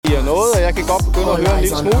noget, og jeg kan godt begynde at høre en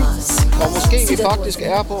lille smule. Og måske vi faktisk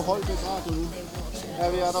er på Holbæk Radio nu.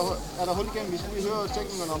 Er der hul igennem? Vi skal lige høre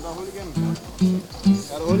teknikeren, om der er hul igennem.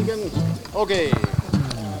 Er der hul igennem? Okay.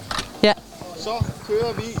 Ja. Så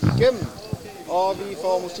kører vi igennem, og vi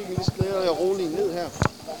får musikken lige stille og roligt ned her.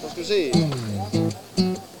 Så skal vi se.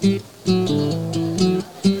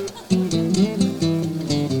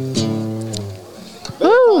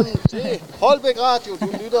 Velkommen til Holbæk Radio. Du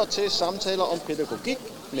lytter til samtaler om pædagogik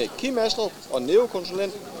med Kim Astrup og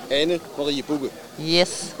neokonsulent Annemaria Bugge.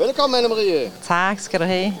 Yes. Velkommen, Annemaria. Tak skal du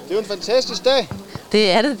have. Det er jo en fantastisk dag.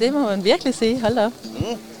 Det er det, det må man virkelig sige. Hold da op.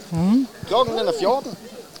 Klokken den er 14,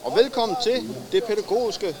 og velkommen til det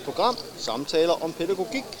pædagogiske program Samtaler om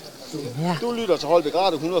pædagogik. Ja. Du lytter til Holbæk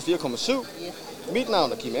Radio 104,7. Mit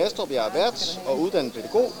navn er Kim Astrup, jeg er vært og uddannet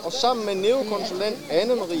pædagog, og sammen med neokonsulent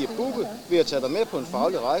Annemaria Bugge vil jeg tage dig med på en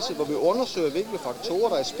faglig rejse, hvor vi undersøger, hvilke faktorer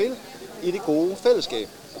der er i spil i det gode fællesskab.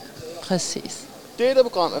 Præcis. Dette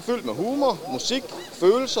program er fyldt med humor, musik,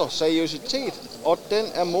 følelser, seriøsitet, og den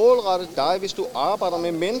er målrettet dig, hvis du arbejder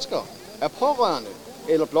med mennesker, er pårørende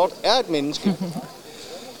eller blot er et menneske.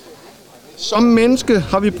 Som menneske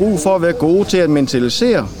har vi brug for at være gode til at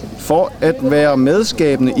mentalisere, for at være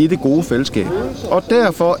medskabende i det gode fællesskab. Og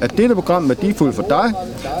derfor er dette program værdifuldt for dig,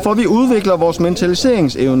 for vi udvikler vores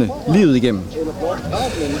mentaliseringsevne livet igennem.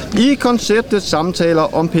 I konceptet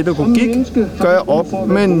Samtaler om pædagogik gør jeg op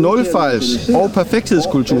med nulfejls- og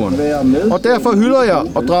perfekthedskulturen. Og derfor hylder jeg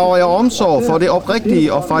og drager jeg omsorg for det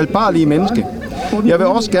oprigtige og fejlbarlige menneske. Jeg vil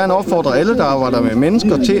også gerne opfordre alle, der arbejder med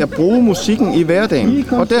mennesker, til at bruge musikken i hverdagen.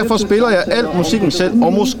 Og derfor spiller jeg alt musikken selv,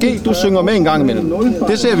 og måske du synger med en gang imellem.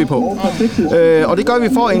 Det ser vi på. Og det gør vi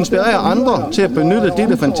for at inspirere andre til at benytte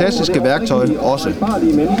dette fantastiske værktøj også.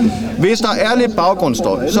 Hvis der er lidt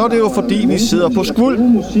baggrundsstøj, så er det jo fordi, vi sidder på SKVULP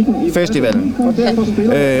Festivalen.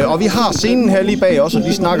 Og vi har scenen her lige bag os, og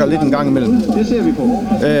de snakker lidt en gang imellem.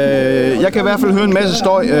 Jeg kan i hvert fald høre en masse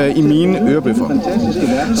støj i mine ørebøffer.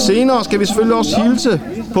 Senere skal vi selvfølgelig også hilse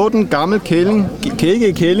på den gamle kælling,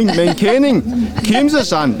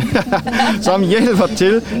 Kimse-san, som hjælper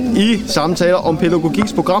til i samtaler om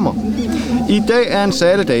pædagogiks programmer. I dag er en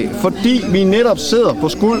særlig dag, fordi vi netop sidder på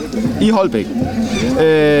SKVULP i Holbæk.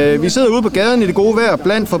 Vi sidder ude på gaden i det gode vejr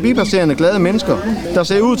blandt forbipasserende glade mennesker, der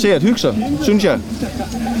ser ud til at hygge sig, synes jeg.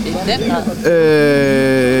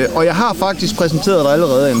 Og jeg har faktisk præsenteret dig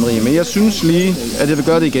allerede, Annemaria, men jeg synes lige, at jeg vil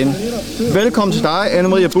gøre det igen. Velkommen til dig,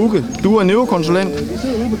 Annemaria Bugge. Du er neokonsulent.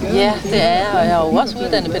 Ja, det er jeg, og jeg er jo også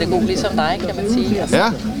uddannet pædagog, ligesom dig, kan man sige. Og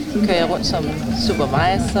så kører jeg rundt som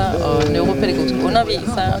supervisor og neuropædagogisk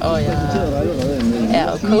underviser, og jeg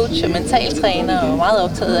er coach og mentaltræner og meget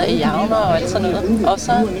optaget af javner og alt sådan noget. Og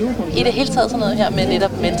så i det hele taget sådan noget her med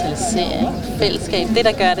netop mentalisering, fællesskab, det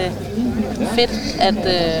der gør det fedt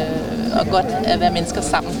og godt at være mennesker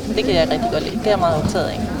sammen. Det kan jeg rigtig godt lide. Det er jeg meget optaget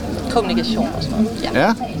af. Kommunikation og sådan noget.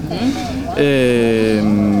 Ja.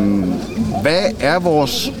 Hvad er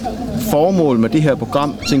vores formål med det her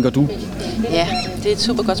program, tænker du? Ja, det er et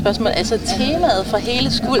super godt spørgsmål. Altså temaet for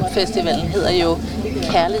hele SKVULP-festivalen hedder jo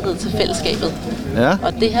kærlighed til fællesskabet. Ja.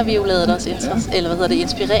 Og det har vi jo lavet os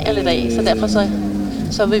inspirere lidt af, så derfor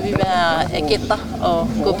så vil vi være agenter og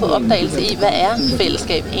gå på opdagelse i, hvad er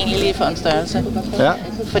fællesskab egentlig lige for en størrelse. Ja.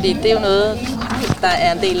 Fordi det er jo noget, der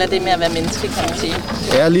er en del af det med at være menneske, kan man sige.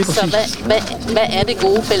 Ja, lige præcis. Så hvad er det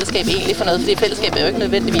gode fællesskab egentlig for noget? Fordi fællesskab er jo ikke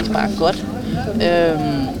nødvendigvis bare godt.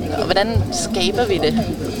 Og hvordan skaber vi det?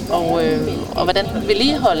 Og hvordan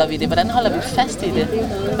vedligeholder vi det? Hvordan holder vi fast i det?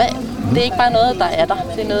 Det er ikke bare noget, der er der.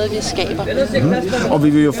 Det er noget, vi skaber. Og vi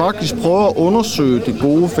vil jo faktisk prøve at undersøge det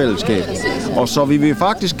gode fællesskab. Og så vi vil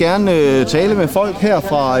faktisk gerne tale med folk her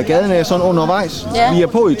fra gaden af sådan undervejs. Ja. Vi er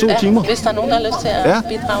på i 2 timer. Hvis der er nogen, der har lyst til at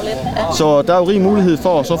bidrage lidt. Ja. Så der er jo rig mulighed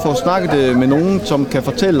for at så få snakket med nogen, som kan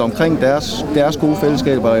fortælle omkring deres gode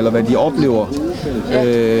fællesskaber, eller hvad de oplever.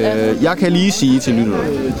 Jeg kan lige sige til lytterne,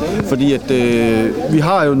 fordi at vi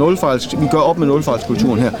har jo vi gør op med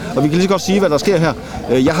nulfejlskulturen her, og vi kan lige godt sige, hvad der sker her.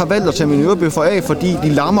 Jeg har valgt at tage mine ørebøffer af, fordi de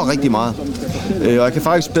larmer rigtig meget, og jeg kan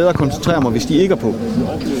faktisk bedre koncentrere mig, hvis de ikke er på.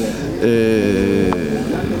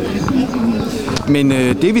 Men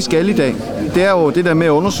det vi skal i dag, det er jo det der med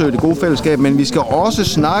at undersøge det gode fællesskab, men vi skal også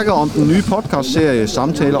snakke om den nye podcastserie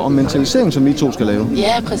Samtaler om mentalisering, som vi 2 skal lave.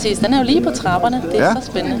 Ja, præcis. Den er jo lige på trapperne. Det er så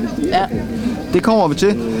spændende. Ja. Det kommer vi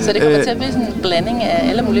til. Så det kommer til at blive sådan en blanding af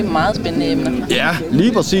alle mulige meget spændende emner. Ja,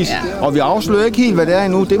 lige præcis. Ja. Og vi afslører ikke helt, hvad det er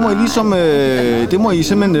endnu. Det må I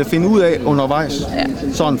simpelthen finde ud af undervejs. Ja.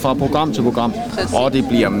 Sådan fra program til program. Præcis. Og det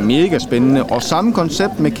bliver mega spændende. Og samme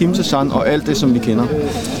koncept med Kimse-san og alt det, som vi kender.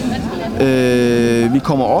 Vi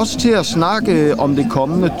kommer også til at snakke om det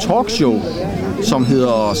kommende talkshow som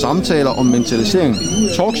hedder Samtaler om mentalisering,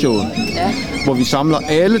 talkshowet, hvor vi samler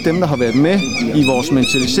alle dem, der har været med i vores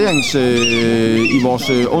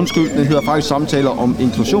den hedder faktisk Samtaler om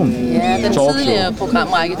inklusion. Ja, den tidligere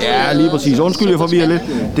programrække. Ja, lige præcis. Undskyld, jeg forvirrer lidt.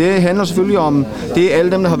 Det handler selvfølgelig om, det er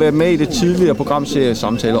alle dem, der har været med i det tidligere programserie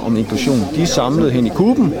Samtaler om inklusion. De er samlet hen i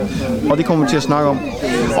kuben, og det kommer vi til at snakke om.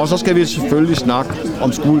 Og så skal vi selvfølgelig snakke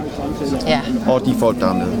om SKVULP og de folk, der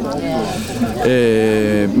er med.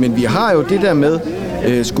 Men vi har jo det der med,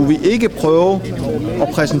 skulle vi ikke prøve at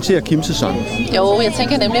præsentere Kimse sang? Jo, jeg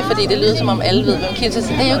tænker nemlig, fordi det lyder som om alle ved, hvem Kimse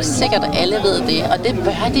sang. Det er jo ikke sikkert, at alle ved det, og det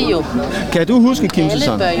bør de jo. Kan du huske Kimse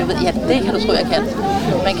sang? Alle bør jo vide. Ja, det kan du tro, jeg kan.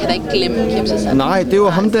 Man kan da ikke glemme Kimse sang. Nej, det var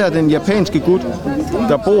ham der, den japanske gut,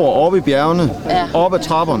 der bor oppe i bjergene, oppe ad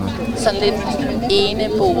trapperne. Sådan lidt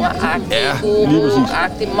eneboer-agtig,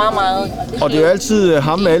 guru-agtig, meget. Og det er jo altid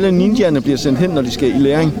ham, alle ninjaerne bliver sendt hen, når de skal i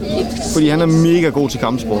læring. Fordi han er mega god til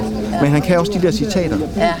kampsport. Men han kan også de der citater.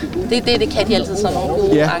 Ja, det kan de altid, sådan nogle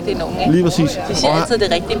guru-agtige nogen, ikke? Lige præcis. De siger altid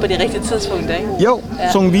det rigtige på de rigtige tidspunkter, ikke? Jo, sådan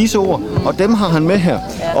nogle vise ord. Og dem har han med her.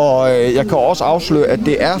 Og jeg kan også afsløre, at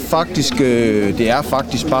det er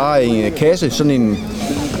faktisk bare en kasse, sådan en,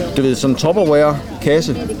 du ved, sådan en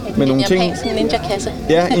Tupperware-kasse med nogle ting. En japansk ninja-kasse.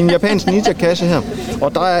 Ja, en japansk ninja-kasse her.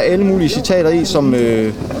 Og der er alle mulige citater i,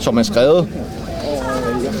 som er skrevet.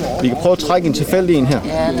 Vi kan prøve at trække en tilfældig en her.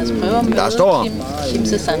 Ja, lad os prøve at møde der står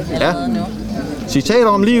Kimse sang allerede nu. Citater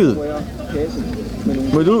om livet.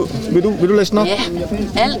 Vil du læse den op?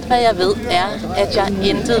 Ja. Alt hvad jeg ved er, at jeg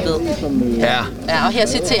intet ved. Ja. Og her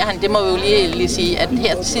citerer han, det må vi jo lige sige, at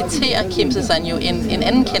her citerer Kimse sang jo en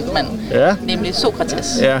anden kendt mand, nemlig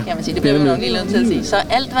Sokrates, kan man sige. Det bliver vi nok lige nødt til at sige. Så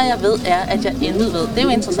alt hvad jeg ved er, at jeg intet ved. Det er jo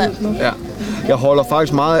interessant. Ja. Jeg holder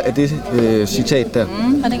faktisk meget af det citat der.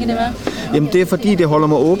 Hvordan kan det være? Jamen det er fordi, det holder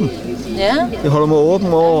mig åben. Ja. Det holder mig åben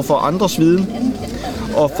over for andres viden.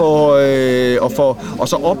 Og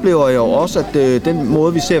så oplever jeg jo også, at den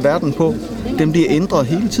måde, vi ser verden på, den bliver ændret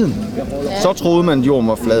hele tiden. Ja. Så troede man, at jorden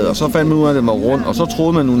var flad, og så fandt man ud af, at den var rund, og så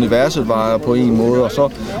troede man, at universet var på en måde, og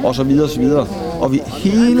så videre og så videre. Og vi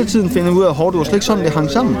hele tiden finder ud af, at det var slet ikke sådan, det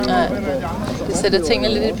hang sammen. Nej. Det sætter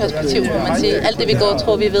tingene lidt i perspektiv, må man sige. Alt det, vi går og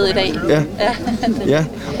tror, vi ved i dag.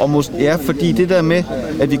 Ja, fordi det der med,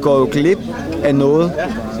 at vi går jo glip af noget,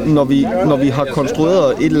 når vi har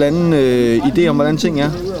konstrueret et eller andet idé om, hvordan ting er.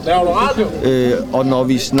 Og når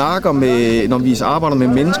vi arbejder med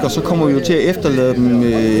mennesker, så kommer vi jo til at efterlade dem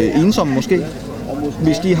ensomme måske.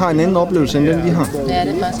 Hvis de har en anden oplevelse end den, vi har. Ja,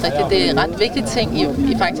 det er faktisk rigtigt. Det er en ret vigtig ting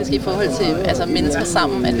faktisk i forhold til mennesker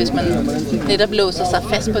sammen, at hvis man netop låser sig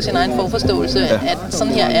fast på sin egen forforståelse, at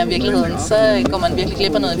sådan her er virkeligheden, så går man virkelig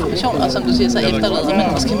glip af noget information, og som du siger, så efterlader man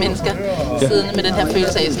måske mennesker siddende med den her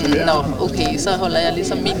følelse af sådan, okay, så holder jeg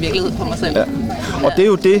ligesom min virkelighed på mig selv. Ja. Og det er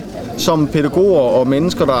jo det, som pædagoger og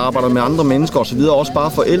mennesker, der arbejder med andre mennesker osv., også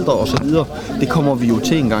bare forældre osv., det kommer vi jo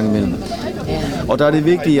til en gang imellem. Og der er det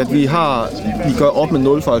vigtigt, at vi gør op med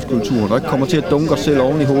nulfejlskulturen, og ikke kommer til at dunke os selv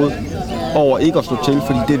oven i hovedet over ikke at slå til,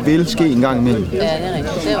 fordi det vil ske en gang imellem. Ja, det er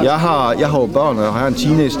rigtigt. Jeg har jo børn, og jeg har en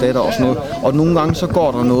teenage-datter og sådan noget, og nogle gange så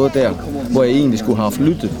går der noget der, hvor jeg egentlig skulle have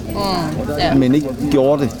lyttet, men ikke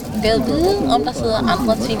gjorde det. Jeg vide, om der sidder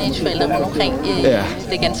andre teenageforældre rundt omkring i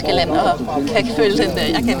det ganske land, og kan føle den der.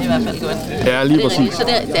 Jeg kan i hvert fald godt. Ja, lige præcis. Så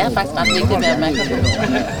det er faktisk ret vigtigt at være opmærksom på.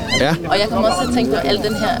 Ja. Og jeg kommer også til at tænke på alt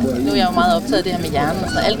den her, nu er jeg jo meget optaget af det her med hjernen,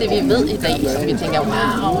 så alt det vi ved i dag, som vi tænker,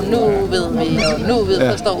 wow, nu ved vi, og nu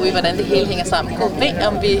forstår vi, hvordan det hele hænger sammen. Gå ved,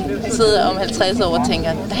 om vi sidder om 50 år og tænker,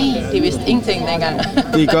 det vidste ingenting dengang.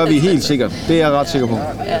 Det gør vi helt sikkert. Det er jeg ret sikker på.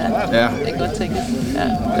 Ja. Det er godt tænkt.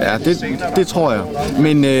 Ja, det tror jeg.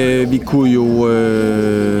 Men vi kunne jo...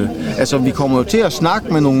 vi kommer jo til at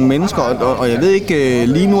snakke med nogle mennesker, og jeg ved ikke,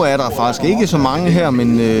 lige nu er der faktisk ikke så mange her,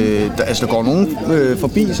 men der går nogen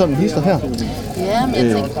forbi sådan en hister her.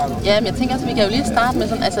 Men jeg tænker, vi kan jo lige starte med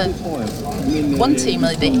sådan,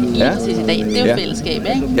 grundtemaet i dag, præcis i dag, det er jo fællesskab,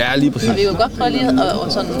 ikke? Ja, lige præcis. Og vi vil godt prøve lige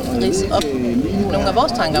at sådan ridse op nogle af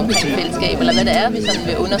vores tanker omkring fællesskab, eller hvad det er, vi sådan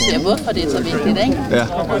vil undersøge, hvorfor det er så vigtigt, ikke? Ja.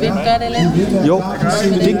 Og vi gør det lidt? Jo,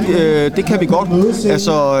 det kan vi godt.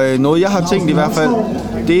 Noget jeg har tænkt i hvert fald,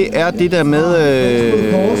 det er det der med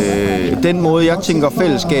den måde, jeg tænker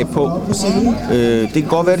fællesskab på. Det kan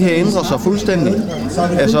godt være, at det her ændrer sig fuldstændig.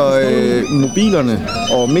 Mobilerne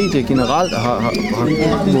og medier generelt har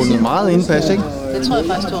vundet meget indpas, ikke? Det tror jeg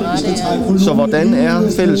faktisk, du har ret i. Så hvordan er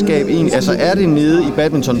fællesskab egentlig? Er det nede i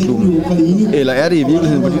badmintonklubben? Eller er det i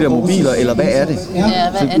virkeligheden på de der mobiler? Eller hvad er det? Ja,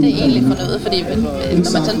 hvad er det egentlig for noget? Fordi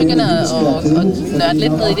når man sådan begynder at nørde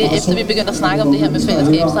lidt ned i det, efter vi begynder at snakke om det her med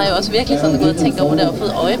fællesskab, så har jeg også virkelig sådan gået og tænkt over det og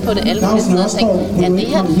fået øje på det alle mulige steder og tænkt, det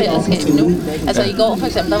her fællesskab, fællesskab nu. Altså i går for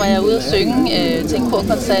eksempel, der var jeg ude at synge til en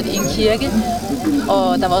korkoncert i en kirke, og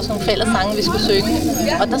der var også nogle fællessange, vi skulle synge.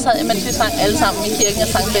 Og der sad jeg, mens vi sang alle sammen i kirken og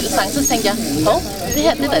sang fællessang, så tænkte jeg, det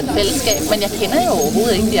her det er da et fællesskab, men jeg kender jo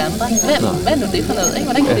overhovedet ikke de andre. Hvad er nu det for noget? Ikke?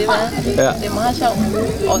 Hvordan kan det være? Ja. Det er meget sjovt.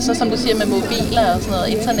 Og så som du siger med mobiler og sådan noget,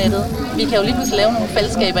 internettet, vi kan jo lige pludselig lave nogle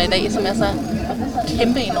fællesskaber i dag, som er så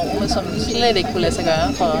kæmpe enorme, som slet ikke kunne lade sig gøre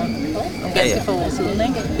for nogle ganske få år siden,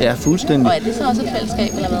 ikke? Ja, fuldstændig. Og er det så også et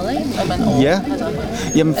fællesskab, eller hvad, ikke? Når man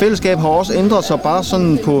Jamen, fællesskab har også ændret sig bare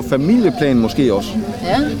sådan på familieplan måske også.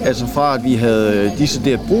 Ja. Altså fra, at vi havde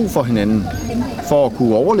decideret brug for hinanden, for at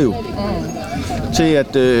kunne overleve, til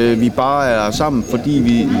at vi bare er sammen,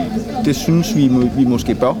 fordi det synes vi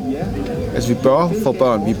måske bør. Altså vi bør få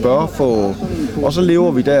børn, vi bør få... Og så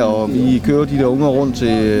lever vi der, og vi kører de der unger rundt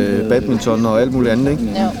til badminton og alt muligt andet, ikke?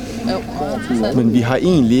 Jo. Men vi har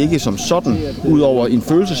egentlig ikke som sådan, ud over en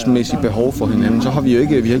følelsesmæssig behov for hinanden, så har vi jo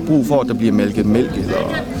ikke brug for, at der bliver mælket mælk. Eller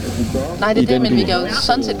nej, det er det, men vi kan jo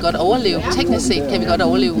sådan set godt overleve. Teknisk set kan vi godt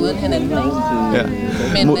overleve uden hinanden, ikke?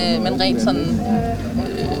 Ja. Men rent sådan...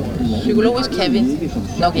 psykologisk kan vi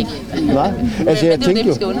nok ikke. Nej, altså men det er jo det,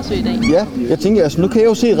 vi skal undersøge i dag. Ja, jeg tænker, altså nu kan jeg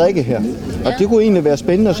jo se Rikke her, og det kunne egentlig være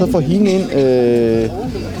spændende at så få hende ind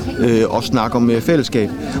og snakke om fællesskab.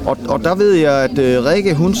 Og der ved jeg, at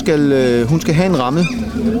Rikke, hun skal have en ramme.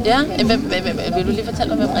 Ja, vil du lige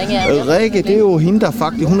fortælle mig, hvem Rikke er? Rikke, det er jo hende, der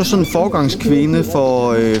faktisk, hun er sådan en forgangskvinde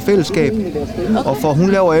for fællesskab. Okay. Og for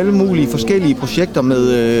hun laver alle mulige forskellige projekter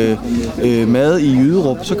med mad i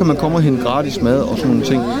Jyderup. Så kan man komme og hente gratis mad og sådan nogle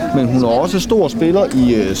ting. Men hun er også stor spiller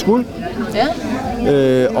i SKVULP. Ja.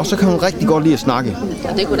 Og så kan hun rigtig godt lide at snakke.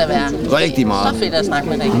 Og det kunne da være rigtig meget. Så fedt at snakke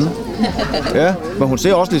med Rikke. Ja, men hun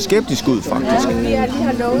ser også lidt skeptisk ud, faktisk. Jeg lige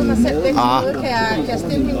har lovet mig selv, at kan jeg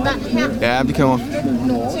stille min vand her? Ja, det kan hun.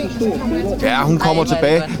 Ja, hun kommer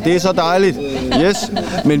tilbage. Det er så dejligt. Yes.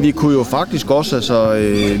 Men vi kunne jo faktisk også, altså,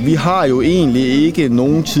 vi har jo egentlig ikke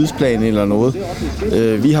nogen tidsplan eller noget.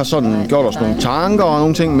 Vi har sådan gjort os nogle tanker og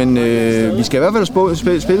nogle ting, men vi skal i hvert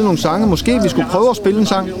fald spille nogle sange. Måske vi skulle prøve at spille en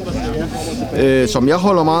sang, som jeg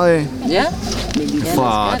holder meget af. Ja.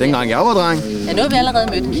 Fra dengang jeg var dreng. Ja, nu har vi allerede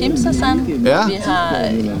mødt Kim, Susanne. Ja.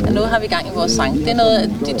 Nu har vi gang i vores sang. Det er noget af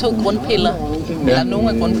de 2 grundpiller, eller nogle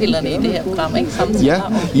af grundpillerne i det her program, ikke?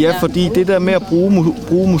 SAMTALER. Ja, fordi det der med at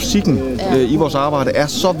bruge musikken i vores arbejde er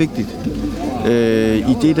så vigtigt.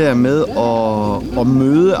 I det der med at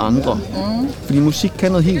møde andre. Fordi musik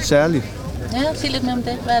kan noget helt særligt. Ja, sig lidt mere om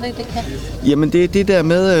det. Hvad er det kan? Jamen det er det der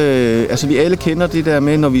med, altså vi alle kender det der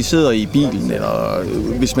med, når vi sidder i bilen, eller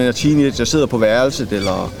hvis man er teenager, sidder på værelset,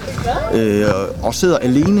 eller og sidder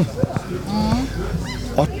alene.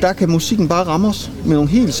 Og der kan musikken bare ramme os med nogle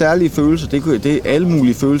helt særlige følelser. Det er alle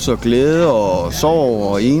mulige følelser, glæde og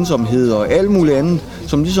sorg og ensomhed og alt muligt andet,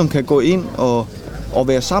 som ligesom kan gå ind og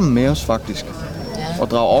være sammen med os faktisk.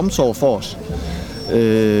 Og drage omsorg for os.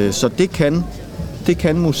 Så det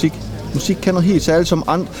kan musik. Musik kan noget helt særligt som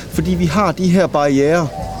andre, fordi vi har de her barrierer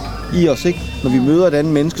i os, ikke? Når vi møder et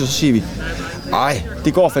andet menneske, så siger vi, ej,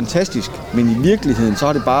 det går fantastisk, men i virkeligheden, så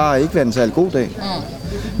har det bare ikke været en særlig god dag.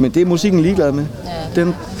 Men det er musikken ligeglad med. Ja.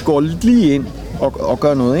 Den går lige ind og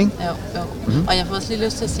gør noget, ikke? Jo. Mm-hmm. Og jeg får også lige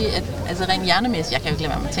lyst til at sige, at altså rent hjernemæssigt, jeg kan jo ikke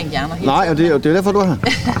lade være med at tænke hjerner hele Nej, og det er derfor, du er her.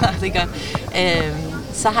 Det er godt.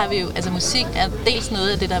 Så har vi jo, altså musik er dels noget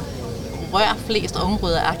af det, der rører flest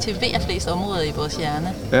områder, aktiverer flest områder i vores hjerne,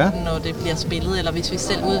 når det bliver spillet, eller hvis vi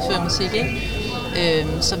selv udfører musik, ikke?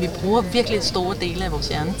 Så vi bruger virkelig store dele af vores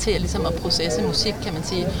hjerne til at, ligesom at processe musik, kan man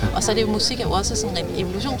sige. Og så er det jo, musik er jo også sådan rent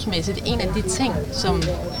evolutionsmæssigt en af de ting,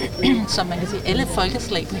 som man kan sige, alle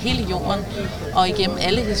folkeslag på hele jorden, og igennem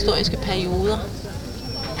alle historiske perioder,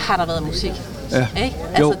 har der været musik. Ja. Ikke?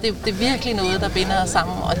 Altså, det er virkelig noget, der binder os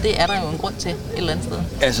sammen, og det er der jo en grund til et eller andet sted.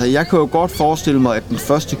 Altså, jeg kan jo godt forestille mig, at den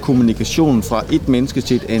første kommunikation fra et menneske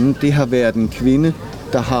til et andet, det har været en kvinde,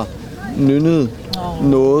 der har nynnet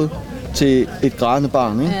noget til et grædende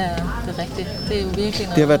barn, ikke? Ja, det er rigtigt. Det er jo virkelig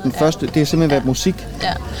noget. Det har været den første, det har simpelthen været musik.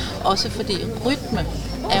 Ja, også fordi rytme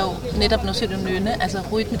er jo netop, nu siger du nynne, altså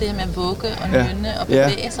rytme, det her med at vugge og nynne og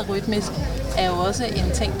bevæge sig rytmisk, er jo også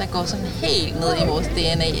en ting, der går sådan helt ned i vores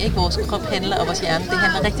DNA, ikke? Vores krop handler, og vores hjerne, det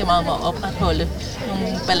handler rigtig meget om at opretholde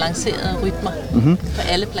nogle balancerede rytmer på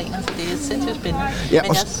alle planer, så det er sindssygt spændende. Ja,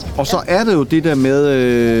 og så er det jo det der med,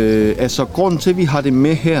 altså grunden til, at vi har det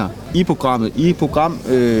med her i programmet, i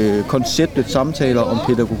programkonceptet Samtaler om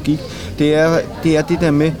pædagogik, det er det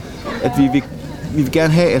der med, at vi vil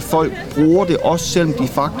gerne have, at folk bruger det, også selvom de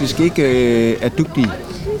faktisk ikke er dygtige.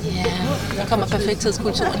 Ja, der kommer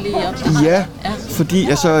perfekthedskulturen lige op. Ja, fordi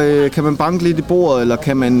altså, kan man banke lidt i bordet, eller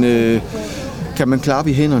kan man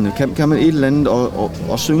klappe i hænderne, kan man et eller andet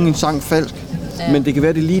og synge en sang falsk, men det kan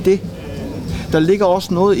være, det er lige det. Der ligger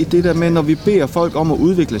også noget i det der med, når vi beder folk om at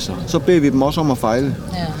udvikle sig, så beder vi dem også om at fejle.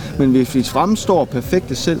 Ja. Men hvis vi fremstår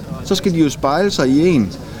perfekte selv, så skal de jo spejle sig i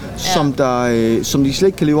en, som de slet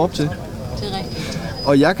ikke kan leve op til. Det er rigtigt.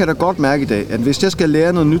 Og jeg kan da godt mærke i dag, at hvis jeg skal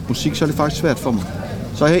lære noget nyt musik, så er det faktisk svært for mig.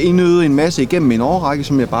 Så har jeg indøvet en masse igennem en årrække,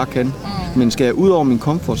 som jeg bare kan. Men skal jeg ud over min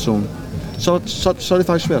comfort zone, så er det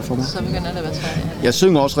faktisk svært for mig. Så begynder det at være svært. Jeg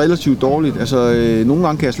synger også relativt dårligt. Altså, nogle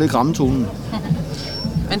gange kan jeg slet ikke ramme tonen.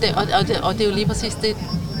 Men det er jo lige præcis det,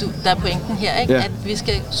 der er pointen her, ikke? Ja. At vi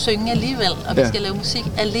skal synge alligevel, og vi skal lave musik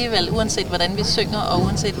alligevel, uanset hvordan vi synger, og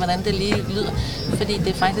uanset hvordan det lige lyder. Fordi det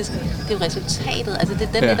er faktisk, det er jo resultatet, altså det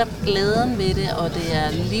er netop glæden ved det, og det er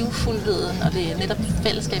livfuldheden, og det er netop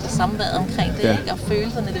fællesskabet, samværet omkring det, ikke? Og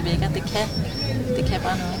følelserne, det vækker, det kan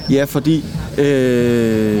bare noget. Ja, fordi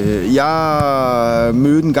jeg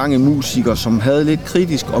mødte engang en musiker, som havde lidt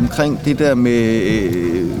kritisk omkring det der med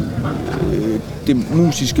det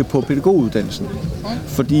musiske på pædagoguddannelsen.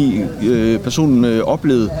 Fordi personen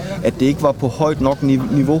oplevede, at det ikke var på højt nok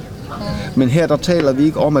niveau. Men her der taler vi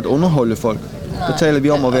ikke om at underholde folk. Der taler vi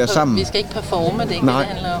om at være sammen. Vi skal ikke performe, det er ikke det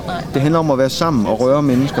handler om. Nej. Det handler om at være sammen og røre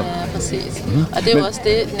mennesker. Ja, præcis. Og det er jo også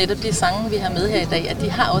det, netop de sange, vi har med her i dag, at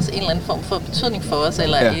de har også en eller anden form for betydning for os,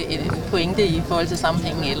 eller en pointe i forhold til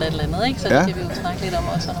sammenhængen eller et eller andet, ikke? Så det kan vi jo snakke lidt om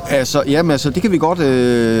også. Altså, det kan vi godt.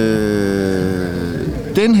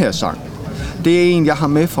 Den her sang, det er en, jeg har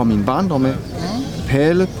med fra min barndom med.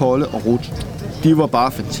 Palle, Polle og Ruth. De var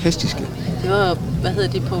bare fantastiske. Det var, hvad hedder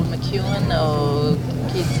de, Paul McEwen og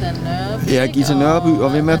Gita Nørby? Ja, Gita Nørby, og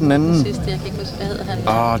hvem er den anden? Sidste, jeg kan ikke huske, hvad hedder han?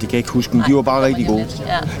 Det kan jeg ikke huske, men de var bare rigtig gode.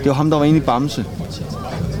 Ja. Det var ham, der var inde i Bamse.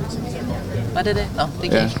 Var det det? Nå, det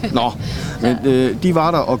kan jeg ikke. Nå, men de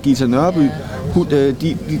var der, og Gita Nørby,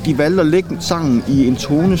 de valgte at lægge sangen i en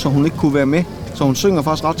tone, så hun ikke kunne være med. Så hun synger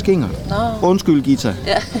faktisk ret skinger. Undskyld, Gita.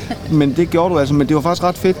 Ja. Men det gjorde du altså, men det var faktisk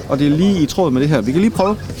ret fedt, og det er lige i tråd med det her. Vi kan lige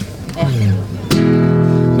prøve. Ja.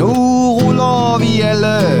 Nu ruller vi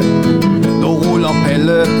alle, nu ruller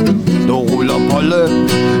Palle, nu ruller Polle,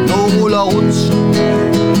 nu ruller Ruth.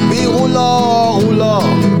 Vi ruller og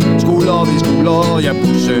ruller, skulder vi skulder, ja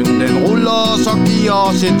bussen den ruller, så giv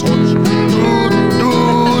os et trut.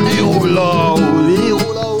 Vi ruller ud, vi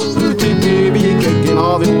ruller ud til det vi ikke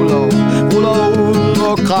kender, vi ruller ud,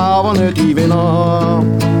 og kraverne de vender.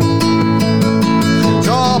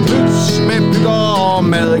 Så pyt med bygger og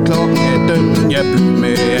mad klokken 18. Ja, pyt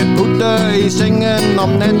med at putte i sengen om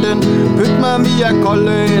natten. Pyt med vi er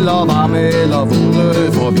kolde eller varme eller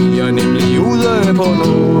våde, for vi er nemlig ude på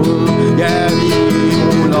noget. Ja, vi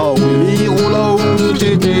ruller ud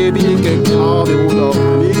til det vi ikke kender. Vi ruller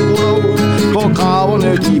ud, hvor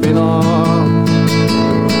kraverne de vender.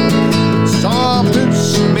 Så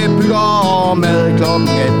pyt med bygger og mad klokken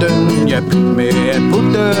 18. Ja, pyt med at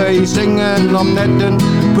putte i sengen om natten.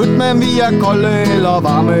 Pyt med vi er kolde eller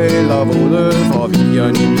varme eller våde, for vi er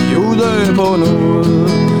nemlig ude på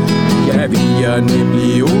noget. Ja, vi er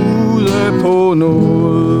nemlig ude på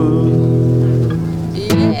noget.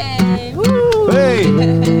 Hey!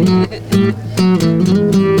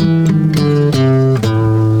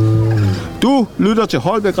 Du lytter til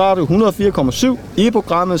Holbæk Radio 104,7 i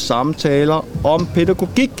programmet Samtaler om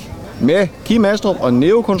pædagogik med Kim Astrup og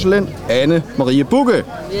neokonsulent Annemaria Bugge.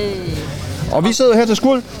 Og vi sidder her til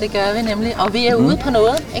skuld. Det gør vi nemlig, og vi er ude på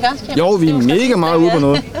noget, ikke også, Kim? Jo, vi er mega meget ude på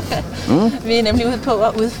noget. Vi er nemlig ude på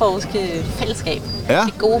at udforske fællesskab. Ja.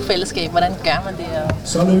 Det gode fællesskab, hvordan gør man det? Og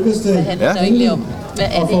så lykkes det. Hvad handler det egentlig om? Hvad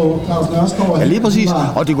er det? Ja, lige præcis.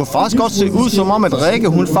 Og det kunne faktisk godt se ud som om, at Rikke,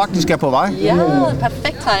 hun faktisk er på vej. Ja,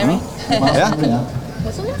 perfekt timing. Ja.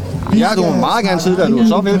 Ja, du må meget gerne sidde der, du er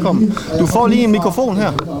så velkommen. Du får lige en mikrofon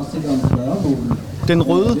her. Den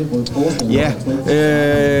røde. Ja.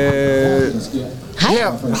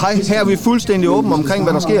 Her er vi fuldstændig åbne omkring,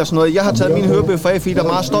 hvad der sker og sådan noget. Jeg har taget mine hørebøffer af, fordi der er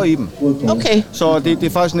meget støj i dem. Okay. Så det er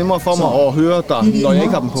faktisk nemmere for mig at høre dig, når jeg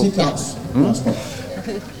ikke har dem på. Ja.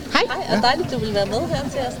 Hej, og dejligt, du vil være med her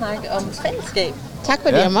til at snakke om fællesskab. Tak for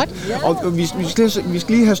det, jeg måtte. Og vi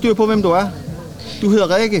skal lige have styr på, hvem du er. Du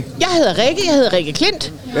hedder Rikke. Jeg hedder Rikke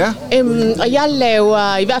Klint. Ja. Og jeg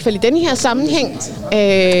laver, i hvert fald i denne her sammenhæng,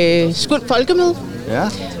 SKVULP folkemøde. Ja.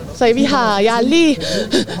 Så jeg er lige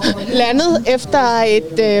landet efter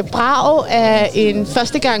et brag af en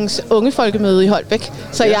førstegangs unge folkemøde i Holbæk.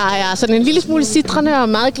 Så jeg er sådan en lille smule sitrende og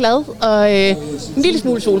meget glad, og en lille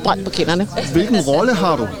smule solbrændt på kinderne. Hvilken rolle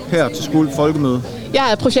har du her til SKVULP folkemøde? Jeg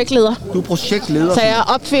er projektleder. Du er projektleder? Så jeg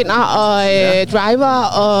opfinder og driver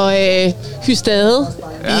og hystade.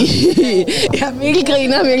 Ja. Mikkel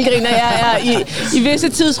griner. Jeg er i visse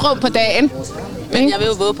tidsrum på dagen. Men jeg vil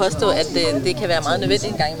jo våge at påstå, at det kan være meget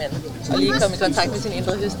nødvendigt en gang imellem. Og lige komme i kontakt med sin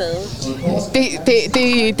indre hystade.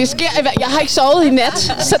 Det sker. Jeg har ikke sovet i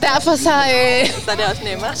nat, så derfor så er det også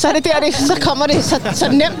nemmere. Så er det der, så kommer det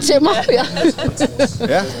så nemt til mig.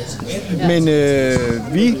 Ja. Men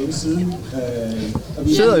vi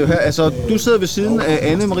sidder jo her, altså du sidder ved siden af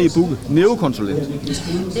Annemaria Bugge, neurokonsulent.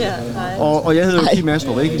 Ja, hej. Og jeg hedder jo Kim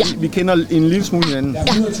Astrup, ikke? Ja. Vi kender en lille smule hinanden.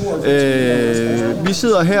 Ja. Vi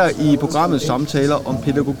sidder her i programmet Samtaler om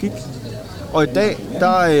pædagogik. Og i dag,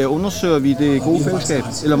 der undersøger vi det gode fællesskab,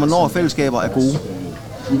 eller hvornår fællesskaber er gode.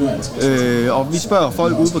 Og vi spørger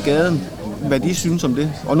folk ude på gaden, hvad de synes om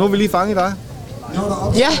det. Og nu har vi lige fanget dig.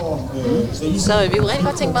 Ja. Så vi kunne rigtig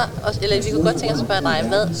godt tænke mig, eller vi kunne godt tænke os at spørge dig,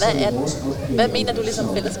 hvad mener du ligesom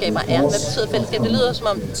fællesskaber er? Hvad betyder fællesskab? Det lyder som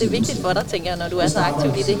om det er vigtigt for dig, tænker jeg, når du er så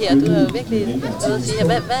aktiv i det her. Du har jo virkelig noget at sige her.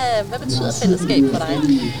 Hvad betyder fællesskab for dig?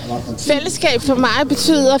 Fællesskab for mig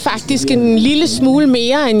betyder faktisk en lille smule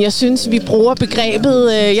mere, end jeg synes, vi bruger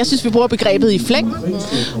begrebet. Jeg synes, vi bruger begrebet i flæng.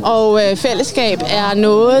 Og fællesskab er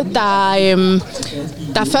noget,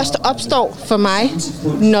 der først opstår for mig,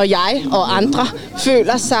 når jeg og andre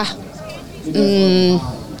føler sig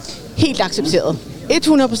helt accepteret.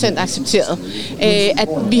 100% accepteret. At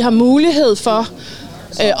vi har mulighed for,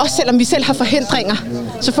 også selvom vi selv har forhindringer,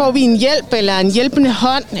 så får vi en hjælp, eller en hjælpende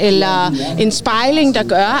hånd, eller en spejling, der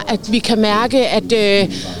gør, at vi kan mærke, at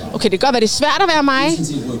okay, det kan godt være, det er svært at være mig,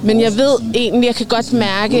 men jeg ved egentlig, jeg kan godt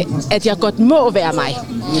mærke, at jeg godt må være mig.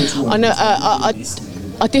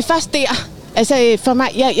 Og det er først der, altså for mig,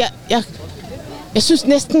 jeg synes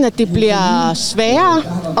næsten, at det bliver sværere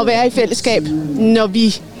at være i fællesskab, når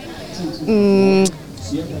vi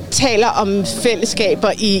taler om fællesskaber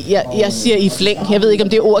jeg siger i flæng. Jeg ved ikke, om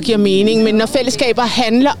det ord giver mening, men når fællesskaber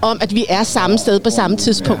handler om, at vi er samme sted på samme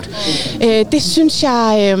tidspunkt. Det synes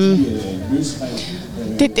jeg...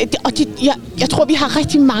 Jeg tror, vi har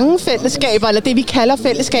rigtig mange fællesskaber, eller det vi kalder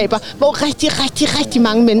fællesskaber, hvor rigtig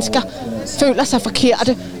mange mennesker føler sig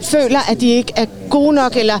forkerte, føler, at de ikke er gode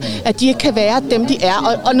nok, eller at de ikke kan være dem, de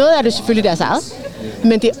er. Og noget af det selvfølgelig deres eget,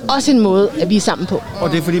 men det er også en måde, at vi er sammen på.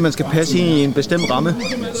 Og det er, fordi man skal passe ind i en bestemt ramme?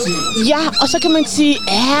 Ja, og så kan man sige,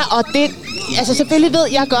 ja, og det... Altså selvfølgelig ved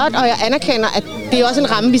jeg godt, og jeg anerkender, at det er også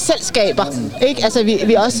en ramme, vi selv skaber. Ikke? Altså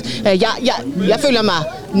vi også... Jeg føler mig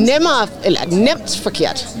nemt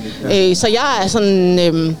forkert. Ja. Så jeg er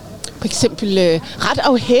sådan... for eksempel ret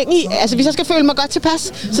afhængig. Altså hvis jeg skal føle mig godt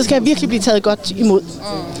tilpas, så skal jeg virkelig blive taget godt imod.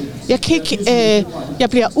 Jeg kan ikke... jeg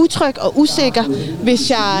bliver utryg og usikker,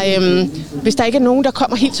 hvis der ikke er nogen, der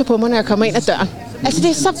kommer helt så på mig, når jeg kommer ind ad døren. Altså det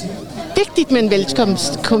er så vigtigt med en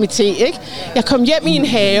velkomstkomité, ikke? Jeg kom hjem i en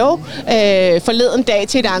have forleden dag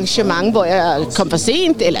til et arrangement, hvor jeg kom for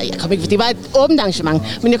sent, eller jeg kom ikke, for det var et åbent arrangement,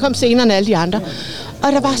 men jeg kom senere end alle de andre.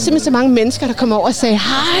 Og der var simpelthen så mange mennesker, der kom over og sagde,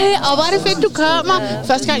 hej, og hvor er det fedt, du kommer.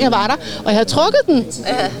 Første gang jeg var der, og jeg havde trukket den.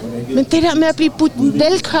 Men det der med at blive budt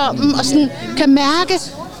velkommen, og sådan kan mærke,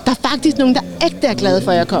 der er faktisk nogen, der ægte er glade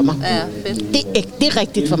for, at jeg kommer. Ja, fedt. Det er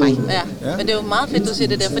rigtigt for mig. Ja, men det er jo meget fedt, du siger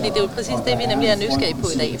det der, fordi det er jo præcis det, vi nemlig er nysgerrige på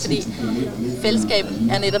i dag. Fordi fællesskab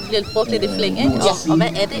er netop bliver brugt lidt i flæng, ikke? Og hvad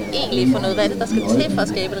er det egentlig for noget? Hvad er det, der skal til for at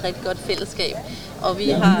skabe et rigtig godt fællesskab? Og vi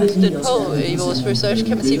har stødt på i vores research,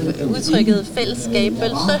 kan man sige, udtrykket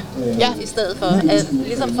fællesskabelse, i stedet for, at,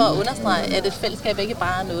 ligesom for at understrege, at et fællesskab ikke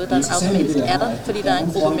bare er noget, der automatisk er der, fordi der er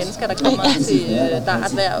en gruppe mennesker, der kommer til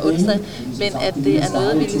DART hver onsdag, men at det er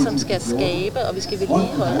noget, vi ligesom skal skabe, og vi skal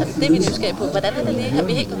vedligeholde. Altså det, vi er nysgerrige på, hvordan er det lige, kan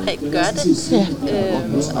vi helt konkret gøre det,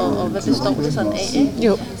 og hvad består det sådan af, ikke?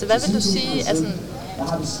 Jo. Så hvad vil du sige, altså,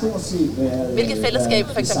 hvilket fællesskab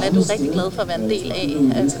for eksempel er du rigtig glad for at være en del af?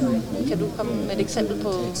 Altså, kan du komme med et eksempel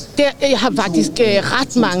på? Jeg har faktisk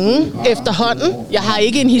ret mange efterhånden. Jeg har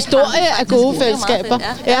ikke en historie af gode fællesskaber.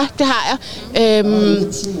 Ja, det har jeg.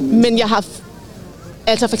 Men jeg har...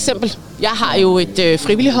 Altså for eksempel, jeg har jo et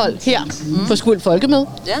frivillighold her på SKVULP Folkemøde,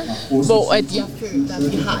 hvor at jeg føler,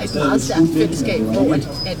 at vi har et meget stærkt fællesskab, hvor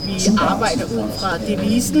at vi arbejder ud fra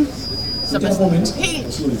devisen, som er sådan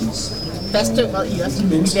helt fastømret i os.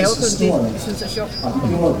 Vi laver kun det, vi synes er sjovt.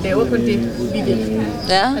 Vi laver kun det, vi vil.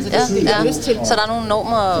 Ja, altså, det er lyst til. Så der er nogle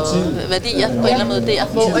normer og værdier på en eller anden måde der.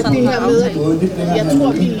 Hvor det her med, jeg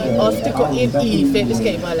tror, vi ofte går ind i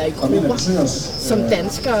fællesskaber eller i grupper som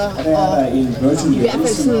danskere, og i hvert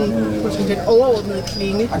fald sådan på den overordnede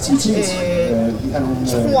klinge,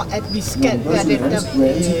 tror, at vi skal være den,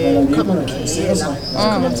 der kommer med kage, eller så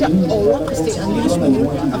kommer til at overpræstere en lille smule,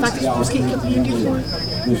 og faktisk måske kan blive en lille smule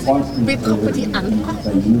ændre på de andre.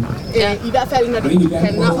 I hvert fald, når det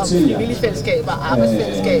handler om frivillige fællesskaber,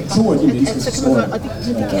 arbejdsfællesskaber, så kan man gøre, og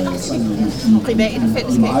det gælder også de private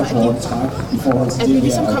fællesskaber, at vi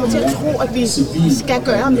ligesom kommer til at tro, at vi skal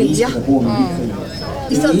gøre mere.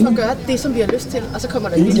 I stedet for at gøre det, som vi har lyst til, og så kommer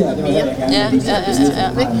der lidt mere.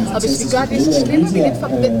 Og hvis vi gør det, så slipper vi lidt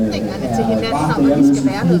forventningerne til hinanden om, at vi skal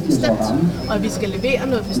være noget bestemt, og at vi skal levere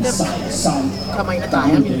noget bestemt. Jeg kommer ind og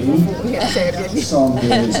drejer min mikrofon her, så jeg bliver lige...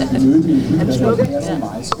 Er du slukket?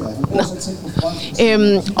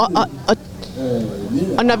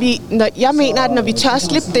 Og jeg mener, at når vi tør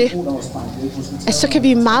slippe det, så kan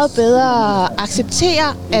vi meget bedre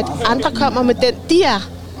acceptere, at andre kommer med den, de er.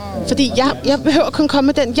 Fordi jeg behøver kun komme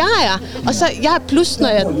med den, jeg er. Og så jeg er plus,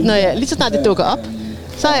 når jeg lige så snart det dukker op,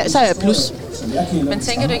 så er jeg plus. Men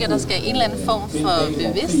tænker du ikke, at der skal en eller anden form for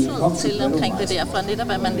bevidsthed til omkring det der, for netop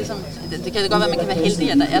at man ligesom, det kan godt være, at man kan være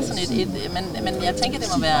heldig, at der er sådan men jeg tænker, det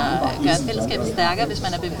må gøre fællesskabet stærkere, hvis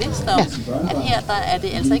man er bevidst om, at her der er det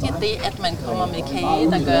altså ikke det, at man kommer med kage,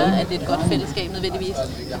 der gør, at det er et godt fællesskab nødvendigvis.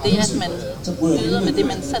 Det er, at man yder med det,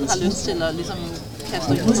 man selv har lyst til, og ligesom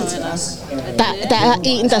der er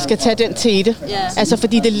en, der skal tage den tete. Altså,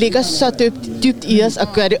 fordi det ligger så dybt i os at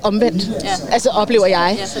gøre det omvendt. Altså, oplever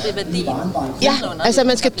jeg. Ja, så det er værdien. Ja, altså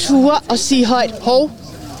man skal ture og sige højt, hov,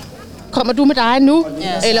 kommer du med dig nu?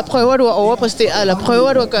 Eller prøver du at overpræstere, eller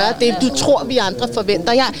prøver du at gøre det, du tror, vi andre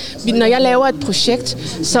forventer? Når jeg laver et projekt,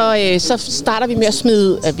 så starter vi med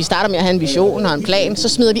at have en vision og en plan, så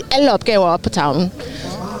smider vi alle opgaver op på tavlen.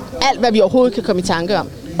 Alt, hvad vi overhovedet kan komme i tanke om.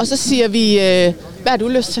 Og så siger vi, hvad har du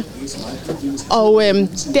lyst til? Og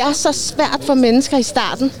det er så svært for mennesker i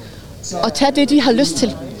starten at tage det, de har lyst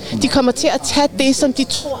til. De kommer til at tage det, som de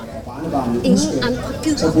tror, ingen andre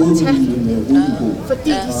gider at tage. Fordi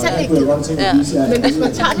de selv ikke gider. Men hvis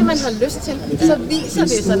man tager det, man har lyst til, så viser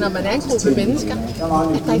det sig, når man er en gruppe mennesker,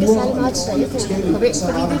 at der ikke er særlig meget tilbage på.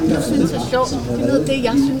 Fordi det, du synes er sjovt, det er noget det,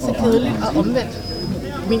 jeg synes er kedeligt og omvendt.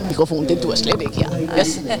 Min mikrofon, den duer slet ikke her.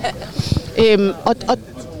 Yes.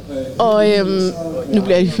 Nu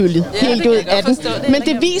bliver jeg hyldet helt ud af den. Men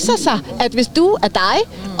det viser sig, at hvis du er dig,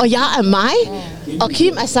 og jeg er mig, og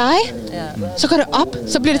Kim er sig, så går det op.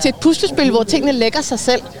 Så bliver det til et puslespil, hvor tingene lægger sig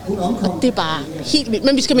selv. Og det er bare helt vildt.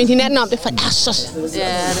 Men vi skal minde hinanden om det, for det er så... Ja, det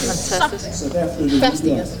er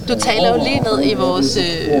fantastisk. Du taler jo lige ned i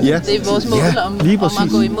vores mål om at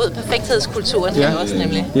gå imod perfekthedskulturen her også,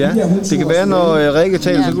 nemlig. Ja, det kan være, når Rikke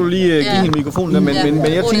taler, så kan du lige give hende mikrofonen der. Men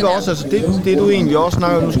jeg tænker også, altså det du egentlig også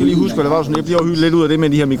snakker, nu skal lige huske, hvad det var, sådan, jeg bliver hyldet lidt ud af det med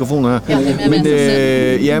de her mikrofoner her. Men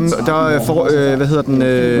der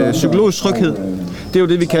er psykologisk tryghed. Det er jo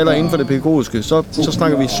det, vi kalder inden for det pædagogiske. Så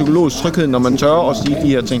snakker vi psykologisk tryghed, når man tør at sige de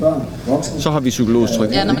her ting. Så har vi psykologisk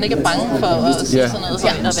tryghed. Ja, når man ikke er bange for at sige sådan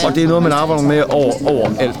noget. Og det er noget, man arbejder med over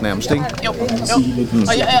alt nærmest, ikke? Jo.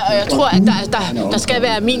 Og jeg tror, at der skal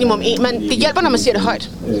være minimum en. Men det hjælper, når man siger det højt.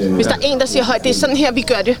 Hvis der er en, der siger højt, det er sådan her, vi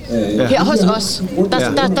gør det. Her hos os.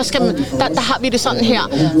 Der har vi det sådan her.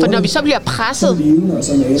 For når vi så bliver presset,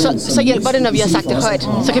 så hjælper det, når vi har sagt det højt.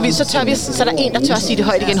 Så er der en, der tør at sige det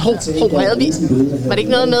højt igen. Var det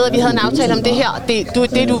ikke noget med, at vi havde en aftale om det her?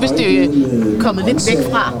 Det er du, hvis det er kommet lidt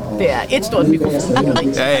væk fra. Det er et stort mikrofon.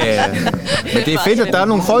 Ja. Men det er fedt, at der er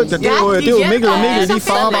nogle folk, der det er jo Mikkel og Mikkel, de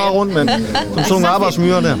farer bare rundt, men som sådan nogle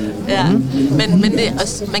arbejdsmyrer der. Ja, men det,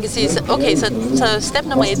 man kan sige, okay, så step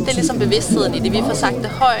nummer 1, det er ligesom bevidstheden i det. Vi får sagt det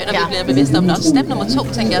højt, og vi bliver bevidste om det. Og step nummer 2,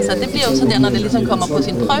 tænker jeg så, det bliver jo sådan der, når det ligesom kommer på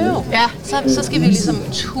sin prøve. Så skal vi jo ligesom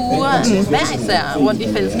ture hver især rundt i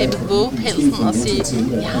fællesskabet, våge pelsen og sige,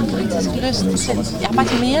 jeg har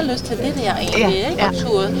faktisk mere lyst til det der egentlig, ikke? Og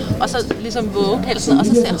ture. Og så ligesom våge pelsen, og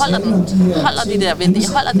så holder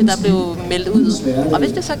de der blev meldt ud. Og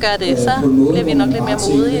hvis det så gør det, så bliver vi nok lidt mere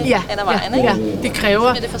modige hen ad vejen, ikke? Ja, det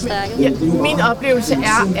kræver. Det forstærket. Ja, min oplevelse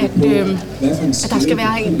er, at der skal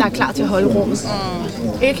være en, der er klar til at holde rummet.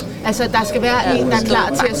 Ikke? Altså, der skal være en, der er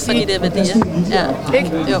klar til at sige... Fordi det er værdier. Ja.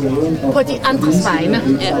 Ikke? Jo. På de andres vegne.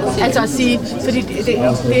 Ja, altså at sige, fordi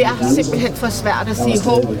det er simpelthen for svært at sige,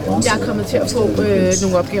 jeg er kommet til at få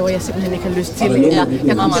nogle opgaver, jeg simpelthen ikke har lyst til, eller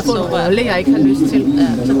jeg kommer til at få en rolle, jeg ikke har lyst til.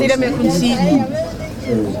 Så det der med at kunne sige,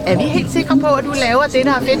 er vi helt sikre på, at du laver det,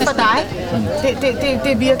 der er fedt for dig?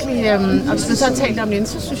 Det er virkelig... og hvis man så har talt om det,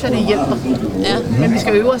 så synes jeg, det hjælper. Ja. Men vi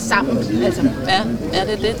skal øve os sammen. Altså. Ja,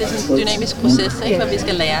 det er sådan en dynamisk proces, ikke? Hvor vi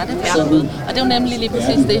skal lære det på sådan måde. Og det er jo nemlig lige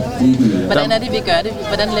præcis det. Hvordan er det, vi gør det?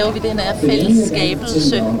 Hvordan laver vi den her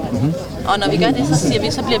fællesskabelse? Og når vi gør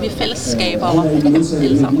det, så bliver vi fællesskabere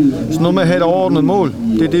alle sammen. Så noget med at have et overordnet mål,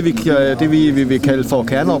 det er det, vi vil kalde for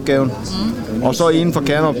kerneopgaven. Og så inden for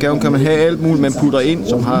kerneopgaven kan man have alt muligt, man putter ind,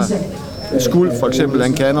 som har skuld for eksempel af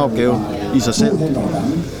en kerneopgave i sig selv.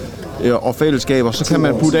 og fællesskaber, så kan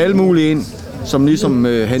man putte alle mulige ind, som ligesom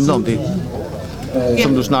handler om det.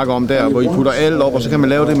 Som du snakker om der, hvor I putter alt op, og så kan man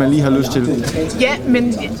lave det, man lige har lyst til. Ja,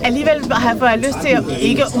 men alligevel får jeg lyst til at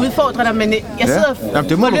ikke at udfordre dig, men jeg sidder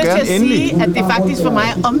det må du lyst gerne, til at endelig. sige, at det faktisk for mig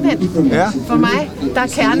er omvendt. Ja. For mig, der er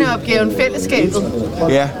kerneopgaven fællesskabet.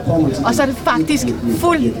 Ja. Og så er det faktisk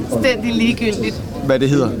fuldstændig ligegyldigt, Hvad det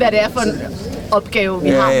hedder. hvad det er for en opgave, vi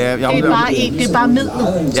har. Ja, det er bare midlet.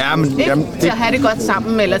 Jamen, til at have det godt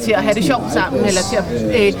sammen, eller til at have det sjovt sammen, eller til at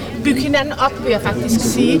bygge hinanden op, vil jeg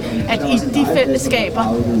faktisk sige, at i de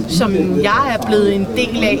fællesskaber, som jeg er blevet en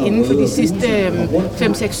del af inden for de sidste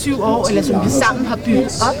 5, 6, 7 år, eller som vi sammen har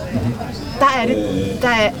bygget op, der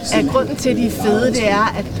er grunden til, at de er fede, det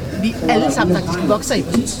er, at vi alle sammen faktisk vokser i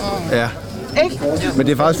dem. Ja. Ikke? Men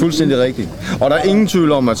det er faktisk fuldstændig rigtigt. Og der er ingen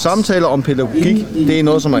tvivl om, at samtaler om pædagogik, det er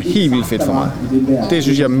noget, som er helt vildt fedt for mig. Det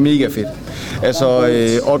synes jeg er mega fedt. Altså,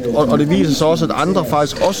 og det viser sig også, at andre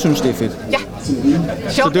faktisk også synes, det er fedt. Ja.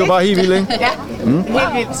 Så det er jo bare helt vildt, ikke? Ja,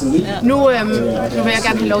 helt vildt. Nu vil jeg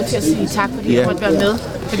gerne have lov til at sige tak, fordi jeg måtte være med.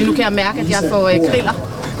 Fordi nu kan jeg mærke, at jeg får kriller.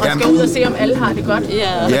 Og skal ud og se, om alle har det godt.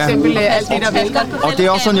 For eksempel alt det, der vælter. Og det er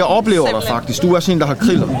også sådan, jeg oplever dig faktisk. Du er sådan en, der har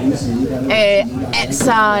kriller.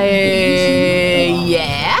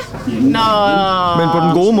 Ja. Men på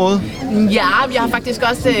den gode måde? Ja, jeg har faktisk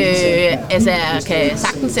også, jeg kan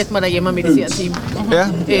sagtens sætte mig derhjemme og meditere en time. Ja.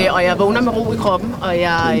 Og jeg vågner med ro i kroppen,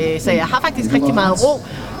 så jeg har faktisk rigtig meget ro.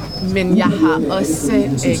 Men jeg har også,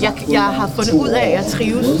 jeg har fundet ud af, at jeg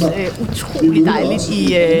trives utrolig dejligt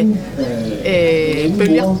i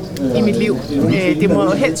bølger i mit liv. Det må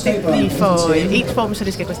jo helst ikke blive for ensform, så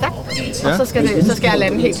det skal gå stærkt. Og så skal jeg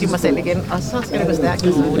lande helt i mig selv igen, og så skal det gå stærkt.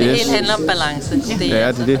 Det hele handler om balance. Det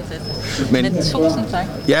er det. Men tusind tak.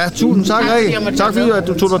 Ja, tusind tak, Rikke. Tak fordi at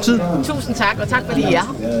du tog dig tid. Tusind tak, og tak fordi I er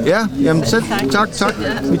her. Ja, jamen selv tak.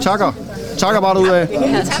 Vi takker. Takker bare derudad.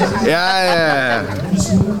 Ja.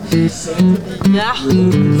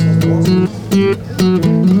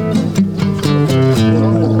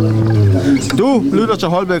 Du lytter til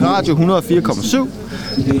Holbæk Radio 104,7.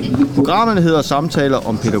 Programmet hedder Samtaler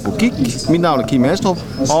om pædagogik. Mit navn er Kim Astrup,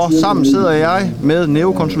 og sammen sidder jeg med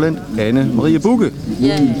neokonsulent Annemaria Bugge.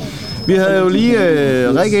 Vi havde jo lige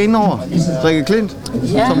Rikke indover, Rikke Klint,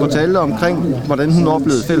 som fortalte omkring, hvordan hun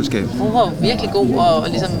oplevede fællesskab. Hun var virkelig god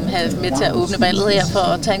at ligesom have med til at åbne ballet her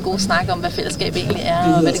for at tage en god snak om, hvad fællesskab egentlig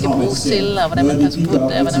er, og hvad det kan bruges til, og hvordan man passer på det,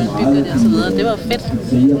 og hvordan man bygger det osv. Det var fedt.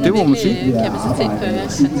 Det må man sige. Kapacitet på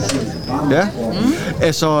fantastisk. Ja,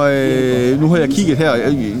 altså nu har jeg kigget her,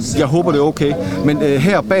 jeg håber det er okay, men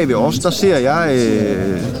her bag ved os, der ser jeg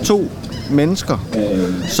 2 mennesker,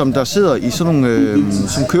 som der sidder i sådan nogle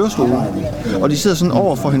som kørestole, og de sidder sådan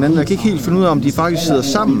over for hinanden. Jeg kan ikke helt finde ud af, om de faktisk sidder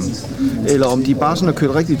sammen, eller om de bare sådan er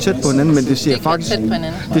kørt rigtig tæt på hinanden, men det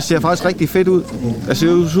ser faktisk rigtig fedt ud. Altså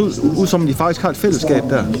det ser ud som om de faktisk har et fællesskab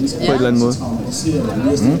der, på en eller anden måde.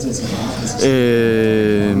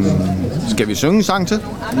 Skal vi synge en sang til?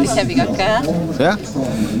 Det kan vi godt gøre. Ja.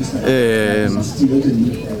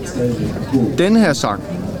 Den her sang,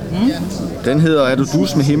 den hedder Er du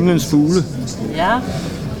dus med himlens fugle? Ja.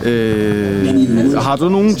 Har du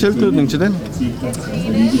nogen tilknytning til den?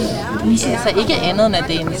 Altså ikke andet end, at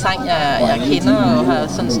det er en sang, jeg kender og har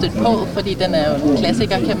sådan stødt på, fordi den er jo en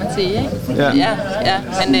klassiker, kan man sige, ikke? Ja.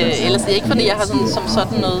 Men ellers er det ikke, fordi jeg har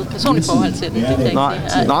sådan noget personligt forhold til den. Det kan jeg ikke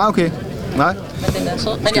sige. Nej, okay. Nej. Men den er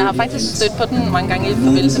sød. Men jeg har faktisk stødt på den mange gange i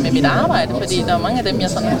forbindelse med mit arbejde, fordi der er mange af dem, jeg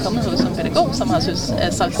sådan har kommet hos som pædagog, som har set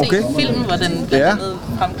filmen, hvor den blandt andet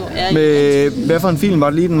fremgår. Med hvad for en film var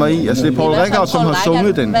det lige, den var i? Altså det er Paul Rickard, som har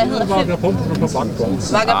sunget den. Hvad hedder filmen? Vagabonderne.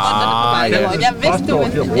 Jeg vidste, du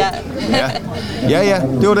vidste. Ja,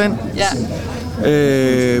 det var den. Ja.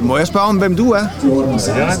 Må jeg spørge om, hvem du er? Jeg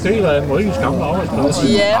er en del af en Morikkes gamle arbejdsplads.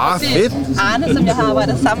 Ja, fedt. Arne, som jeg har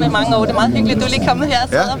arbejdet sammen med mange år. Det er meget hyggeligt, du er lige kommet her og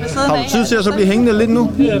sidder ved siden af. Har du tid til at så blive hængende lidt nu?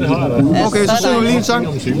 Ja, det har jeg da. Okay, så synger vi lige en sang.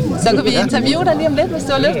 Så kan vi interviewe dig lige om lidt, hvis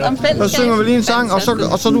du har lyst om fællesskab. Så synger vi lige en sang, og så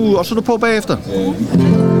er du på bagefter.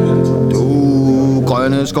 Du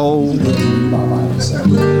grønne skov,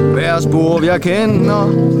 hver spor jeg kender,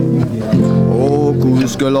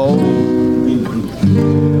 gudskelov,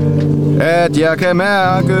 at jeg kan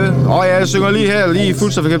mærke, og jeg synger lige her, lige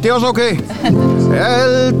fuldstændig. Det er også okay.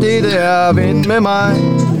 Alt det der vendt med mig,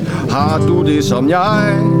 har du det som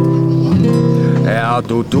jeg? Er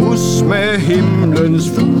du dus med himlens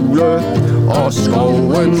fugle og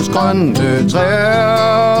skovens grønne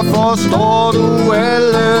træer? Forstår du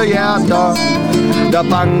alle hjerter, der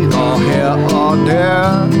banker her og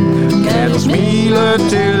der? Kan du smile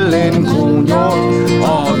til en kronhjort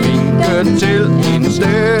og vinke til en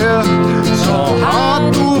stær? Så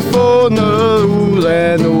har du fundet ud ud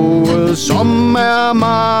af noget, som er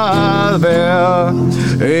meget værd.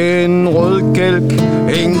 En rød kælk,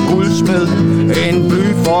 en guldsmed, en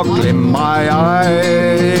bly for glem mig ej.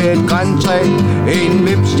 Et græntræ, en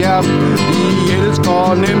vipstjern, de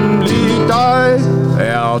elsker nemlig dig.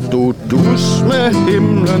 Er du dus med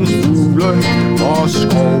himlens fugle og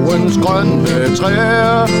skovens grønne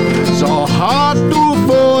træer, så har du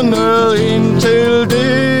fundet ind til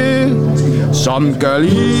det, som gør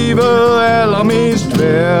livet allermest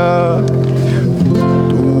værd.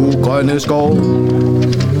 Du grønne skov,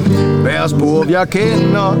 hver spor jeg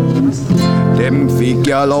kender, dem fik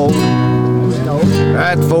jeg lov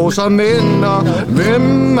at få som venner.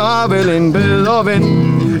 Hvem er vel en bedre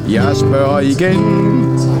ven? Jeg spørger igen.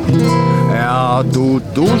 Er du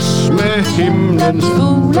dus med himlens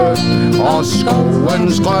fugle og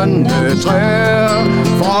skovens grønne træer?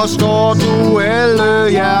 Forstår du alle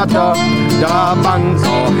hjerter, der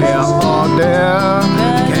banker her og der?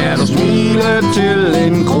 Kan du smile til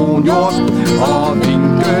en kronhjort og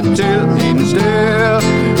vinke til en stær?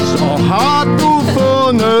 Så har du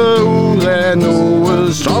fundet ud af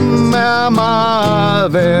noget, som er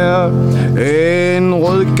meget værd. En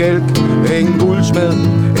rød kælk, en guldsmed,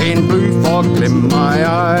 en bly for glem mig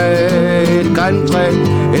ej. Et græntræ,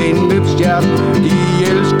 en vipstjern, de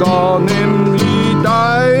elsker nemlig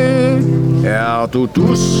dig. Er du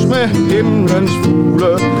dus med himlens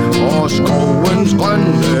fugle og skovens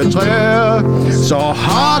grønne træer, så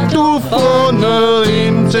har du fundet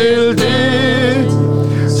ind til det,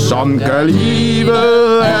 som gør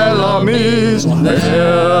livet allermest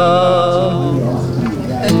værd.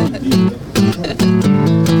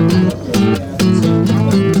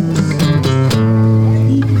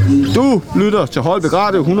 Du lytter til Holbæk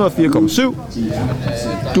Radio 104,7.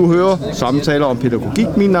 Du hører samtaler om pædagogik.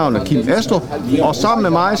 Mit navn er Kim Astrup, og sammen med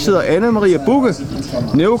mig sidder Annemaria Bugge,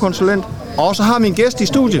 neurokonsulent, og så har min gæst i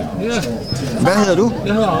studiet. Hvad hedder du?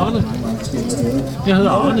 Jeg hedder Arne.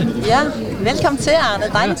 Ja, velkommen til, Arne.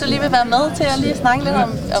 Dejligt, du lige vil være med til at lige snakke lidt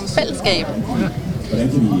om fællesskab.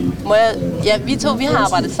 Vi vi har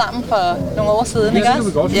arbejdet sammen for nogle år siden, ikke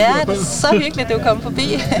også? Ja, det er så hyggeligt, at du er kommet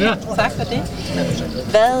forbi. Ja. Tak for det.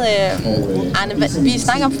 Arne, vi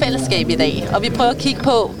snakker om fællesskab i dag, og vi prøver at kigge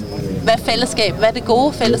på, hvad det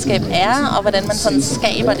gode fællesskab er, og hvordan man sådan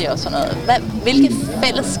skaber det og sådan noget. Hvilke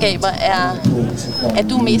fællesskaber er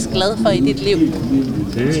du mest glad for i dit liv?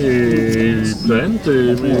 Det er blandt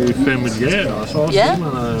andet med familiære, og så også det,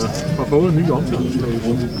 man har fået en ny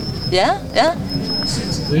omgangskreds. Ja.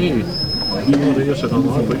 Det var det, jeg sætter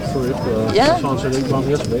meget pris på efter, og sådan set ikke bare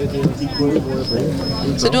mere tilbage til.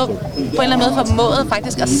 Så du har på en eller anden måde formået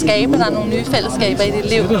faktisk at skabe dig nogle nye fællesskaber i dit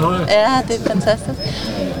liv? Det har jeg. Ja, det er fantastisk.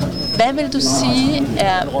 Hvad vil du sige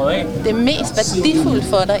er det mest værdifulde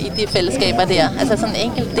for dig i de fællesskaber der? Altså sådan en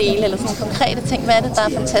enkelt del eller sådan konkrete ting. Hvad er det, der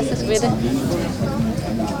er fantastisk ved det?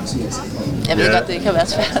 Jeg ved godt, det kan være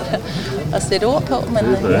svært at sætte ord på, men...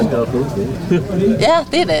 Ja,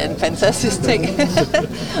 det er da en fantastisk ting.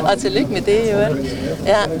 Og tillykke med det, jo.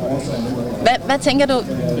 Ja. Hvad tænker du?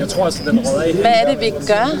 Jeg tror også, den rød af. Hvad er det, vi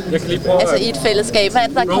gør altså, i et fællesskab? Hvad er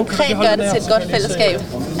det, der konkret gør det til et godt fællesskab?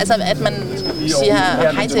 Altså, at man siger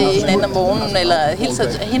hej til hinanden om morgenen, eller hilser.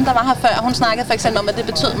 Hende, der var her før, hun snakkede for eksempel om, at det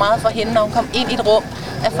betød meget for hende, når hun kom ind i et rum,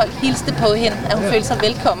 at folk hilste på hende, at hun følte sig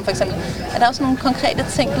velkommen, for eksempel. Er der også nogle konkrete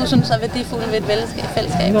ting, du synes er værdifulde ved et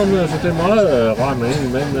fællesskab? Nå, men altså, det er meget rart med en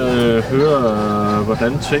mand at høre,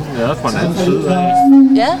 hvordan tingene er fra en anden side af.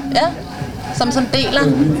 Ja. Som deler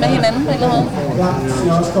med hinanden på en eller anden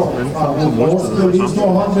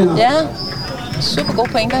måde. Ja, super gode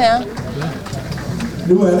pointer her.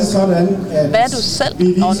 Nu er det sådan, at... Hvad er du selv?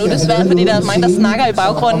 Og nu er det svært, fordi der er mange, der snakker i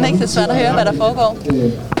baggrunden, ikke? Det er svært at høre, hvad der foregår.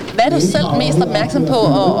 Hvad er du selv mest opmærksom på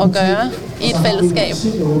at gøre i et fællesskab?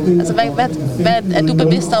 Altså, hvad er du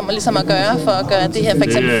bevidst om ligesom at gøre for at gøre det her, for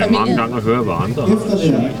eksempel familie? Det er mange gange at høre, hvad andre har.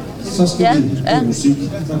 Ja.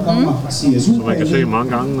 Så man kan se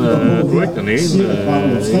mange gange, du er ikke den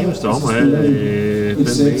eneste om at have den ene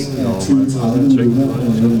og ting.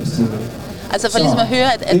 Altså for ligesom at høre,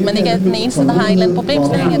 at man ikke er den eneste, der har en eller anden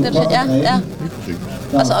problemstilling. Det, ja.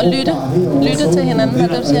 Og så at lytte til hinanden, det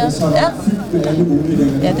du siger.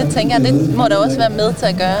 Ja, det tænker jeg, det må da også være med til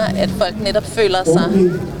at gøre, at folk netop føler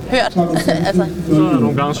sig hørt. Altså. Så er der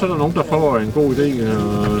nogle gange, så er der nogen, der får en god idé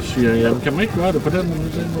og siger, jamen kan man ikke gøre det på den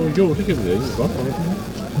måde? Jo, det kan vi da ikke godt for.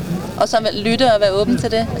 Og så lytte og være åben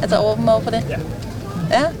til det, altså åben over for det?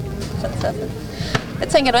 Ja, fantastisk. Hvad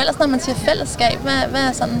tænker du ellers, når man siger fællesskab?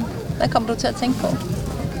 Hvad kommer du til at tænke på?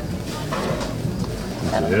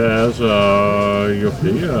 Ja, altså, jo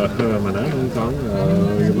flere man er nogle gange,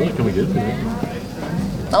 jo mere kan man hjælpe med.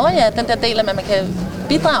 Nå ja, den der del af, at man kan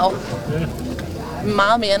bidrage.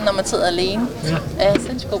 meget mere, end når man sidder alene. Ja,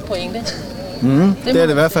 sindssygt god pointe. Det er det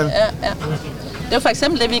i hvert fald. Ja. Det er jo for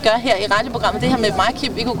eksempel det, vi gør her i radioprogrammet. Det her med mig og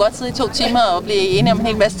Kim, vi kunne godt sidde i 2 timer og blive enige om en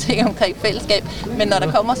hel masse ting omkring fællesskab. Men når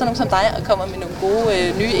der kommer sådan nogen som dig og kommer med nogle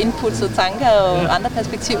gode nye inputs og tanker og andre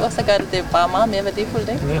perspektiver, så gør det bare meget mere værdifuldt,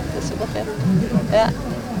 ikke? Det er super fedt.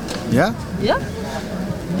 Ja.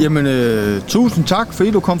 Jamen, tusind tak,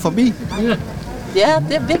 fordi du kom forbi. Ja, det er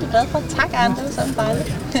jeg virkelig glad for. Tak, Arne. Det var sådan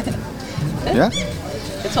dejligt. Ja.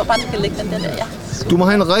 Jeg tror bare, du skal lægge den der. Ja. Du må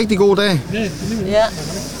have en rigtig god dag. Ja.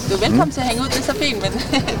 Du er velkommen til at hænge ud. Det er så fint, men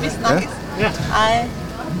vi snakkes. Ja. Hej.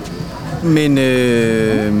 Men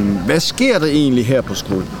hvad sker der egentlig her på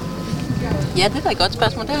SKVULP? Ja, det er da et godt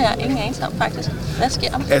spørgsmål. Det har jeg ingen anelse om, faktisk. Hvad sker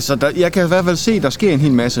der? Altså, jeg kan i hvert fald se, at der sker en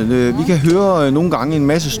hel masse. Vi kan høre nogle gange en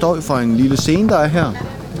masse støj fra en lille scene, der er her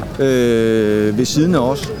ved siden af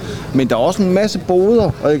os. Men der er også en masse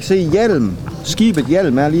boder, og jeg kan se Hjelm. Skibet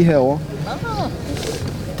Hjelm er lige herovre.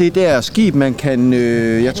 Det der skib, man kan,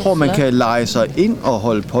 jeg tror, man kan leje sig ind og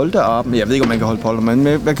holde polterarben. Jeg ved ikke, om man kan holde polter, men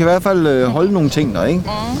man kan i hvert fald holde nogle ting der, ikke?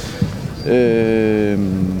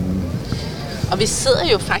 Og vi sidder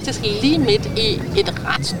jo faktisk lige midt i et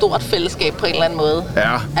ret stort fællesskab på en eller anden måde.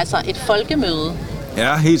 Ja. Altså et folkemøde.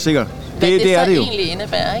 Ja, helt sikkert. Det er det jo. Egentlig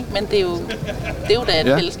indebærer, ikke? Men det er jo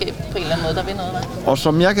da et fællesskab på en eller anden måde, der vil noget der. Og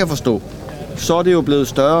som jeg kan forstå, så er det jo blevet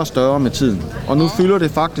større og større med tiden. Og nu fylder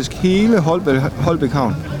det faktisk hele Holbæk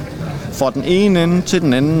Havn. Fra den ene ende til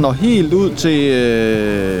den anden, og helt ud til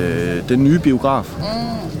den nye biograf.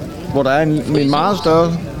 Hvor der er en meget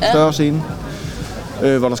større scene.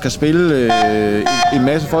 Hvor der skal spille en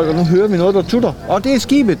masse folk, og nu hører vi noget, der tutter. Og det er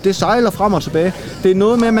skibet, det sejler frem og tilbage. Det er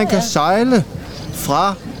noget med, at man kan sejle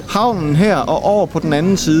fra havnen her og over på den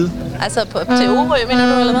anden side. Altså til Orø,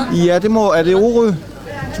 mener du, eller hvad? Ja, er det Orø?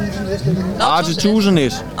 Til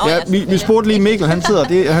Tusenæs. Ja, vi spurgte lige Mikkel,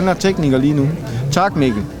 han er tekniker lige nu. Tak,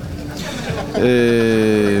 Mikkel.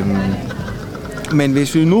 Men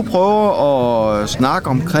hvis vi nu prøver at snakke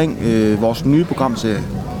omkring vores nye programserie.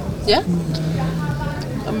 Ja.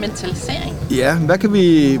 Om mentalisering. Ja,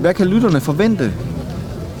 hvad kan lytterne forvente?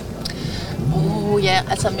 Ja,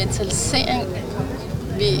 altså mentalisering.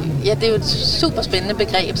 Det er jo et super spændende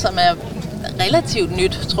begreb, som er relativt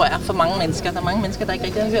nyt, tror jeg, for mange mennesker. Der er mange mennesker, der ikke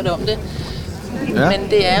rigtig har hørt om det. Ja. Men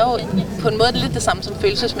det er jo på en måde lidt det samme som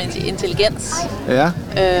følelsesmæssig intelligens. Ja.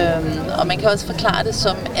 Og man kan også forklare det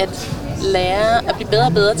som at lære at blive bedre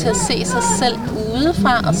og bedre til at se sig selv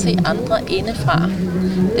udefra og se andre indefra.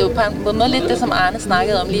 Det er jo på en måde lidt det, som Arne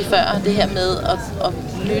snakkede om lige før. Det her med at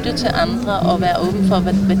lytte til andre og være åben for,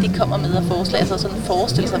 hvad de kommer med af forslag. Altså sådan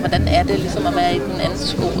forestille sig, hvordan er det ligesom at være i den anden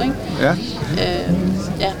sko, ikke? Ja.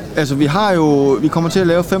 Ja. Altså vi kommer til at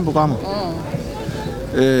lave 5 programmer.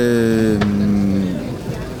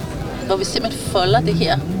 Hvor vi simpelthen folder det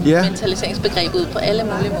her mentaliseringsbegreb ud på alle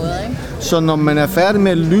mulige måder, ikke? Så når man er færdig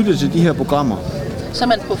med at lytte til de her programmer, så er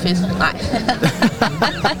man professor? Nej.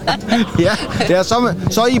 Ja,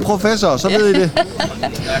 så er I professor, så ved I det.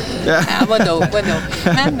 Ja, hvornår.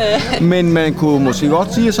 Men man kunne måske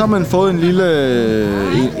godt sige, at så har man fået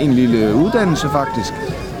en lille uddannelse faktisk.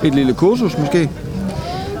 Et lille kursus måske.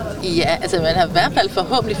 Ja, altså man har i hvert fald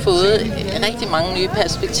forhåbentlig fået rigtig mange nye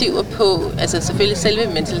perspektiver på, altså selvfølgelig selve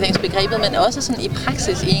mentaliseringsbegrebet, men også sådan i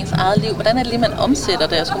praksis i ens eget liv. Hvordan er det lige, man omsætter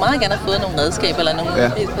det? Jeg skulle meget gerne have fået nogle redskaber eller nogle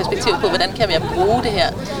perspektiver på, hvordan kan jeg bruge det her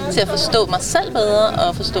til at forstå mig selv bedre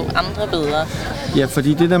og forstå andre bedre. Ja,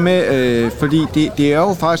 fordi det der med, det er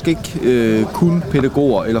jo faktisk ikke kun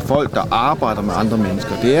pædagoger eller folk, der arbejder med andre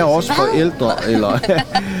mennesker. Det er også forældre, eller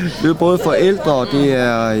det er både forældre, og det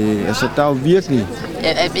er, altså der er jo virkelig...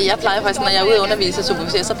 Jeg plejer faktisk, når jeg er ude og undervise og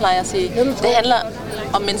supervisere, så plejer jeg at sige, det handler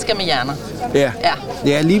om mennesker med hjerner.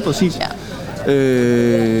 Ja, lige præcis. Ja.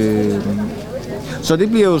 Så det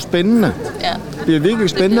bliver jo spændende. Ja. Det bliver virkelig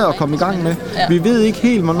spændende at komme i gang med. Ja. Vi ved ikke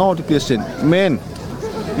helt, hvornår det bliver sendt, men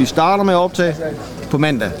vi starter med at optage på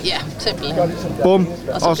mandag. Ja, simpelthen. Bum.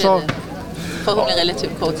 Og så forhåbentlig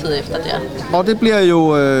relativt kort tid efter der. Og det bliver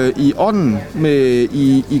jo i ånden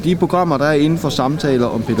i de programmer, der er inden for samtaler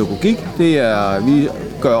om pædagogik. Det er, vi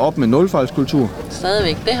gør op med nulfejlskultur.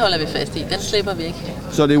 Stadigvæk, det holder vi fast i. Den slipper vi ikke.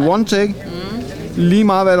 Så det er one take. Lige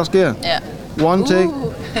meget hvad der sker. Ja. One take.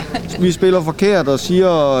 Vi spiller forkert og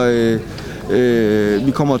siger,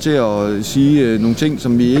 vi kommer til at sige nogle ting,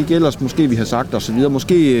 som vi ikke ellers måske vi har sagt og så videre.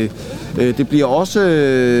 Måske det bliver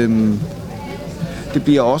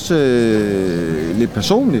også lidt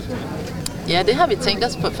personligt. Ja, det har vi tænkt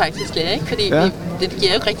os på faktisk lidt, ikke? Fordi det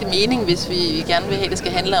giver jo ikke rigtig mening, hvis vi gerne vil have, at det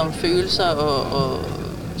skal handle om følelser og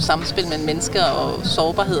samspil med mennesker og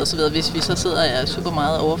sårbarhed og så videre, hvis vi så sidder og er super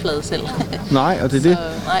meget overflade selv. Nej, og det er det.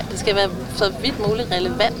 Nej, det skal være så vidt muligt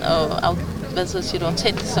relevant og hvad så siger du,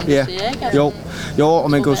 autentisk, som du siger, ikke? Altså, jo,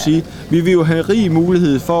 og man kan jo sige, vi vil jo have rig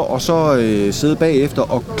mulighed for at så sidde bagefter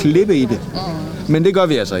og klippe i det. Men det gør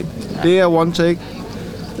vi altså ikke. Det er one take.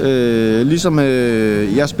 Ligesom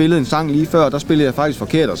jeg spillede en sang lige før, der spillede jeg faktisk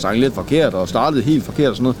forkert og sang lidt forkert og startede helt forkert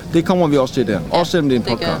og sådan noget. Det kommer vi også til der, også selvom det er en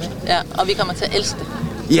podcast. Ja, og vi kommer til at elske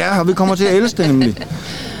det. Ja, og vi kommer til at elske det nemlig.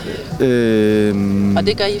 Og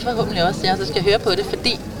det gør I forhåbentlig også, jeg så skal høre på det,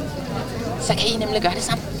 fordi så kan I nemlig gøre det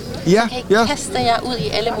sammen. Ja, så kan I kaste jer ud i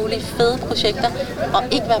alle mulige fede projekter, og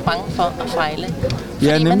ikke være bange for at fejle.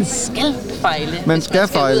 Fordi man skal fejle, man skal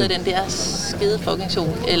fejle ud af den der skide fucking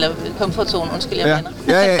zone, eller komfortzone, undskyld, jeg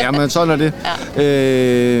mener. Ja, men sådan er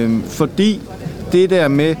det. Fordi det der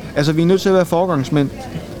med, altså vi er nødt til at være foregangsmænd.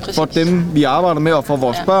 Præcis. For dem, vi arbejder med, og for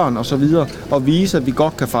vores børn og så videre, og vise, at vi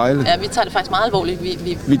godt kan fejle. Ja, vi tager det faktisk meget alvorligt.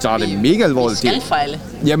 Vi tager det mega alvorligt. Vi skal fejle.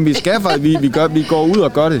 Jamen, vi skal fejle. Vi går ud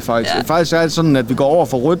og gør det faktisk. Ja. Faktisk er det sådan, at vi går over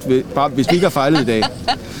for rødt, bare hvis vi ikke har fejlet i dag.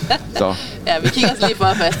 Så. Ja, vi kigger os lige for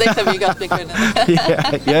først, ikke? Så vi ikke også bliver kønnet.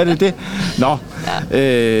 Ja, det er det. Nå.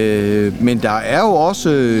 Ja. Men der er jo også,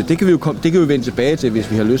 det kan vi jo vende tilbage til,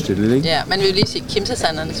 hvis vi har lyst til det, ikke? Ja, men vi vil lige sige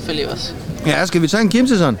kimsesanderne selvfølgelig også. Ja, skal vi tage en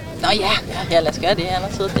kimsesand? Nå ja, lad os gøre det. Han har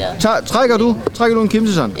siddet der. Trækker du en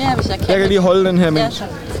kimsesand? Ja, hvis jeg kan. Jeg kan lige holde den her mens. Ja,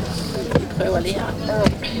 vi prøver lige her.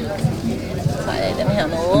 Så tager jeg den her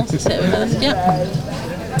noget, så ser vi, hvad der sker.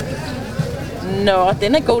 Nå,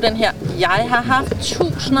 den er god, den her. Jeg har haft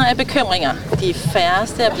tusinder af bekymringer. De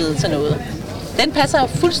færreste er blevet til noget. Den passer jo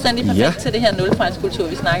fuldstændig perfekt til det her nulfejlskultur,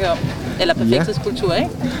 vi snakker om. Eller perfekthedskultur, ikke?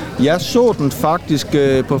 Jeg så den faktisk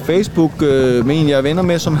på Facebook med en, jeg er venner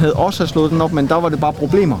med, som havde også slået den op, men der var det bare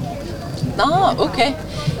problemer. Nå, okay.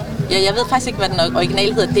 Ja, jeg ved faktisk ikke, hvad den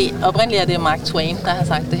originale hedder. Det oprindeligt er det Mark Twain, der har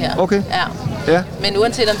sagt det her. Okay. Ja. Men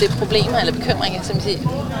uanset om det er problemer eller bekymringer, så man siger,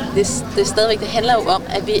 det er stadigvæk, det handler jo om,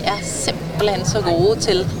 at vi er simpelthen så gode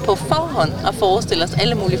til på forhånd at forestille os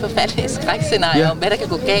alle mulige forfærdelige skrækscenarier om, hvad der kan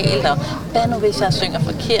gå galt, og hvad nu hvis jeg synger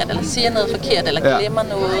forkert, eller siger noget forkert, eller glemmer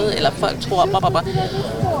noget, eller folk tror, blablabla.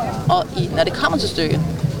 Og når det kommer til stykket,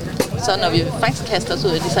 så når vi faktisk kaster os ud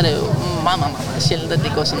af det, så er det jo meget, meget, meget sjældent, at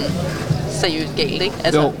det går sådan seriøst galt, ikke?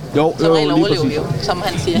 Altså, jo, som regel overlever vi jo, som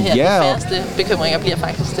han siger her. De færreste bekymringer bliver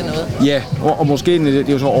faktisk til noget. Ja, og måske det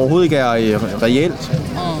jo så overhovedet ikke er reelt.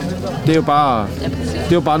 Det er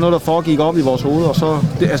jo bare noget, der foregik op i vores hoved, og så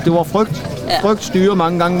det var frygt. Ja. Frygt styrer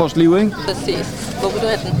mange gange vores liv, ikke? Præcis. Hvor vil du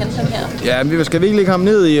have den hen, den her? Ja, men skal vi ikke lægge ham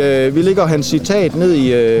ned i vi lægger hans citat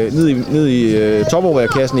ned i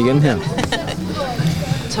Tupperware-kassen igen her.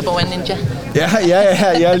 Tupperware Ninja.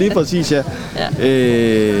 Ja, lige præcis, ja.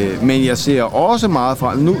 Men jeg ser også meget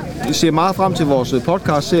frem til vores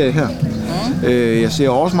podcast-serie her. Jeg ser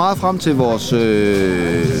også meget frem til vores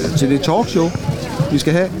til det talkshow, vi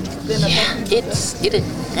skal have. Ja, et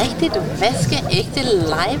rigtigt vaskeægte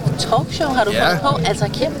live talkshow har du fået på. Altså,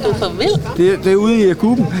 Kim, du er for vild. Det er ude i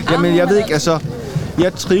kuben. Jamen, jeg ved ikke, altså,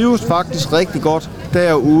 jeg trives faktisk rigtig godt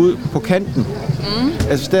derude på kanten.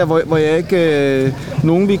 Altså der, hvor jeg ikke...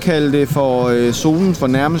 nogen vil kalde det for zonen for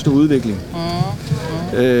nærmeste udvikling.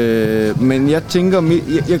 Men jeg tænker,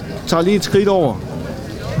 jeg tager lige et skridt over,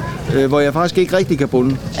 hvor jeg faktisk ikke rigtig kan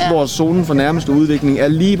bunde. Hvor zonen for nærmeste udvikling er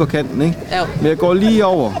lige på kanten, ikke? Men jeg går lige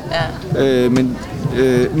over.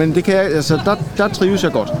 Men det kan jeg, altså, der trives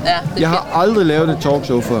jeg godt. Jeg har aldrig lavet et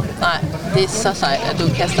talkshow før. Nej, det er så sejt, at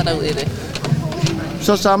du kaster dig ud i det.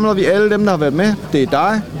 Så samler vi alle dem, der har været med. Det er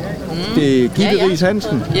dig. Det er Gitte Riis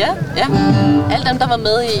Hansen. Ja. Alle dem, der var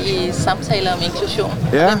med i samtaler om inklusion.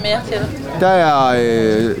 Ja. Hvem mere til det? Der er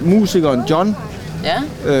musikeren John.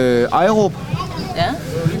 Ejrup.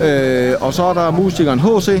 Og så er der musikeren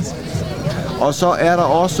H.C. Og så er der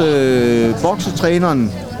også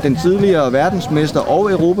boksetræneren, den tidligere verdensmester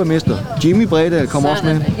og europamester, Jimmy Bredal, kommer også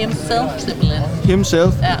med. Himself, simpelthen.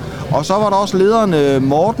 Himself. Ja. Og så var der også lederen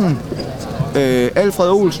Morten Alfred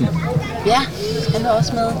Olsen. Ja, han var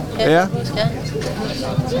også med.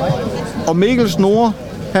 Og Mikkel Snore,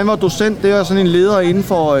 han var docent, det er sådan en leder inden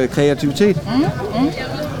for kreativitet.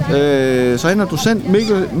 Så han er docent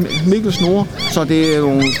Mikkel Snore, så det er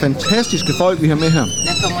nogle fantastiske folk, vi har med her.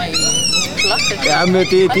 Jeg kommer i flot. Ja, men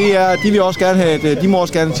de vil også gerne have, de må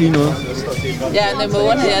også gerne sige noget. Ja,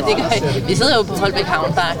 mågerne her, vi sidder jo på Holbæk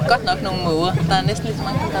Havn, der er godt nok nogle måger. Der er næsten lige så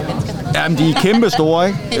mange, der er mennesker. Ja, men de er kæmpe store,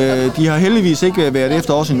 ikke? De har heldigvis ikke været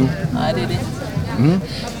efter os endnu. Nej, det er det.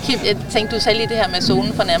 Kim, jeg tænkte, du sagde lige det her med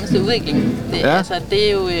zonen for nærmeste udvikling. Det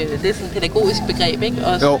er jo det er sådan et pædagogisk begreb, ikke?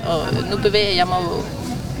 Og nu bevæger jeg mig jo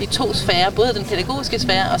i to sfærer, både den pædagogiske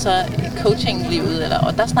sfære og så coaching-livet,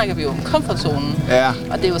 og der snakker vi jo om komfortzonen. Ja.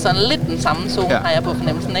 Og det er jo sådan lidt den samme zone, har jeg på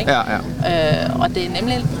fornemmelsen, ikke? Og det er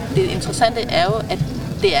nemlig, det interessante er jo, at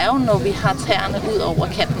det er jo, når vi har tæerne ud over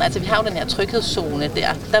kanten. Altså, vi har jo den her tryghedszone der.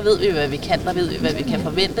 Der ved vi, hvad vi kan, der ved vi, hvad vi kan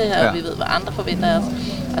forvente, og vi ved, hvad andre forventer af os.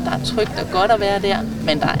 Og der er trygt og godt at være der,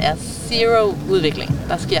 men der er zero udvikling.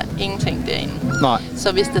 Der sker ingenting derinde. Nej.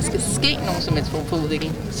 Så hvis der skal ske nogen som helst form for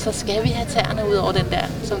udvikling, så skal vi have tæerne ud over den der,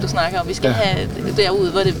 som du snakker om. Vi skal have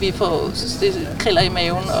derude, hvor vi får kriller i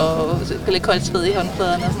maven og lidt koldt sved i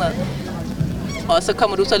håndfladerne og sådan noget. Og så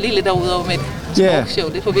kommer du så lige lidt derudover med et sprogshow,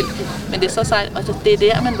 det er for vildt. Men det er så sejt, og det er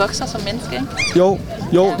der, man vokser som menneske, ikke?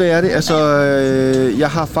 Jo, det er det. Altså, jeg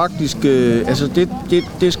har faktisk...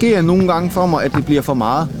 det sker nogle gange for mig, at det bliver for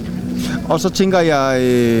meget. Og så tænker jeg...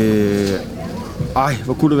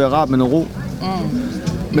 hvor kunne det være rart med noget ro.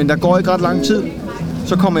 Men der går ikke ret lang tid.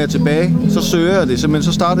 Så kommer jeg tilbage, så søger jeg det, men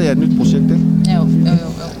så starter jeg et nyt projekt, ikke? Jo.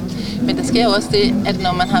 Men der sker jo også det, at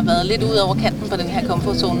når man har været lidt ud over kanten på den her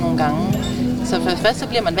komfortzone nogle gange, så først så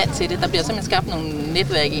bliver man vant til det. Der bliver simpelthen skabt nogle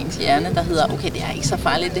netværk i ens hjerne, der hedder, okay, det er ikke så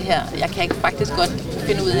farligt det her. Jeg kan ikke faktisk godt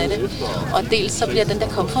finde ud af det. Og dels så bliver den der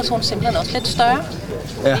komfortzone simpelthen også lidt større.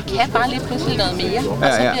 Ja. Vi kan bare lige pludselig noget mere. Og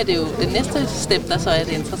så bliver det jo det næste step, der så er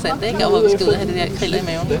det interessante, ikke? Og hvor vi skal ud og have det der kriller i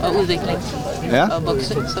maven og udvikling. Og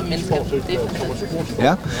vokse som mennesker. Det er fantastisk.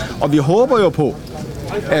 Ja, og vi håber jo på,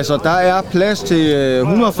 altså der er plads til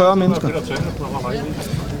 140 mennesker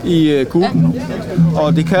i kuben,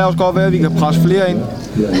 og det kan også godt være, at vi kan presse flere ind.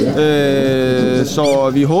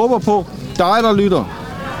 Så vi håber på, dig der lytter,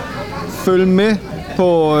 følg med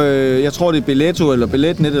på, jeg tror det er Billetto eller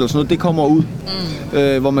Billetnet eller sådan noget, det kommer ud,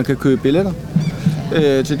 hvor man kan købe billetter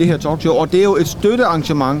til det her talkshow, og det er jo et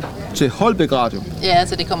støttearrangement til Holbæk Radio. Ja,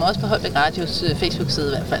 altså det kommer også på Holbæk Radios Facebook-side i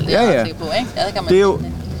hvert fald, det er jeg sikker på, ikke? Ja, det kan man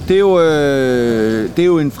det er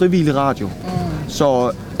jo en frivillig radio,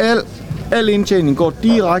 så al indtjening går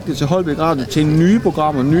direkte til Holbæk Radio, til nye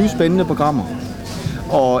programmer, nye spændende programmer.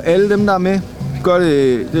 Og alle dem, der er med, gør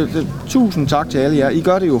det tusind tak til alle jer. I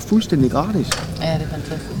gør det jo fuldstændig gratis. Ja, det er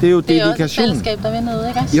fantastisk. Det er jo dedikation. Det er også et fællesskab, der vil noget,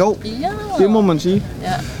 ikke? Jo, det må man sige.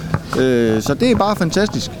 Ja. Så det er bare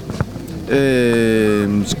fantastisk.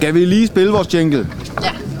 Skal vi lige spille vores jingle? Ja.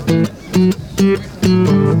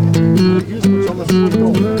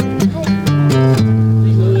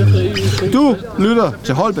 Du lytter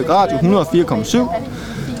til Holbæk Radio 104,7.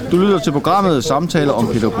 Du lytter til programmet Samtaler om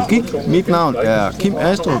pædagogik. Mit navn er Kim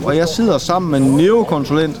Astrup, og jeg sidder sammen med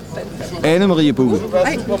neurokonsulent Annemaria Bugge.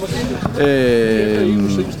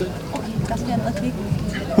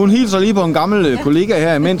 Hun hilser lige på en gammel kollega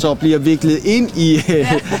her imens og bliver viklet ind i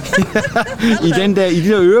de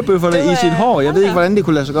der ørebøffer der i sit hår. Jeg ved ikke, hvordan det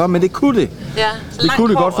kunne lade sig gøre, men det kunne det. Ja, så det kunne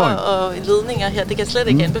det godt for hende. Og ledninger her, det kan slet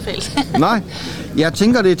ikke anbefales. Nej, jeg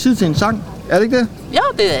tænker, det er tid til en sang. Er det ikke det? Jo,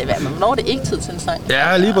 det er, men hvornår er det ikke tid til en sang?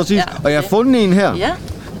 Ja, lige præcis. Ja, okay. Og jeg har fundet en her. Ja.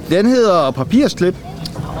 Den hedder Papirsklip.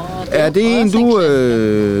 Er det en, du...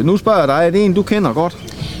 nu spørger jeg dig, er det en, du kender godt?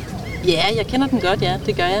 Ja, jeg kender den godt, ja.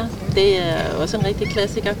 Det gør jeg. Det er også en rigtig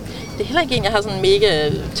klassiker. Det er heller ikke en, jeg har sådan en mega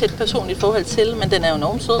tæt personligt forhold til, men den er jo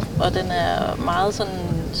enormt sød, og den er meget sådan,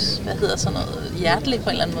 hjertelig på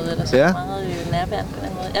en eller anden måde, eller sådan meget nærværende på en eller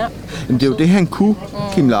anden måde, ja. Jamen, det er jo det, han kunne,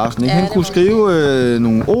 Kim Larsen, ikke? Han kunne skrive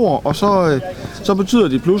nogle ord, og så betyder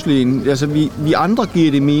det pludselig, vi andre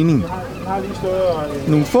giver det mening.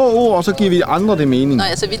 Nogle få ord, og så giver vi andre det mening. Nå,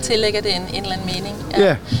 altså vi tillægger det en eller anden mening.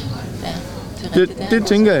 Ja. Det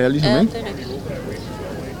tænker jeg ligesom, ikke? Ja, det er rigtigt.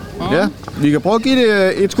 Ja, vi kan prøve at give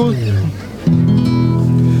det et skud.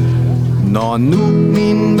 Når nu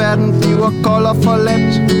min verden bliver kold og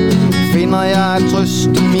forladt, finder jeg trøst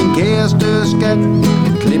i min kæreste skat.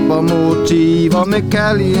 Klipper motiver med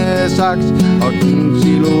kærlighed sagt, og dine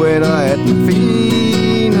silhuetter er den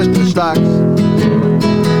fineste slags.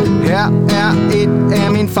 Her er et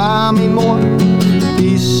af min far og min mor,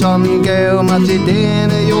 de som gav mig til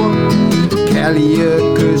denne jord.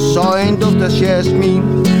 Kærlige kys og en duft af jasmin,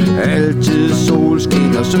 altid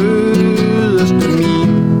solskin og sødeste min.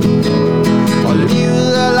 Og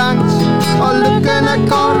livet er langt, og lykken er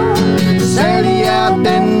kort, særlig er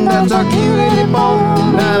den, der tager kigge i bort.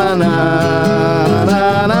 Na na na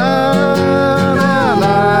na na na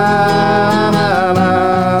na na.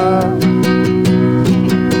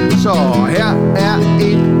 Så her er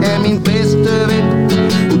et af min bedste ven,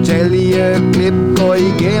 utallige klip går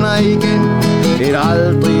igen og igen. Et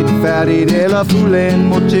aldrig færdigt eller fuldendt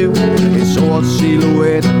motiv, et sort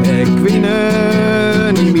silhuet af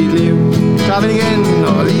kvinden i mit liv. Tager vi igen,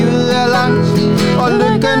 og livet er langt, og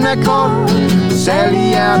lykken er kort,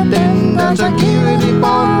 særlig er den, der tager givet i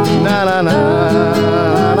bort. Na na na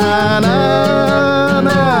na na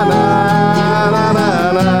na na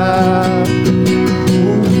na na.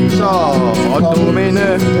 Så og du minde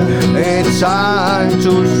en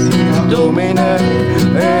sangtus, Domine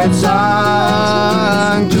et sanctus.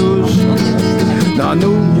 Når nu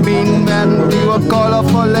min verden bliver kold og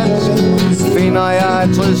forladt, finder jeg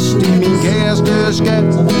trøst i min kæreste skat.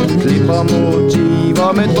 Klipper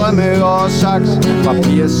motiver med drømme og saks,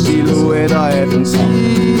 papirsilhuetter af den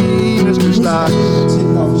fineste slags. Til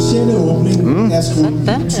den officielle åbning af skolen.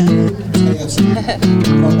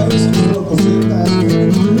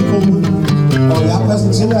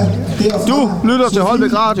 Du lytter til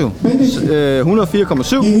Holbæk Radio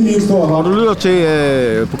 104,7, og du lytter til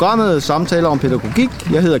programmet Samtaler om pædagogik.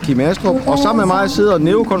 Jeg hedder Kim Astrup, og sammen med mig sidder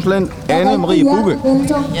neurokonsulent Annemaria Bugge.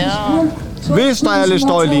 Hvis der er lidt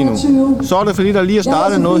støj lige nu, så er det fordi, der lige er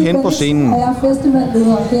startet noget hen på scenen.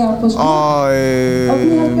 Og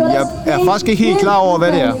jeg er faktisk ikke helt klar over,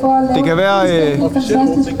 hvad det er. Det kan være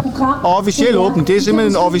officiel åbning. Det er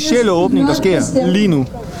simpelthen en officiel åbning, der sker lige nu.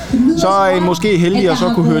 Så er I måske heldige at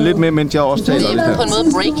så kunne høre lidt med, mens jeg også taler lidt her. På en måde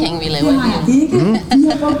breaking, vi laver her.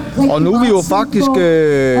 Og nu er vi jo faktisk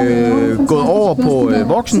gået over på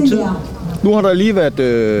voksentid. Nu har der lige været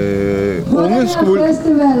unge-SKVULP,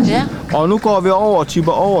 og nu går vi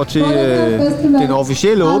tipper over til den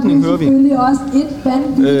officielle åbning, hører vi.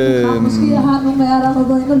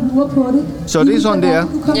 Så det er sådan, det er.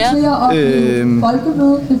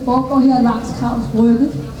 Folkemødet, det foregår her langs Kravs Brygge.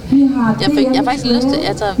 Jeg har faktisk lyst til,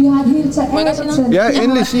 altså, må jeg godt sige noget? Ja,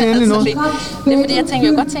 endelig noget. Det er fordi, jeg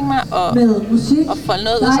kunne godt tænke mig at folde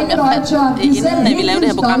noget ud, som jeg fandt, inden vi lavede det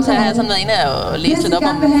her program, så har jeg sådan været inde og læst lidt op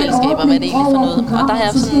om fællesskaber, hvad det egentlig er for noget. Og der har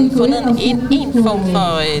jeg sådan fundet en form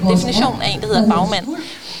for definition af en, der hedder bagmand,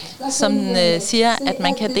 som siger, at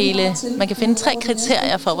man kan finde 3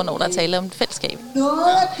 kriterier for, hvornår der er tale om et fællesskab.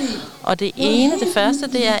 Og det første,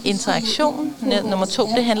 det er interaktion. Nummer 2,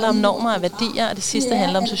 det handler om normer og værdier, og det sidste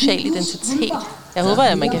handler om social identitet. Jeg håber,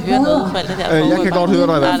 at man kan høre noget fra alt det der. Jeg kan godt høre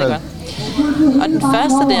dig i hvert fald. Og den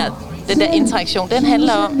første den der interaktion, den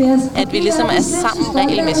handler om, at vi ligesom er sammen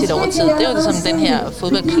regelmæssigt over tid. Det er jo ligesom den her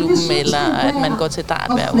fodboldklubben, eller at man går til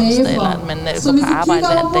dart hver onsdag, eller at man går på arbejde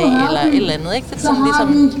hver dag, eller et eller andet. Ikke? Det er sådan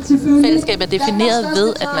ligesom fællesskab er defineret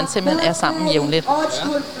ved, at man simpelthen er sammen jævnligt.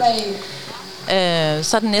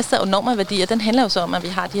 Så den næste normer og værdier, den handler jo så om, at vi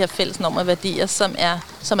har de her fælles normer og værdier,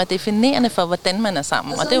 som er definerende for, hvordan man er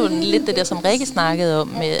sammen. Og det er jo lidt det der, som Rikke snakkede om,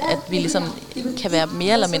 med at vi ligesom kan være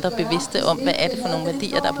mere eller mindre bevidste om, hvad er det for nogle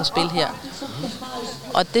værdier, der er på spil her.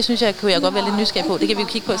 Og det synes jeg, kunne jeg godt være lidt nysgerrig på. Det kan vi jo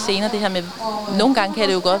kigge på senere, det her med, nogle gange kan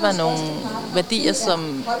det jo godt være nogle værdier,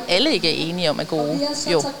 som alle ikke er enige om er gode.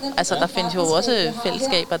 Jo, altså der findes jo også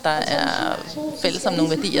fællesskaber, der er fælles om nogle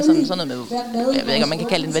værdier, som sådan noget med, jeg ved ikke, om man kan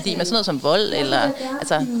kalde det en værdi, men sådan noget som vold, eller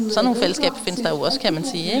altså sådan nogle fællesskaber findes der jo også, kan man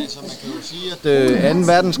sige, ikke? Altså, man kan jo sige, at 2.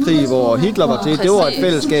 verdenskrig, hvor Hitler var til, det var et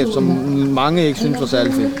fællesskab, som mange ikke synes var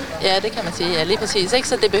særlig fedt. Ja, det kan man sige, ja, lige præcis, ikke?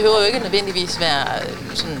 Så det behøver jo ikke nødvendigvis være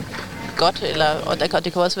sådan godt, og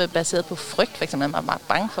det kan også være baseret på frygt, for eksempel, at man er meget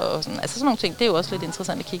bange for, og sådan. Altså sådan nogle ting, det er jo også lidt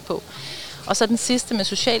interessant at kigge på. Og så den sidste med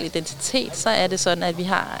social identitet, så er det sådan, at vi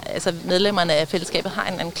har, altså medlemmerne af fællesskabet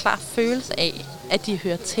har en klar følelse af, at de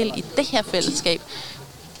hører til i det her fællesskab,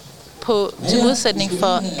 til modsætning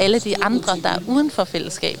for alle de andre, der er uden for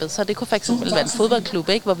fællesskabet. Så det kunne fx være en fodboldklub,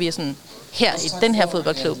 ikke? Hvor vi er sådan, her i den her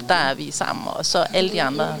fodboldklub, der er vi sammen, og så alle de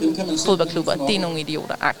andre fodboldklubber, det er nogle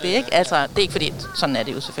idioter-agtige, ikke? Altså, det er ikke fordi, sådan er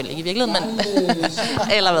det jo selvfølgelig ikke i virkeligheden, men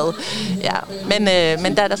eller hvad. Ja,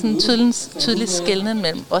 men der er sådan en tydelig skelnen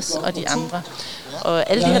mellem os og de andre.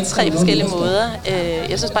 Og alle de her 3 forskellige måder,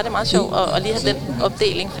 jeg synes bare, det er meget sjovt at lige have den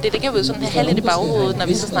opdeling, for det kan vi jo sådan have lidt i baghovedet, når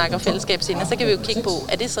vi så snakker fællesskab senere, så kan vi jo kigge på,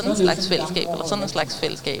 er det sådan en slags fællesskab, eller sådan en slags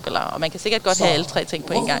fællesskab, og man kan sikkert godt have alle 3 ting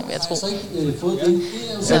på en gang, vil jeg tro.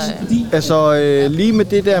 Altså lige med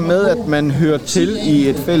det der med, at man hører til i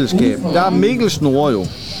et fællesskab, der er Mikkel Snore jo.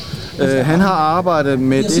 Han har arbejdet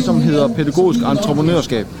med det, som hedder pædagogisk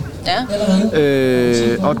entreprenørskab. Ja.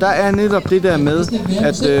 Og der er netop det der med,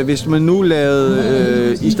 at hvis man nu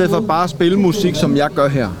lavede, i stedet for bare at spille musik, som jeg gør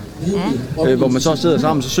her, hvor man så sidder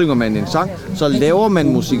sammen, så synger man en sang, så laver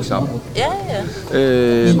man musik sammen. Ja.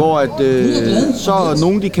 Hvor at, så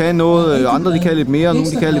nogle de kan noget, andre de kan lidt mere,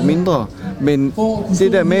 nogle de kan lidt mindre. Men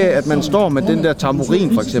det der med, at man står med den der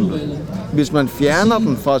tamburin for eksempel, hvis man fjerner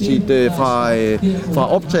den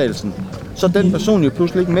fra optagelsen, så er den person jo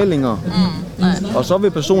pludselig ikke med længere. Og så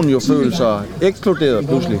vil personen jo føle sig ekskluderet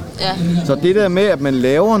pludselig. Ja. Så det der med, at man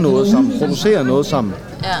laver noget sammen, producerer noget sammen.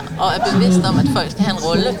 Ja, og er bevidst om, at folk skal have en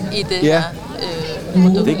rolle i det her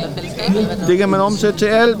produkt eller fællesskab. Det kan man omsætte til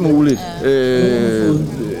alt muligt. Ja.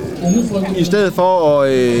 I stedet for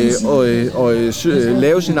at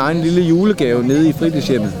lave sin egen lille julegave nede i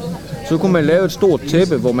fritidshjemmet, så kunne man lave et stort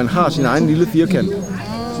tæppe, hvor man har sin egen lille firkant.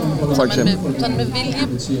 For eksempel. Sådan med vilje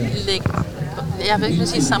jeg vil ikke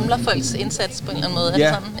sige, samler folks indsats på en eller anden måde. Ja, er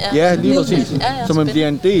det sådan? Ja, lige præcis. Så man bliver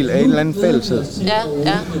en del af en eller anden fælleshed. Ja.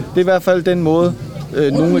 Det er i hvert fald den måde,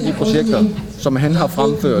 nogle af de projekter, som han har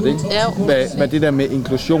fremført, ikke? Med det der med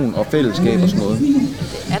inklusion og fællesskab og sådan noget.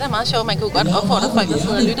 Det er da meget sjovt. Man kan jo godt opfordre folk, der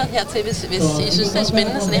sidder og lytter hertil, hvis I synes, det er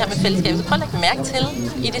spændende, sådan det her med fællesskab. Så prøv at lægge mærke til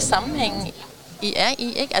i det sammenhæng, I er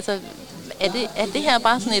i, ikke? Altså, er det her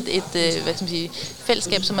bare sådan et hvad skal man sige,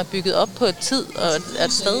 fællesskab, som er bygget op på et tid og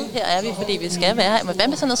et sted? Her er vi, fordi vi skal være her. Men hvad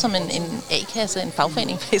med sådan noget som en A-kasse, en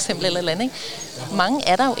fagforening for eksempel, eller andet, ikke? Mange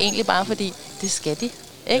er der jo egentlig bare, fordi det skal de.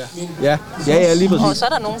 Ikke? Ja, lige præcis. Og så er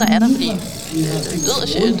der nogen, der er der, fordi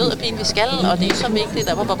død og pine, vi skal, og det er så vigtigt,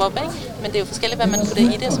 ikke? Men det er jo forskelligt, hvad man putter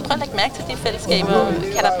i det. Så prøv at lægge mærke til de fællesskaber.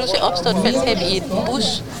 Kan der pludselig opstå et fællesskab i et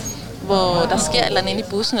bus, hvor der sker et eller andet inde i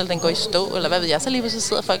bussen, eller den går i stå, eller hvad ved jeg, så lige pludselig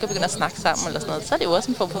sidder folk og begynder at snakke sammen, eller sådan noget. Så er det jo også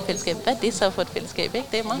en form for fællesskab. Hvad er det så for et fællesskab, ikke?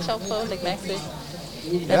 Det er meget sjovt at lægge mærke til,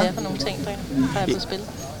 hvad det er for nogle ting, der er på spil.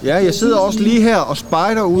 Ja, jeg sidder også lige her og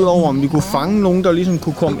spejder ud over, om vi kunne fange nogen, der ligesom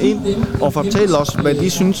kunne komme ind og fortælle os, hvad de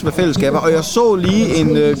synes med fællesskaber. Og jeg så lige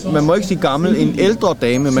en, man må ikke sige gammel, en ældre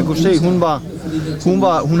dame. Man kunne se,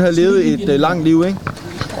 hun havde levet et langt liv, ikke?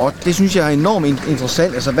 Og det synes jeg er enormt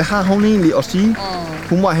interessant. Altså, hvad har hun egentlig at sige?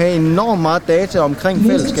 Hun må have enormt meget data omkring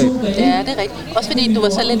fællesskab. Ja, det er rigtigt. Også fordi du var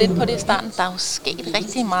selv lidt på det i starten. Der er jo sket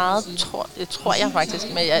rigtig meget, tror jeg faktisk.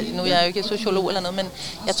 Nu er jeg jo ikke sociolog eller noget, men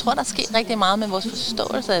jeg tror, der er sket rigtig meget med vores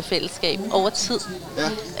forståelse af fællesskab over tid.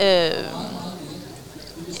 Ja.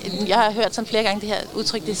 Jeg har hørt sådan flere gange det her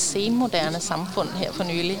udtryk, det senmoderne samfund her for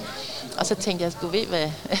nylig. Og så tænkte jeg, du ved,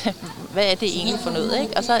 hvad er det egentlig for noget,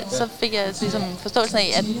 ikke? Og så fik jeg ligesom forståelsen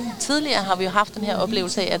af, at tidligere har vi jo haft den her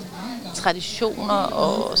oplevelse af, at traditioner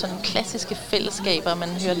og sådan klassiske fællesskaber, man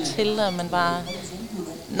hørte til, og man var...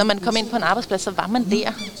 Når man kom ind på en arbejdsplads, så var man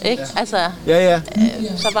der, ikke? Altså,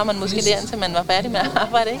 så var man måske der, indtil man var færdig med at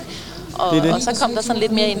arbejde, ikke? Og så kom der sådan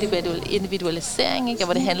lidt mere individualisering, ikke?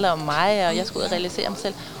 Hvor det handler om mig, og jeg skulle ud og realisere mig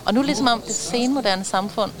selv. Og nu ligesom om det senmoderne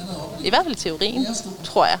samfund, i hvert fald teorien,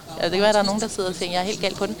 tror jeg. Altså, det kan være, at der er nogen, der sidder og tænker, jeg er helt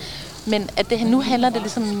galt på den. Men at nu handler det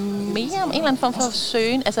ligesom mere om en eller anden form for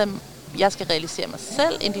søgen. Altså, jeg skal realisere mig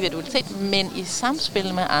selv, individualitet, men i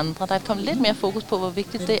samspil med andre. Der er kommet lidt mere fokus på, hvor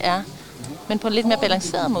vigtigt det er. Men på en lidt mere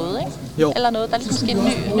balanceret måde, ikke? Jo. Eller noget, der er lidt måske en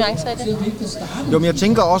ny nuance af det. Jo, men jeg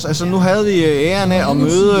tænker også, altså nu havde vi æren af at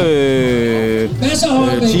møde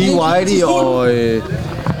T. Whitey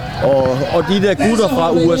og de der gutter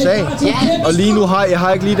fra USA. Ja. Og lige nu har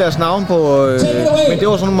jeg ikke lige deres navn på, men det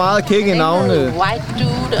var sådan meget kække navne. White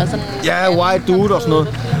Dude og sådan. Ja, White Dude og sådan noget.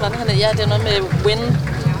 Ja, det er noget med Win.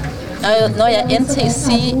 Når jeg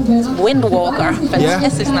NTC Windwalker,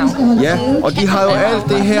 fantastisk navn. Ja, og de har jo alt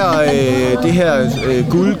det her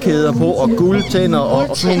guldkæder på og guldtænder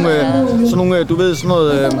og sådan nogle, du ved, sådan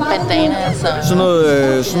noget bandanas og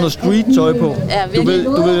sådan noget street tøj på. Ja,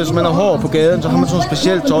 du ved, hvis man har hår på gaden, så har man sådan noget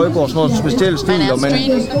specielt tøj på og sådan noget speciel stil, og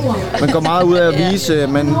man går meget ud af at vise,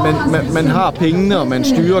 man har pengene, og man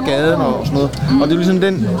styrer gaden og sådan noget. Og det er ligesom det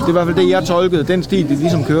er i hvert fald det, jeg tolkede, den stil, de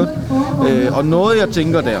ligesom kørte. Og noget, jeg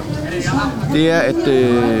tænker der, det er,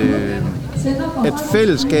 at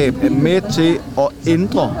fællesskab er med til at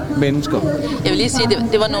ændre mennesker. Jeg vil lige sige,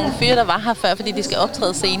 det var nogle fyre, der var her før, fordi de skal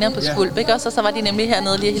optræde senere på SKVULP, ikke også? Og så var de nemlig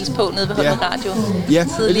hernede lige at hilse på nede ved Holbæk Radio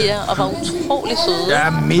tidligere, og var utrolig søde. Ja,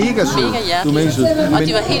 mega søde. Du er mega sød. Og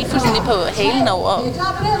de var helt fuldstændig på halen over,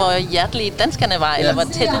 hvor hjertelige danskerne var, eller hvor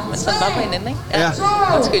tætte, men sådan var på hinanden, ikke? Ja.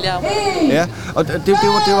 Undskyld, jeg Ja, og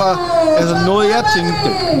det var altså noget, jeg tænkte.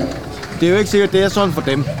 Det er jo ikke sikkert, det er sådan for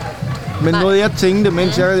dem. Men noget jeg tænkte,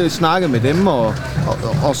 mens jeg snakkede med dem og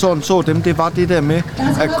sådan så dem, det var det der med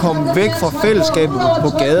at komme væk fra fællesskabet på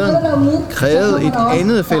gaden, krævede et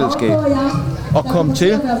andet fællesskab og komme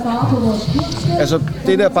til. Altså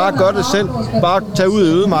det der bare gør det selv, bare tage ud i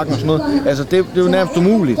ødemarken og sådan noget, altså det er jo nærmest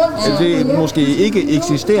umuligt. Det er måske ikke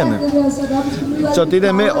eksisterende. Så det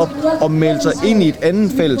der med at melde sig ind i et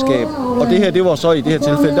andet fællesskab, og det her, det var så i det her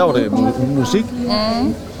tilfælde, der var det musik.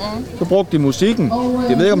 Så brugte de musikken.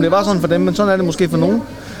 Jeg ved ikke, om det var sådan for dem, men sådan er det måske for nogen.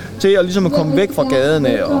 Til at ligesom at komme væk fra gaden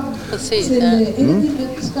af. Præcis, ja.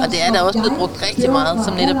 Og det er der også blevet brugt rigtig meget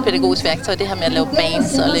som netop pædagogisk værktøj, det her med at lave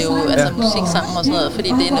bands og lave musik sammen og sådan noget, fordi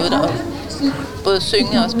det er noget, der både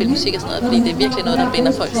synge og spille musik og sådan noget, fordi det er virkelig noget, der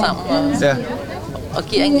binder folk sammen og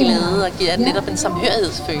giver en glæde og giver netop en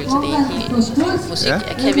samhørighedsfølelse. Det er helt musik. Jeg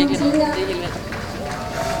kan virkelig noget. Det er helt vildt.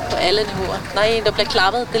 På alle niveauer. Nej, der bliver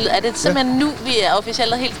klappet. Er det simpelthen nu, vi er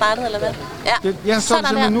officielt helt startet, eller hvad? Ja,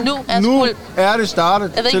 sådan der. Nu er det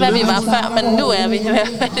startet. Jeg ved ikke, hvad vi var før, men nu er vi i hvert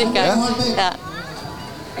fald i gang.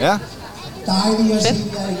 Ja. Dejligt at se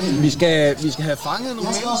jer igen. Vi skal have fanget nogle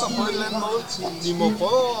mennesker på en eller anden måde. Vi må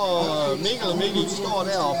prøve at... Mikkel, de står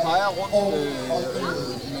der og peger rundt.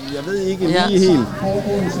 Jeg ved ikke lige helt.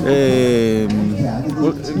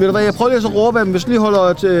 Ved du hvad, jeg prøver lige at råbe af dem, hvis lige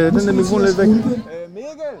holder den der mikrofon lidt væk. Mikkel!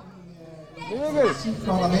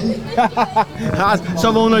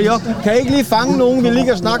 Så vågner de op. Kan I ikke lige fange nogen, vi lige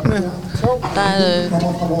kan snakke med?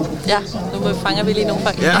 Nu fanger vi lige nogle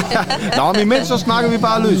folk. Nå, men imens så snakker vi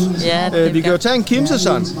bare løs. Ja, vi kan jo tage en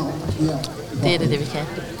kimsesang. Det er det, vi kan.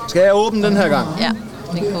 Skal jeg åbne den her gang? Ja,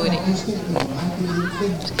 det er en god idé.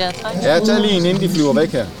 Skal jeg trække? Ja, tag lige en, inden de flyver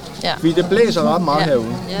væk her. Ja. Fordi det blæser ret meget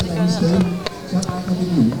herude. Ja, det gør det altså.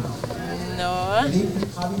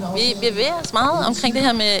 Vi bevæger os meget omkring det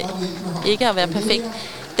her med ikke at være perfekt.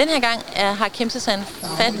 Den her gang har Kim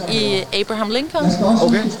fat i Abraham Lincoln,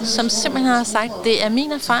 som simpelthen har sagt, det er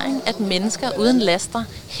min erfaring, at mennesker uden laster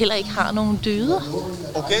heller ikke har nogen dyder.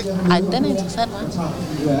 Okay. Ej, den er interessant, hva'?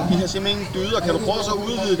 De har simpelthen ingen dyder. Kan du prøve så at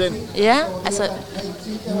udvide den? Ja, altså,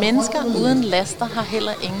 mennesker uden laster har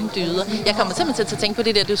heller ingen dyder. Jeg kommer simpelthen til at tænke på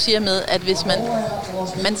det der, du siger med, at hvis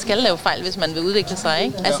man skal lave fejl, hvis man vil udvikle sig,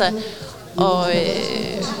 ikke? Altså, og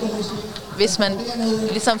hvis man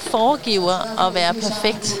ligesom foregiver at være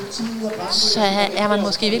perfekt, så er man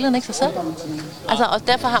måske i virkeligheden ikke sig selv. Altså, og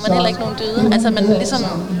derfor har man heller ikke nogen dyder. Altså, man ligesom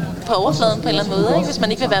på overfladen på en eller anden måde, ikke? Hvis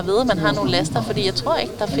man ikke vil være ved, at man har nogle laster, fordi jeg tror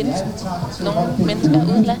ikke, der findes nogen mennesker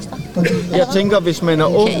uden laster. Jeg tænker, hvis man er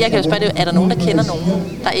ung... Jeg kan jo spørge dig, er der nogen, der kender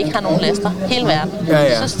nogen, der ikke har nogen laster? Hele verden.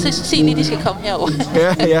 Ja. Så sig lige, de skal komme herover.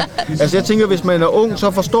 Ja. Altså, jeg tænker, hvis man er ung,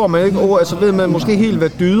 så forstår man ikke ord, altså ved man måske helt, hvad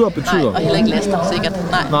dyder betyder. Nej, og heller ikke laster, sikkert.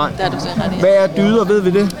 Nej. Der er du sikkert ret i. Hvad er dyder, ved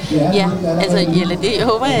vi det? Ja, altså, det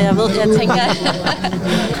håber jeg ved. Jeg tænker,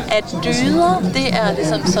 at dyder, det er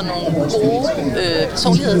ligesom sådan nogle gode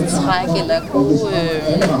personlighedstræk, eller gode,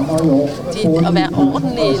 at være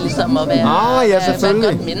ordentlig, ligesom at være, være et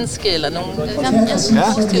godt menneske, eller nogle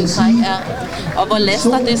positive træk er. Og hvor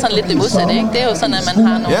laster, det er sådan lidt det modsatte, ikke? Det er jo sådan, at man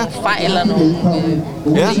har nogle fejl eller nogle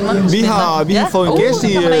problemer. Vi har fået en gæst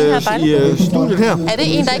i studiet her. Er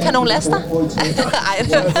det en, der ikke har nogen laster? Ej,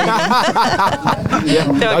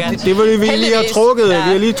 det var det, vi lige har trukket. Vi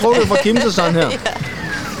har lige trukket fra Kimsesand her.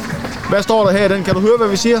 Hvad står der her i den? Kan du høre, hvad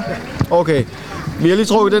vi siger? Okay. Vi har lige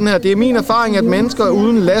trukket den her. Det er min erfaring, at mennesker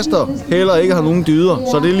uden laster heller ikke har nogen dyder.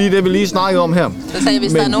 Så det er lige det, vi lige snakkede om her. Så sagde jeg,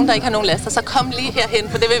 hvis der er nogen, der ikke har nogen laster, så kom lige herhen,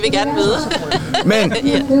 for det vil vi gerne vide. Men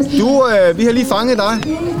vi har lige fanget dig.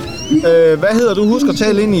 Hvad hedder du? Husk at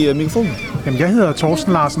tale ind i mikrofonen. Jamen, jeg hedder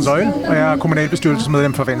Torsten Larsen Løjle, og jeg er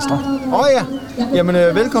kommunalbestyrelsesmedlem for Venstre. Jamen,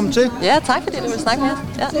 velkommen til. Ja, tak fordi du vil snakke med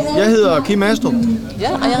os. Ja. Jeg hedder Kim Astrup.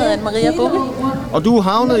 Ja, og jeg hedder Annemaria Bugge. Og du er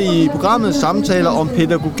havnet i programmet Samtaler om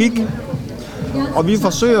pædagogik. Og vi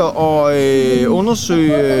forsøger at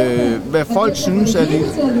undersøge, hvad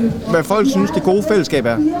folk synes det gode fællesskab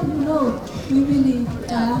er.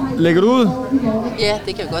 Lægger du ud? Ja,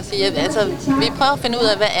 det kan vi godt sige. Altså, vi prøver at finde ud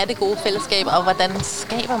af, hvad er det gode fællesskab, og hvordan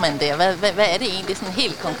skaber man det? Hvad er det egentlig sådan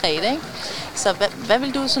helt konkret, ikke? Så hvad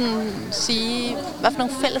vil du sådan sige, hvad for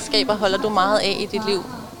nogle fællesskaber holder du meget af i dit liv?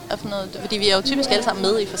 Fordi vi er jo typisk alle sammen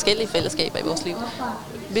med i forskellige fællesskaber i vores liv.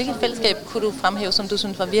 Hvilket fællesskab kunne du fremhæve, som du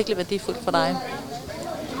synes var virkelig værdifuldt for dig?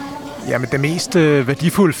 Jamen, det mest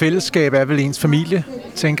værdifulde fællesskab er vel ens familie,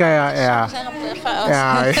 tænker jeg,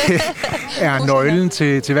 er nøglen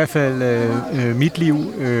til i hvert fald mit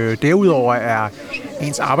liv. Derudover er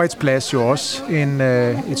ens arbejdsplads jo også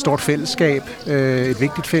et stort fællesskab, et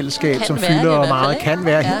vigtigt fællesskab, som fylder meget. Kan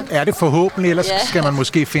være, er det forhåbentlig, ellers skal man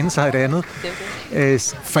måske finde sig et andet.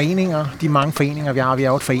 Foreninger, de mange foreninger, vi har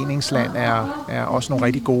jo et foreningsland, er også nogle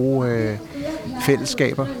rigtig gode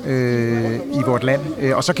fællesskaber i vort land.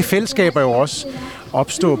 Og så kan fællesskaber jo også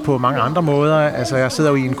opstå på mange andre måder. Altså, jeg sidder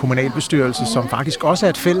jo i en kommunalbestyrelse, som faktisk også er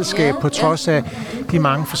et fællesskab, på trods af de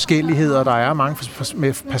mange forskelligheder, der er. Mange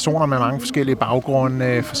med personer med mange forskellige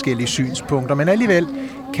baggrunde, forskellige synspunkter. Men alligevel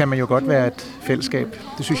kan man jo godt være et fællesskab.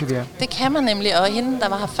 Det synes jeg, vi er. Det kan man nemlig. Og hende, der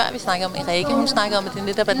var her før, vi snakkede om Rikke, hun snakkede om, at det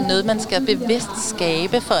netop er noget, man skal bevidst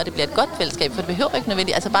skabe, for at det bliver et godt fællesskab. For det behøver ikke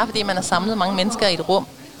nødvendigt. Altså bare fordi man har samlet mange mennesker i et rum,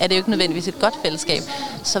 er det jo ikke nødvendigvis et godt fællesskab.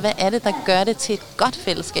 Så hvad er det, der gør det til et godt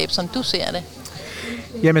fællesskab, som du ser det?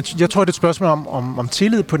 Jamen, jeg tror, det er et spørgsmål om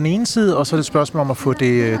tillid på den ene side, og så er det et spørgsmål om at få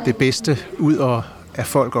det bedste ud af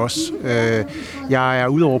folk også. Jeg er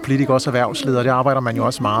udover politiker også erhvervsleder, det arbejder man jo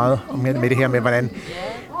også meget med det her med,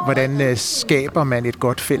 hvordan skaber man et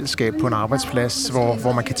godt fællesskab på en arbejdsplads,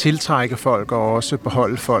 hvor man kan tiltrække folk og også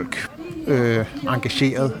beholde folk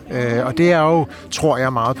engageret. Og det er jo, tror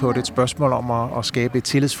jeg meget på, det er et spørgsmål om at skabe et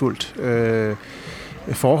tillidsfuldt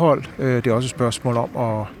forhold. Det er også et spørgsmål om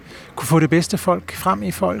kunne få det bedste folk frem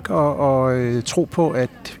i folk, og tro på, at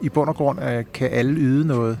i bund og grund kan alle yde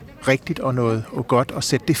noget rigtigt og noget godt, og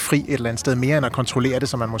sætte det fri et eller andet sted, mere end at kontrollere det,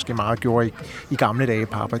 som man måske meget gjorde i gamle dage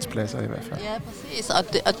på arbejdspladser i hvert fald. Ja, præcis. Og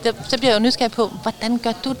så bliver jeg jo nysgerrig på, hvordan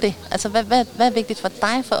gør du det? Altså, hvad er vigtigt for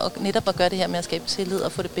dig for netop at gøre det her med at skabe tillid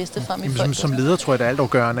og få det bedste frem i folk? Som leder tror jeg, det er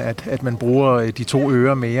altafgørende, at man bruger de 2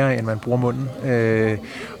 ører mere, end man bruger munden,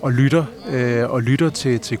 og lytter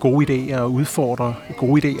til gode idéer og udfordrer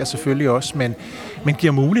gode idéer selvfølgelig også, men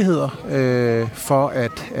giver muligheder for,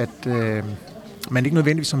 at man ikke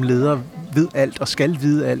nødvendigvis som leder ved alt og skal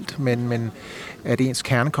vide alt, men at ens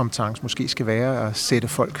kernekompetence måske skal være at sætte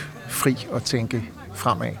folk fri og tænke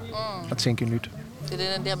fremad og tænke nyt. Det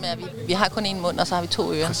er den der med, at vi har kun 1 mund, og så har vi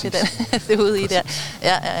 2 ører. Præcis. Det er ude i der.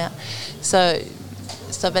 Ja.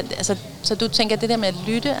 Så du tænker, at det der med at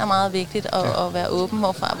lytte er meget vigtigt, og være åben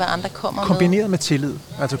overfor, hvad andre kommer kombineret med tillid.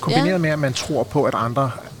 Altså kombineret med, at man tror på, at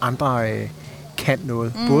andre kan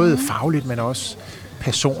noget. Både fagligt, men også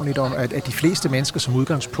personligt, om at de fleste mennesker som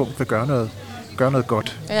udgangspunkt vil gøre noget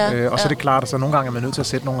godt. Og så er det klart, at så nogle gange er man nødt til at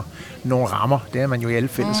sætte nogle rammer. Det er man jo i alle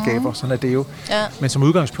fællesskaber, sådan er det jo. Ja. Men som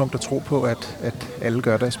udgangspunkt at tro på, at alle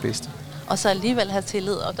gør deres bedste. Og så alligevel have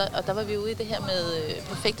tillid. Og der var vi ude i det her med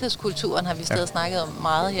perfekthedskulturen, har vi stadig snakket om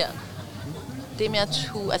meget her. Det med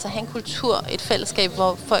at have en kultur, et fællesskab,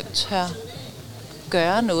 hvor folk tør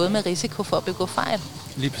gøre noget med risiko for at begå fejl.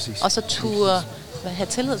 Lige præcis. Og så turde have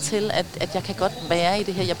tillid til, at jeg kan godt være i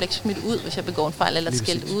det her. Jeg bliver ikke smidt ud, hvis jeg begår en fejl, eller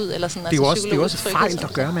skældt ud, eller sådan. Det er jo også fejl, der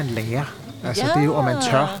gør, at man lærer. Altså, det er jo, at man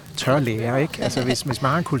tør lære, ikke? Altså, hvis man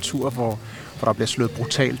har en kultur, hvor der bliver slået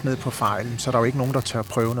brutalt ned på fejlen, så er der jo ikke nogen, der tør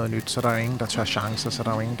prøve noget nyt, så er der jo ingen, der tør chancer, så er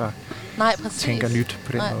der jo ingen, der tænker nyt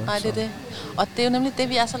på den måde. Nej, det er det. Og det er jo nemlig det,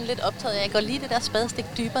 vi er sådan lidt optaget af. Jeg går lige det der spadestik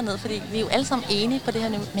dybere ned, fordi vi er jo alle sammen enige på det her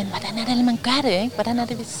nu. Men hvordan er det, man gør det, ikke? Hvordan er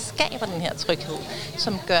det, vi skaber den her tryghed,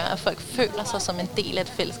 som gør, at folk føler sig som en del af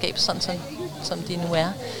et fællesskab, sådan som de nu er?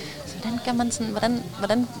 Hvordan gør man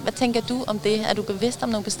sådan, hvad tænker du om det? Er du bevidst om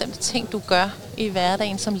nogle bestemte ting, du gør i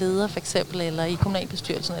hverdagen som leder, for eksempel, eller i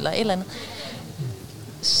kommunalbestyrelsen, eller et eller andet,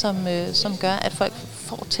 som gør, at folk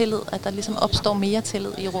får tillid, at der ligesom opstår mere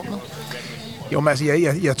tillid i rummet? Jo, men altså,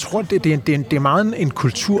 jeg tror, det er meget en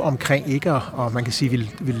kultur omkring ikke at man kan sige,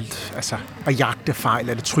 at jagte fejl,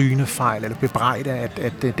 eller tryne fejl, eller bebrejde,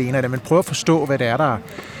 at det ene af det. Man prøver at forstå, hvad det er, der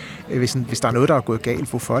hvis der er noget, der er gået galt,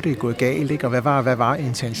 hvorfor det er gået galt, ikke? Og hvad var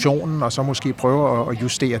intentionen, og så måske prøve at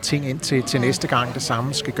justere ting ind til næste gang, det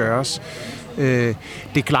samme skal gøres. Det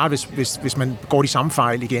er klart, hvis man går de samme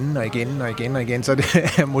fejl igen og igen, så er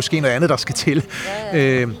det måske noget andet, der skal til.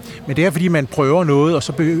 Men det er, fordi man prøver noget, og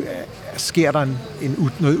så sker der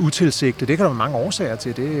noget utilsigtet. Det kan der være mange årsager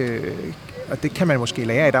til. Og det kan man måske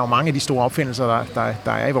lære af. Der er jo mange af de store opfindelser,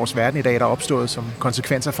 der er i vores verden i dag, der er opstået som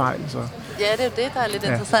konsekvens af fejl. Så. Ja, det er jo det, der er lidt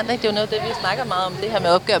interessant. Ikke? Det er jo noget, det vi snakker meget om, det her med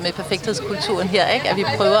opgør med perfekthedskulturen her, ikke? At vi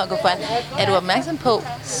prøver at gå fejl. Er du opmærksom på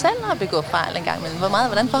selv at begå fejl en gang imellem?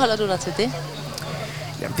 Hvordan forholder du dig til det?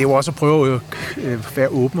 Jamen, det er jo også at prøve at være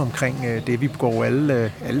åben omkring det, vi begår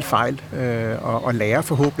alle fejl, og lære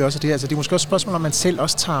forhåbentlig også af det. Altså, det er måske også et spørgsmål, om man selv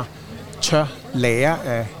også tør lære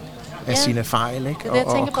af sine fejl, ikke?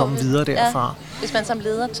 Og komme videre derfra. Ja. Hvis man som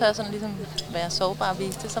leder tør sådan ligesom være sårbar og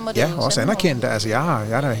vise det, så må det jo også anerkendt. Altså, jeg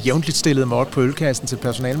har da jævnligt stillet mig op på ølkassen til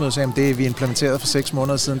personalmødet og sagde, at det vi implementerede for 6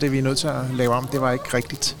 måneder siden, det vi er nødt til at lave om, det var ikke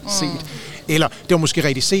rigtigt set. Eller det var måske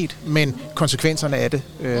rigtigt set, men konsekvenserne af det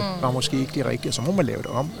var måske ikke de rigtige, så må man lave det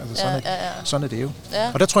om. Altså, sådan er det jo.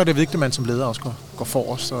 Ja. Og der tror jeg, det er vigtigt, at man som leder også går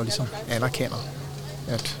forrest og ligesom anerkender,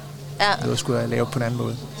 at noget skulle jeg lave på en anden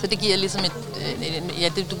måde. Så det giver ligesom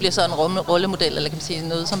du bliver så en rollemodel, eller kan man sige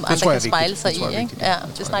noget, som andre kan spejle sig i, ikke? Ja,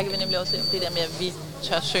 det snakker vi nemlig også om, det der med, at vi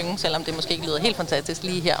tør synge, selvom det måske ikke lyder helt fantastisk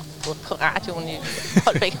lige her på radioen i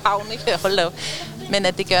Holbæk Havn, ikke? Hold da op. Men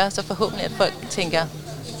at det gør så forhåbentlig, at folk tænker,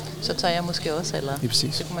 så tør jeg måske også, eller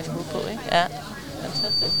det kunne man jo håbe på, ikke? Ja.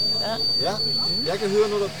 Fantastisk. Ja, jeg kan høre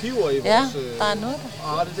noget, der piver i vores... Ja, der er noget.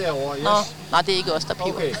 Det derovre, yes. Nå, det er ikke os, der piver.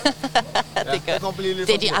 Okay.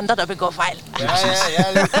 Det er de andre, der begår fejl. Ja.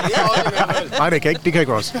 Nej, det kan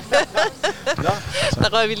ikke også.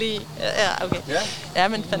 Der rører vi lige. Ja, okay. Ja,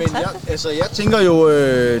 men fantastisk. Men jeg tænker jo,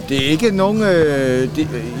 det er ikke nogen...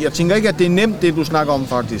 jeg tænker ikke, at det er nemt, det du snakker om,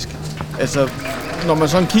 faktisk. Altså, når man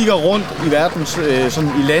sådan kigger rundt i verden, sådan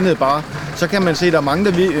i landet bare, så kan man se, at der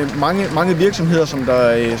er mange virksomheder, som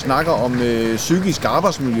der snakker om psykisk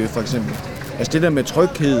arbejdsmiljø, for eksempel. Altså det der med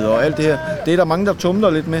tryghed og alt det her, det er der mange, der tumler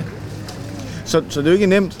lidt med. Så det er jo ikke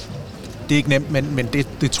nemt. det er ikke nemt, men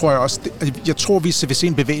det tror jeg også. Jeg tror, vi vil se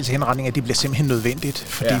en bevægelse i henretning, at det bliver simpelthen nødvendigt,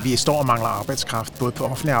 fordi vi står og mangler arbejdskraft, både på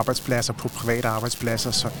offentlige arbejdspladser og på private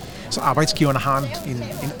arbejdspladser. Så arbejdsgiverne har en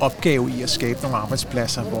opgave i at skabe nogle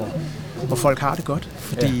arbejdspladser, hvor folk har det godt,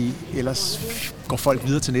 fordi ellers går folk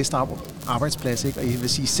videre til næste arbejdsplads. Ikke? Og jeg vil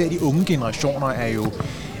sige, især de unge generationer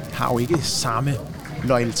har jo ikke samme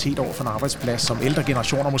loyalitet over for en arbejdsplads, som ældre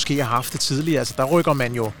generationer måske har haft det tidligere. Altså, der rykker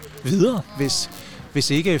man jo videre,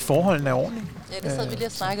 hvis ikke forholdene er ordentlige. Ja, det sad vi lige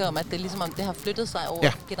at snakke om, at det er ligesom om det har flyttet sig over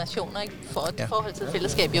generationer, ikke? For et forhold til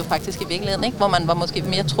fællesskab jo faktisk i virkeligheden, ikke? Hvor man var måske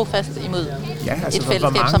mere trofast imod et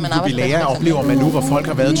fællesskab som en arbejdsplads. Jubilæer oplever man nu, hvor folk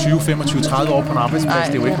har været 20, 25, 30 år på en arbejdsplads.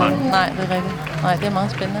 Det er jo ikke mange. Nej, det er rigtigt. Nej, det er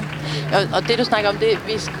meget spændende. Og det du snakker om,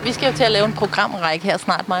 vi skal jo til at lave en programrække her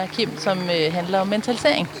snart, mig og Kim, som handler om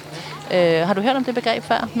mentalisering. Har du hørt om det begreb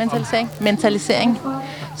før? Mentalisering,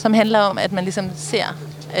 som handler om, at man ligesom ser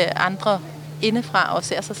andre indefra og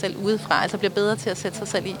ser sig selv udefra, altså bliver bedre til at sætte sig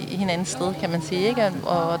selv i hinandens sted, kan man sige, ikke?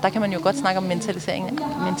 Og der kan man jo godt snakke om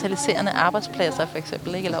mentaliserende arbejdspladser, for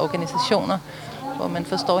eksempel, ikke? Eller organisationer, hvor man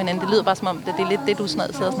forstår hinanden. Det lyder bare som om, det er lidt det, du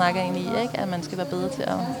sidder og snakker ind i, ikke? At man skal være bedre til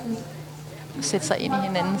at sætte sig ind i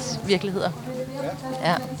hinandens virkeligheder.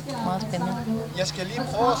 Ja, meget spændende. Jeg skal lige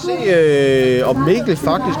prøve at se, om Mikkel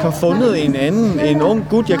faktisk har fundet en ung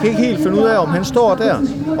gut. Jeg kan ikke helt finde ud af, om han står der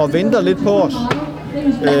og venter lidt på os.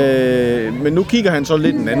 Men nu kigger han så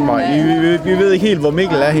lidt en anden vej. Vi ved ikke helt, hvor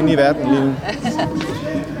Mikkel er henne i verden lige nu.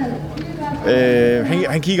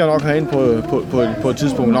 Han kigger nok herind på et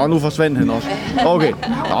tidspunkt. Nå, nu forsvandt han også. Okay,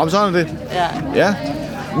 nå, sådan er det. Ja.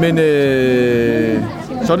 Men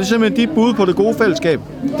så er det simpelthen dit bud på det gode fællesskab.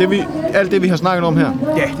 Alt det, vi har snakket om her.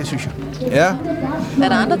 Ja, det synes jeg. Ja. Er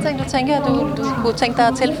der andre ting, du tænker, at du kunne tænke dig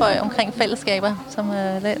at tilføje omkring fællesskaber?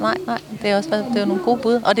 Nej, det er jo nogle gode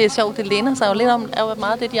bud. Og det er sjovt, det læner sig jo lidt om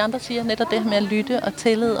meget det, de andre siger. Netop det her med at lytte og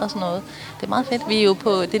tillid og sådan noget. Det er meget fedt. Vi er jo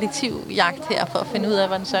på detektivjagt her for at finde ud af,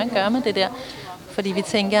 hvad den Søren gør med det der. Fordi vi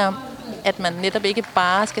tænker, at man netop ikke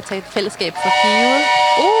bare skal tage et fællesskab for givet.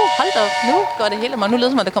 Hold da op, nu går det hele. Nu lyder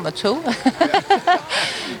det som om, der kommer et tog.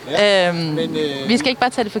 Vi skal ikke bare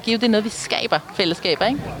tage det for givet, det er noget, vi skaber fællesskaber,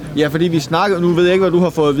 ikke? Ja, fordi vi snakker, nu ved jeg ikke, hvad du har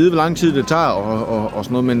fået at vide, hvor lang tid det tager og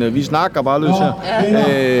sådan noget, men vi snakker bare løs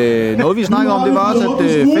her. Noget vi snakker om, det var også,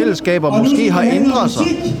 at fællesskaber måske har ændret sig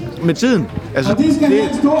med tiden. Altså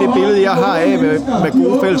det billede, jeg har af med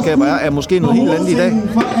gode fællesskaber, er måske noget helt andet i dag.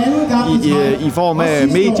 I form af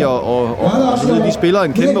medier og så videre. De spiller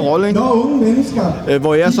en kæmpe rolle, ikke?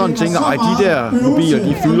 Hvor jeg sådan tænker, de der mobiler,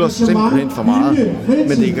 de fylder simpelthen for meget.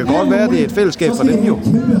 Men det kan godt være, at det er et fællesskab for dem jo.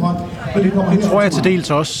 Det tror jeg til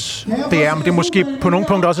dels også, det er. Men det er måske på nogle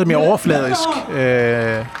punkter også et mere overfladisk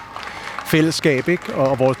fællesskab, ikke?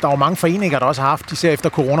 Og der er jo mange foreninger, der også har haft, især efter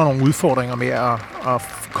corona, nogle udfordringer med at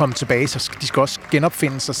komme tilbage, så de skal også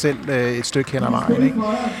genopfinde sig selv et stykke hen ad vejen, ikke?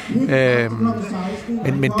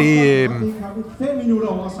 Men det,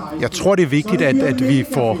 jeg tror, det er vigtigt, at vi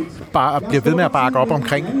bliver ved med at bakke op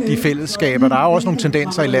omkring de fællesskaber. Der er jo også nogle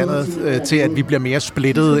tendenser i landet til, at vi bliver mere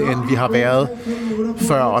splittede, end vi har været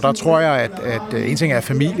før. Og der tror jeg, at en ting er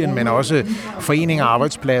familien, men også foreninger,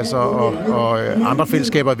 arbejdspladser og andre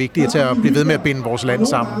fællesskaber er vigtige til at blive ved med at binde vores land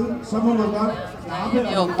sammen.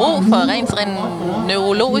 Jo, brug for rent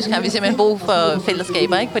neurologisk har vi simpelthen brug for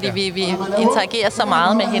fællesskaber, ikke? Fordi vi interagerer så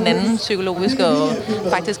meget med hinanden psykologisk og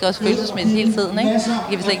faktisk også følelsesmæssigt hele tiden, ikke? Det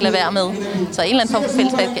kan vi slet ikke lade være med. Så en eller anden form for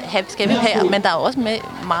fællesskab skal vi have, men der er også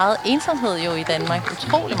meget ensomhed jo i Danmark.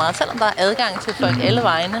 Utrolig meget. Selvom der er adgang til folk alle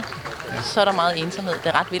vegne, så er der meget ensomhed.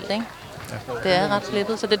 Det er ret vildt, ikke? Det er ret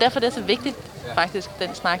splittet. Så det er derfor, det er så vigtigt, faktisk, den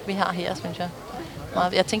snak, vi har her, synes jeg.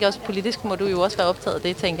 Jeg tænker også, politisk må du jo også være optaget af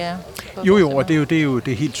det, tænker jeg. Jo, og det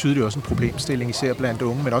er helt tydeligt også en problemstilling, især blandt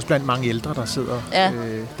unge, men også blandt mange ældre, der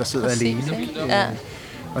sidder alene. Ja.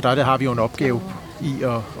 Og der har vi jo en opgave i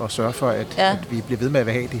at sørge for, at vi bliver ved med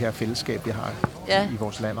at have det her fællesskab, vi har i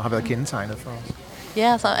vores land, og har været kendetegnet for os.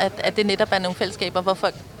 Ja, så at det netop er nogle fællesskaber, hvor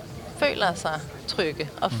folk føler sig trygge,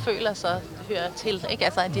 og føler sig hører til, ikke?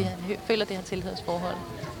 Altså, at de føler det her tilhørsforhold.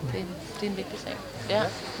 Det er en vigtig sag. Ja.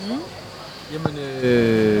 Mm. Jamen,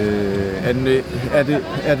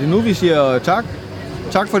 er det nu, vi siger tak?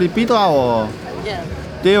 Tak for dit bidrag, og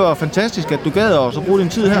det var fantastisk, at du gad os at bruge din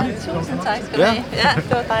tid her. Tusind tak skal du have. Ja,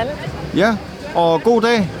 det var dejligt. Ja, og god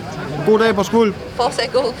dag. God dag på SKVULP.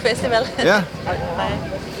 Fortsat god festival. Ja. Hej.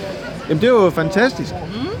 Jamen, det var jo fantastisk.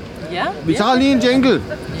 Ja. Vi tager lige en jingle.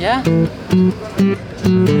 Ja.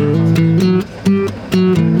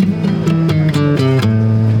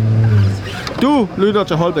 Du lytter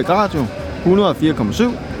til Holbæk Radio 104,7.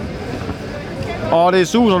 Og det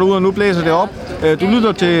suser ud, og nu blæser det op. Du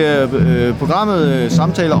lytter til programmet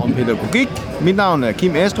Samtaler om pædagogik. Mit navn er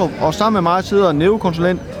Kim Astrup, og sammen med mig sidder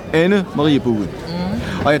neurokonsulent Annemaria Bugge.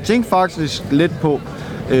 Og jeg tænkte faktisk lidt på,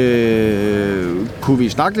 kunne vi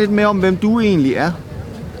snakke lidt mere om, hvem du egentlig er?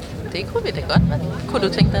 Det kunne vi da godt, men kunne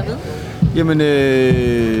du tænke dig at vide? Jamen,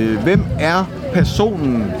 hvem er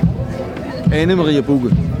personen Annemaria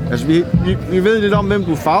Bugge? Altså, vi ved lidt om, hvem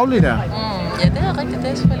du fagligt er. Ja, det er rigtigt.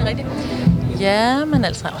 Det er selvfølgelig rigtigt. Ja, men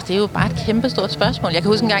altså, det er jo bare et kæmpestort spørgsmål. Jeg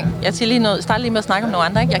kan huske en gang, jeg startede lige med at snakke om nogle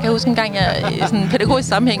andre, ikke? Jeg kan huske en gang, jeg i sådan en pædagogisk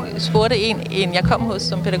sammenhæng spurgte en jeg kom hos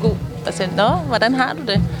som pædagog, og sagde, nå, hvordan har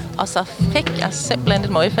du det? Og så fik jeg simpelthen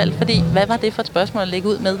et møgfald, fordi hvad var det for et spørgsmål at lægge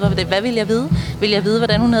ud med? Hvad ville jeg vide? Ville jeg vide,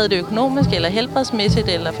 hvordan hun havde det økonomisk, eller helbredsmæssigt,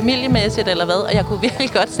 eller familiemæssigt, eller hvad? Og jeg kunne virkelig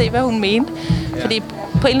godt se, hvad hun mente. Fordi på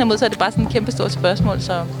en eller anden måde, så er det bare sådan et kæmpestort spørgsmål.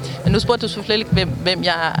 Så. Men nu spurgte du selvfølgelig ikke,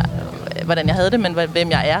 hvordan jeg havde det, men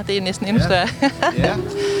hvem jeg er, det er næsten endnu større.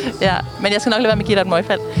 Ja. Men jeg skal nok lade være med at give dig et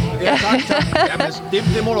møgfald. Ja, tak. Jamen,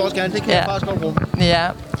 det må du også gerne. Det kan jeg faktisk godt bruge. Ja.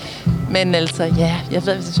 Men altså, ja, jeg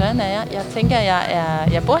ved, hvis det sådan er jeg. Jeg tænker,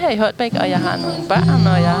 jeg bor her i Holbæk, og jeg har nogle børn,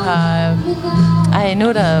 og jeg har... nu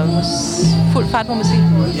er der fuld fart på musik.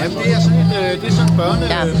 Jamen, det er sådan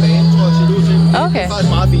børnebane, tror jeg, til ud til. Okay. Det er faktisk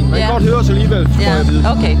meget fint. Man kan godt høre os alligevel, får jeg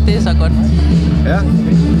vide. Okay, det er så godt. Ja.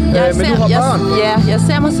 Men du har børn? Jeg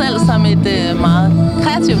ser mig selv som et meget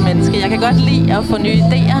kreativt menneske. Jeg kan godt lide at få nye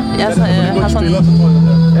idéer. Jeg har sådan...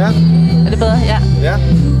 Ja. Er det bedre? Ja.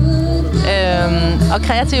 Og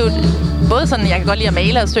kreativt, både sådan, jeg kan godt lide at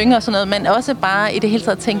male og synge og sådan noget, men også bare i det hele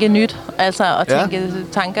taget tænke nyt. Altså at tænke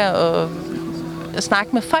tanker og snakke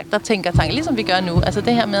med folk, der tænker tanker, ligesom vi gør nu. Altså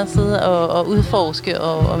det her med at sidde og udforske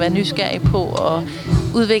og være nysgerrig på og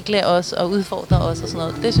udvikle os og udfordre os og sådan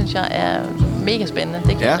noget. Det synes jeg er mega spændende.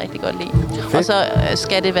 Det kan jeg rigtig godt lide. Fedt. Og så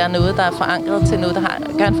skal det være noget, der er forankret til noget, der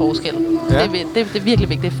gør en forskel. Ja. Det er virkelig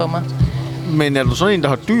vigtigt for mig. Men er du sådan en, der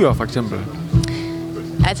har dyr, for eksempel?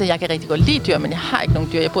 Altså, jeg kan rigtig godt lide dyr, men jeg har ikke nogen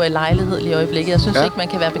dyr. Jeg bor i lejlighed lige i øjeblikket. Jeg synes ikke, man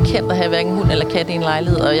kan være bekendt at have hverken hund eller kat i en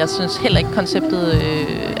lejlighed. Og jeg synes heller ikke, konceptet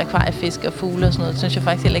akvariefisk og fugle og sådan noget, synes jeg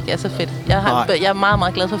faktisk heller ikke er så fedt. Jeg er meget,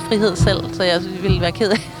 meget glad for frihed selv, så jeg ville være ked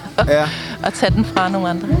af at tage den fra nogle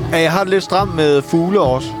andre. Ja, jeg har det lidt stramt med fugle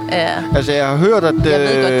også. Ja. Altså, jeg har hørt, at... Jeg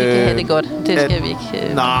ved godt, de kan have det godt. Det skal vi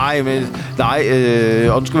ikke... Nej,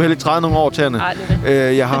 og du skal heller ikke træde nogle år tæerne. Nej, det er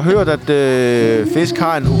det. Jeg har hørt, at fisk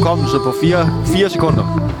har en hukommelse på 4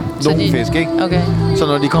 sekunder. Nogle fisk, ikke? Okay. Så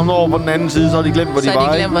når de kommer over på den anden side, så har de glemt, hvor de var. Så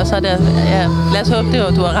har de glemt, hvor så er det... Ja, lad os håbe det,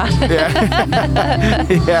 og du har ret.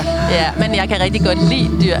 Ja, men jeg kan rigtig godt lide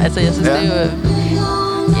dyr. Altså, jeg synes, det er jo...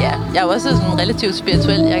 Ja, jeg er også sådan relativt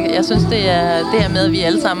spirituel. Jeg synes, det er det her med, at vi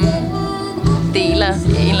alle sammen deler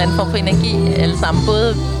en eller anden form for energi. Alle sammen,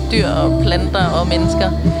 både dyr og planter og mennesker.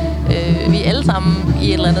 Vi er alle sammen i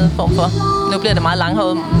en eller anden form for... Nu bliver det meget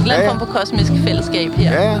langhåret. En eller anden form for kosmisk fællesskab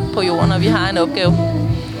her på jorden, og vi har en opgave.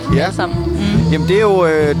 Ja. Sammen. Jamen, det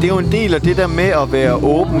er jo en del af det der med at være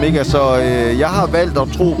åben, ikke? Altså, jeg har valgt at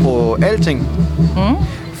tro på alting.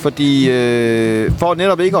 Fordi for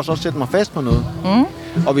netop ikke også at sætte mig fast på noget.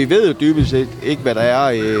 Og vi ved jo dybest set ikke, hvad der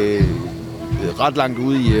er ret langt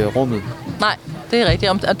ude i rummet. Nej, det er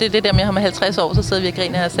rigtigt. Og det er det der med, at om 50 år, så sidder vi og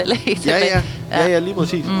griner af os selv. Ja, lige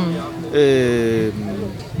præcis.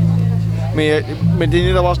 Men det er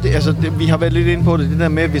netop også det, altså vi har været lidt inde på det der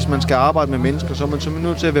med, hvis man skal arbejde med mennesker, så er man simpelthen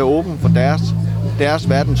nødt til at være åben for deres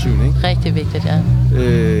verdenssyn, ikke? Rigtig vigtigt, ja.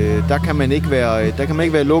 Der kan man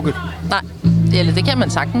ikke være lukket. Nej, det kan man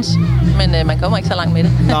sagtens, men man kommer ikke så langt med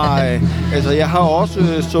det. Nej, altså jeg har også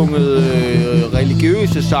sunget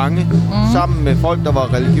religiøse sange sammen med folk, der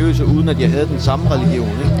var religiøse, uden at jeg havde den samme religion,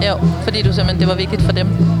 ikke? Jo, fordi du simpelthen, det var vigtigt for dem.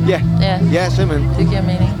 Ja, simpelthen. Det giver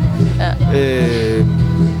mening.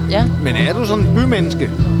 Ja. Men er du sådan en bymenneske?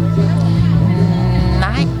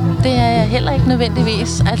 Nej, det er jeg heller ikke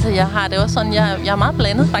nødvendigvis. Altså, jeg har det også sådan, jeg er meget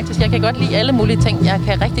blandet faktisk. Jeg kan godt lide alle mulige ting. Jeg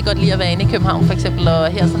kan rigtig godt lide at være inde i København for eksempel, og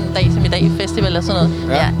her sådan en dag som i dag, festival og sådan noget.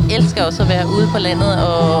 Ja. Jeg elsker også at være ude på landet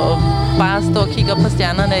og bare stå og kigge op på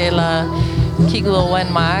stjernerne, eller kigge ud over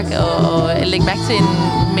en mark og lægge mærke til en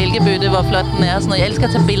mælkebøtte, hvor flot den er og sådan noget. Jeg elsker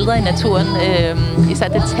at tage billeder i naturen, især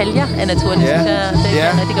detaljer af naturen, det synes jeg, kan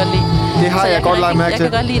jeg rigtig godt lide. Det har jeg godt lagt mærke til.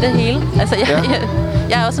 Jeg kan godt lide det hele. Altså,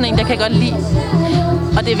 jeg er også sådan en, jeg kan godt lide.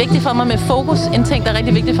 Og det er vigtigt for mig med fokus. En ting, der er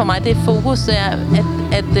rigtig vigtigt for mig, det er fokus. Det er,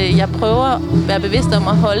 at jeg prøver at være bevidst om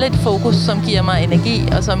at holde et fokus, som giver mig energi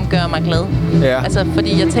og som gør mig glad. Ja. Altså,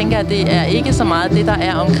 fordi jeg tænker, at det er ikke så meget det, der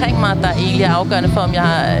er omkring mig, der egentlig er afgørende for, om jeg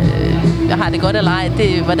har det godt eller ej.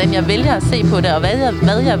 Det er, hvordan jeg vælger at se på det, og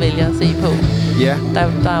hvad jeg vælger at se på,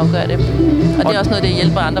 der afgør det. Og det er også noget, det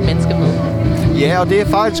hjælper andre mennesker med. Ja, og det er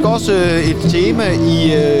faktisk også et tema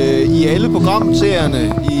i alle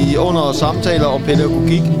programserierne under samtaler om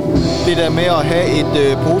pædagogik. Det der med at have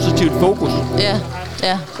et positivt fokus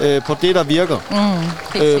på det, der virker.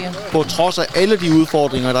 På trods af alle de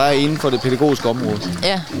udfordringer, der er inden for det pædagogiske område.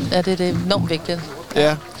 Ja, det er enormt vigtigt.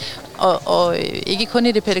 Ja. Og ikke kun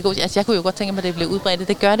i det pædagogiske. Altså, jeg kunne jo godt tænke mig, at det blev udbredt.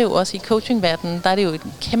 Det gør det jo også i coachingverdenen. Der er det jo en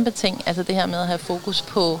kæmpe ting. Altså det her med at have fokus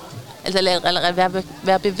på... Altså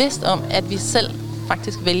være bevidst om, at vi selv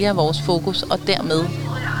faktisk vælger vores fokus, og dermed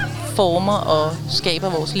former og skaber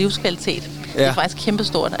vores livskvalitet. Ja. Det er faktisk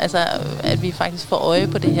kæmpestort. Altså, at vi faktisk får øje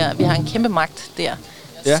på det her. Vi har en kæmpe magt der.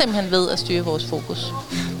 Ja. Simpelthen ved at styre vores fokus.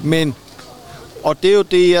 Men... Og det er jo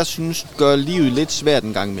det, jeg synes gør livet lidt svært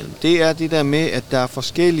en gang imellem. Det er det der med, at der er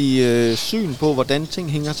forskellige syn på, hvordan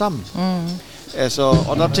ting hænger sammen. Altså,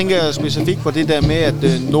 og der tænker jeg specifikt på det der med, at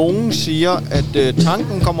nogen siger, at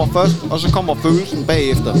tanken kommer først, og så kommer følelsen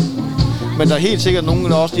bagefter. Men der er helt sikkert nogen,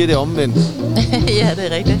 der også siger det omvendt. Ja,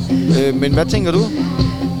 det er rigtigt. Men hvad tænker du?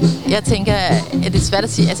 Jeg tænker, at det er svært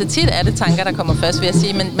at sige. Altså tit er det tanker, der kommer først, vil jeg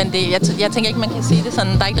sige. Men jeg tænker ikke, man kan sige det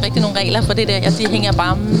sådan. Der er ikke rigtig nogen regler for det der. De hænger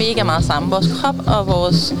bare mega meget sammen. Vores krop og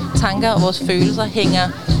vores tanker og vores følelser hænger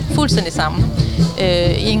fuldstændig sammen.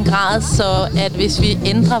 I en grad, så at hvis vi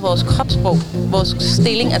ændrer vores kropssprog, vores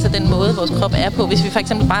stilling, altså den måde, vores krop er på, hvis vi for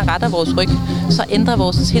eksempel bare retter vores ryg, så ændrer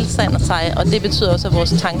vores tilstand sig, og det betyder også, at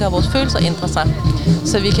vores tanker og vores følelser ændrer sig.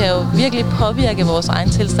 Så vi kan jo virkelig påvirke vores egen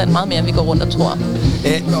tilstand meget mere, end vi går rundt og tror.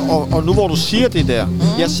 Ja, og nu hvor du siger det der,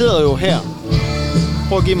 jeg sidder jo her.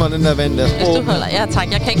 Prøv at give mig den der vand der. Hvis du holder, ja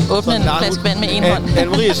tak. Jeg kan ikke åbne en flaske vand med en hånd.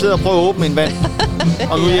 Annemaria sidder og prøver at åbne en vand.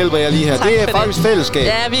 Og nu hjælper jeg lige her. Tak, det er faktisk det. Fællesskab.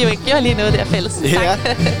 Ja, vi gjorde lige noget der fælles.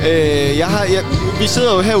 Ja. Vi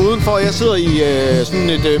sidder jo her udenfor. Jeg sidder i sådan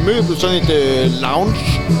et møbel, sådan et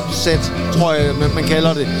lounge-sæt, tror jeg, man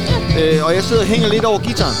kalder det. Og jeg sidder og hænger lidt over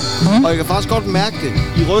guitaren. Og jeg kan faktisk godt mærke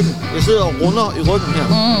det i ryggen. Jeg sidder og runder i ryggen her.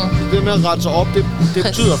 Det med at rette sig op, det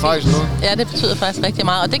betyder faktisk noget. Ja, det betyder faktisk rigtig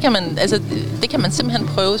meget. Og det kan man simpelthen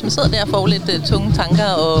prøve. Hvis man sidder der og får lidt tunge tanker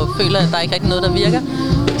og føler, at der ikke rigtig noget, der virker,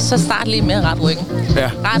 så start lige med at rette ryggen. Ja.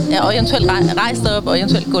 Og eventuelt rejse dig op, og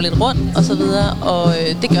eventuelt gå lidt rundt, og så videre. Og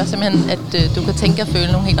det gør simpelthen, at du kan tænke og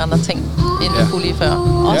føle nogle helt andre ting, end du kunne lige før.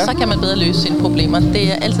 Og så kan man bedre løse sine problemer. Det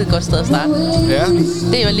er altid et godt sted at starte. Ja.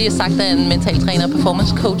 Det er jo lige sagt af en mental træner og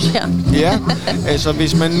performance coach her. Ja, altså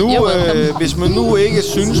hvis man nu ikke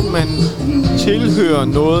synes, man tilhører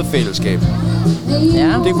noget fællesskab.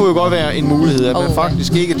 Ja. Det kunne jo godt være en mulighed, at man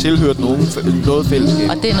faktisk ikke tilhørt noget fællesskab.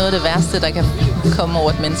 Og det er noget af det værste, der kan komme over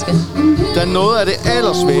et menneske. Der er noget af det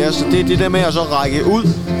allersværeste, det er det der med at så række ud,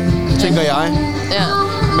 tænker jeg. Ja.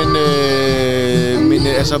 Men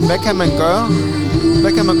altså, hvad kan man gøre?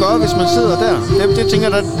 Hvad kan man gøre, hvis man sidder der? Det tænker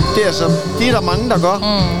jeg, det er der mange, der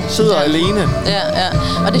gør. Sidder alene. Ja.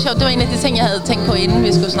 Og det er sjovt, det var en af de ting, jeg havde tænkt på, inden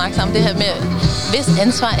vi skulle snakke sammen. Det her med, hvis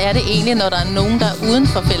ansvar er det egentlig, når der er nogen, der er uden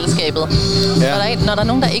for fællesskabet? Ja. Når der er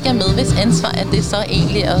nogen, der ikke er med, hvis ansvar er det så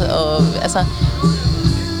egentlig?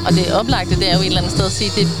 Og det oplagte, det er jo et eller andet sted at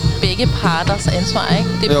sige, det er begge parters ansvar, ikke?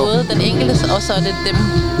 Det er både den enkeltes, og så er det dem,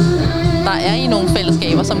 der er i nogle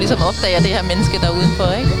fællesskaber, som ligesom opdager det her menneske, der er udenfor,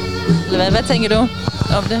 ikke? Eller hvad tænker du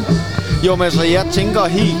om det? Jo, men altså, jeg tænker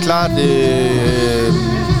helt klart...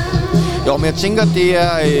 jeg tænker, det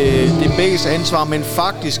er begges ansvar, men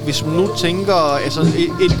faktisk, hvis man nu tænker... Altså,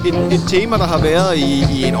 et tema, der har været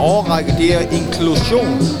i en årrække, det er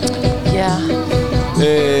inklusion. Ja.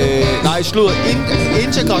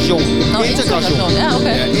 Integration. Integration. Ja,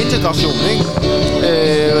 okay. Ja, integration, ikke?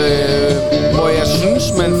 Hvor jeg synes,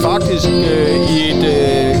 man faktisk i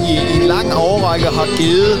en lang årrække har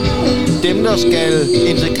givet dem, der skal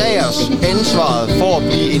integreres, ansvaret for at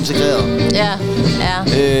blive integreret. Ja.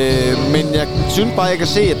 Men jeg synes bare, jeg kan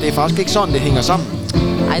se, at det er faktisk ikke sådan, det hænger sammen.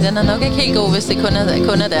 Nej, den er nok ikke helt god, hvis det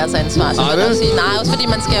kun er deres ansvar. Så nej, også fordi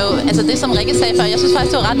man skal jo... Altså det, som Rikke sagde før, jeg synes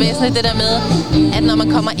faktisk, det var ret væsentligt, det der med, at når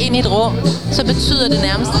man kommer ind i et rum, så betyder det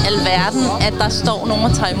nærmest alverden, at der står nogen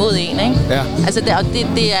og tager imod en, ikke? Ja. Altså det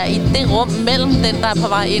er i det rum mellem den, der er på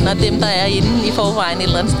vej ind, og dem, der er inde i forvejen et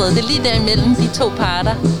eller andet sted. Det er lige der imellem de to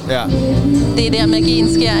parter. Ja. Det er der,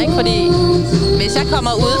 magien sker, ikke? Fordi hvis jeg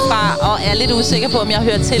kommer udefra og er lidt usikker på, om jeg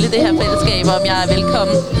hører til i det her fællesskab, og om jeg er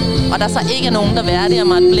velkommen, og der så ikke er nogen, der værdiger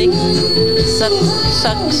mig et blik,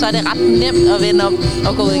 så er det ret nemt at vende om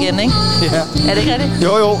og gå ud igen, ikke? Ja. Er det ikke rigtigt?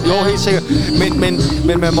 Jo, helt sikkert.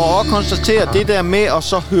 Men man må også konstatere, at det der med at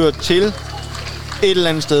så høre til et eller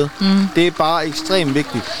andet sted, det er bare ekstremt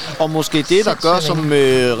vigtigt. Og måske det, der gør, som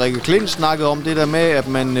Rikke Klint snakkede om, det der med, at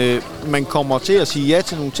man kommer til at sige ja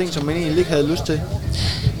til nogle ting, som man egentlig ikke havde lyst til.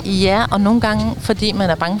 Ja, og nogle gange, fordi man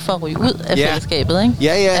er bange for at ryge ud af fællesskabet, ikke?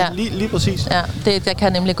 Ja. Lige præcis. Ja, der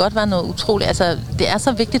kan nemlig godt være noget utroligt. Altså, det er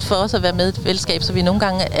så vigtigt for os at være med i et fællesskab, så vi nogle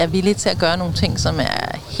gange er villige til at gøre nogle ting, som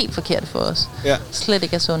er helt forkerte for os. Ja. Slet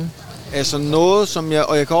ikke er sunde. Altså noget, som jeg...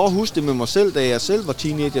 Og jeg kan også huske det med mig selv, da jeg selv var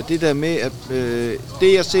teenager. Det der med, at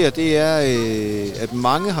det jeg ser, det er, at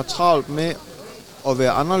mange har travlt med at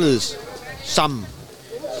være anderledes sammen.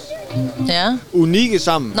 Ja. Unikke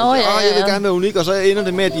sammen. Nå, jeg vil gerne være unik, og så ender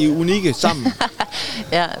det med, at de er unikke sammen.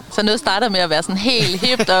 Ja, så noget starter med at være sådan helt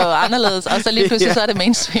hipt og anderledes, og så lige pludselig så er det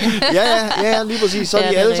mainstream. ja, lige præcis. Så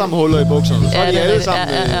er de alle sammen huller i bukserne. Så er de alle sammen...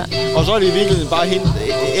 Og så er de i virkeligheden bare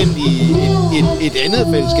endt i et andet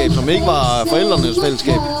fællesskab, som ikke var forældrenes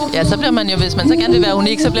fællesskab. Ja, så bliver man jo, hvis man så gerne vil være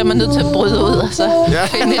unik, så bliver man nødt til at bryde ud, og så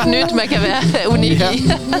finde et nyt, man kan være unik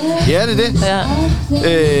i. Ja, det er det. Ja.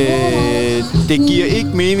 Det giver ikke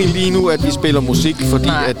mening lige nu, at vi spiller musik, fordi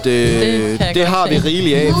at, det har vi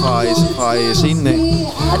rigeligt af fra scenen af.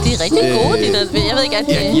 Og de er rigtig gode, de der. Jeg ved ikke, at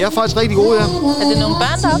de... Ja, de er faktisk rigtig gode, ja. Er det nogle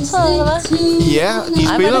børn, der optræder, eller hvad? Ja, de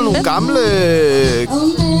spiller nogle gamle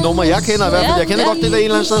numre, jeg kender i hvert fald. Jeg kender godt det der en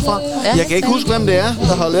eller anden sted fra. Ja, jeg kan ikke huske, hvem det er,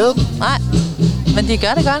 der har lavet dem. Nej, men de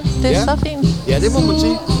gør det godt. Det er så fint. Ja, det må man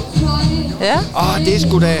sige. Ja. Det er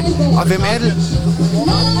sgu da... Og hvem er det?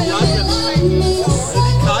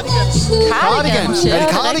 Cardigans. Er det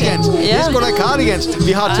Cardigans? Det er sgu da Cardigans.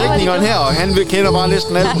 Vi har teknikeren her, og han kender bare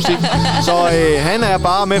næsten al musik. Så han er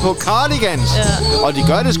bare med på Cardigans. Ja. Og de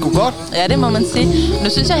gør det sgu godt. Ja, det må man sige. Nu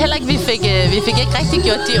synes jeg heller ikke, vi fik ikke rigtig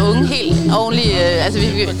gjort de unge helt ordentligt.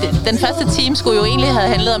 Den første time skulle jo egentlig have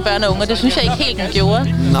handlet om børn og unge, og det synes jeg ikke helt, den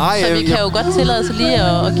gjorde. Nej, så vi kan jo godt tillade os lige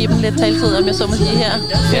at give dem lidt taletid, om jeg så må sige her.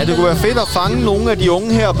 Ja, det kunne være fedt at fange nogle af de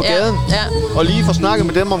unge her på gaden. Ja. Og lige få snakket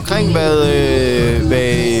med dem omkring,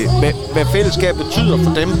 hvad fællesskab betyder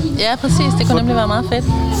for dem. Ja, præcis. Det kunne nemlig være meget fedt.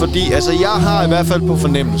 Fordi altså, jeg har i hvert fald på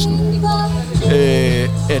fornemmelsen,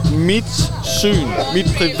 at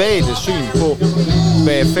mit private syn på,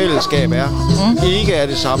 hvad fællesskab er, ikke er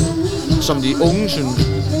det samme, som de unge synes.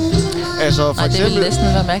 Altså, for eksempel, det vil næsten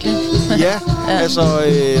være mærkeligt. Altså,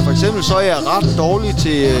 for eksempel så er jeg ret dårlig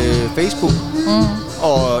til Facebook.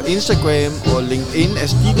 Og Instagram og LinkedIn.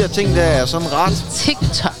 Altså, de der ting, der er sådan ret...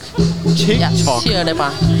 TikTok. Jeg siger det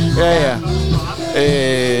bare. Ja.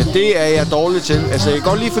 Det er jeg dårlig til. Altså, jeg kan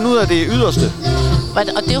godt lige finde ud af det yderste.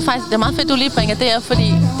 Og det er jo faktisk det er meget fedt, du lige bringer det her,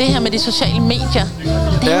 fordi det her med de sociale medier,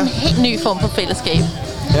 det er en helt ny form for fællesskab.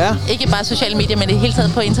 Ja. Ikke bare sociale medier, men det hele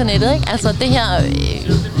taget på internettet, ikke? Altså, det her...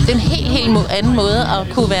 Det er en helt anden måde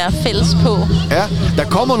at kunne være fælles på. Ja, der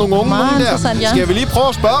kommer nogle unge der. Skal vi lige prøve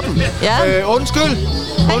at spørge dem? Ja. Undskyld.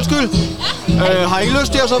 Har I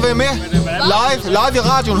lyst til at så være med? Live i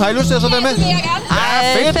radioen. Har I lyst til at så være med? Ja,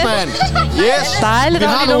 fedt, mand. Yes. Dejligt. Vi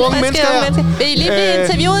har nogle unge mennesker her. Vil I lige blive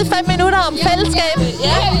interviewet i 5 minutter om fællesskab?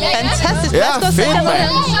 Ja. Fantastisk. Ja, fedt, mand.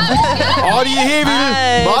 De er helt vilde.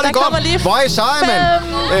 Hvor er det godt. Hvor er I seje, mand.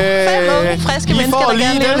 5 unge, friske mennesker, der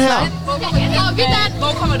gerne vil den her.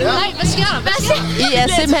 Hvor kommer det? Nej, hvad sker der? I er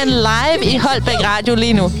simpelthen live i Holbæk Radio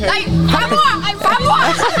lige nu. Nej, farmor!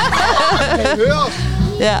 Kan I høre os?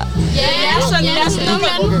 Ja. Sådan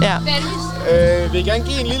nogenlunde. Ja. Vil I gerne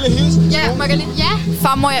give en lille hilsen? Ja, Margalit. Ja.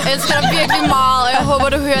 Farmor, jeg elsker dig virkelig meget, og jeg håber,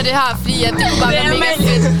 du hører det her, fordi det kunne bare være mega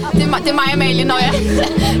fedt. Det er mig, Amalie, når jeg...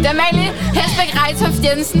 Det er Amalie Hesbæk Rejtoft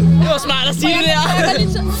Jensen. Det var smart at sige det der.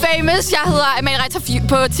 Famous. Jeg hedder Amalie Rejtoft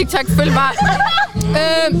på TikTok. Følg mig.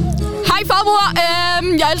 Hej, farmor.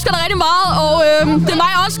 Jeg elsker dig rigtig meget, og det er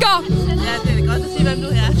mig, Oscar. Ja, det er godt at sige, hvem du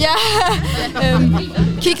er. Ja.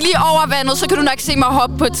 Kig lige over vandet, så kan du nok se mig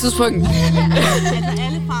hoppe på et tidspunkt. Altså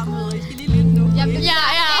alle farmødre, I skal lige lytte nu. Ja,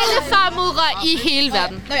 alle farmødre i hele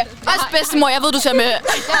verden. Også bedstemor, jeg ved, du ser med.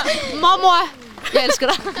 Mormor, jeg elsker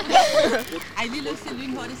dig. Ej, lige lyst til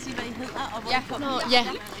lynhurtigt at sige, hvad I hedder og hvor I kommer. Ja,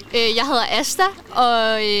 jeg hedder Asta, og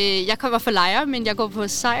jeg kommer fra Lejre, men jeg går på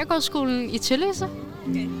Sejrgårdsskolen i Tølløse.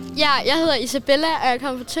 Okay. Ja, jeg hedder Isabella, og jeg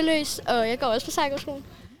kommer fra Tølløse, og jeg går også på Sejrgårdsskolen.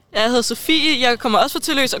 Jeg hedder Sofie, jeg kommer også fra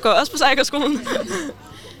Tølløse og går også på Sejrgårdsskolen.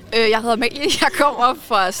 Jeg hedder Amalie, jeg kommer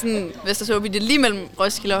fra sådan Vestersåby, det er lige mellem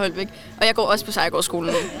Roskilde og Holbæk, og jeg går også på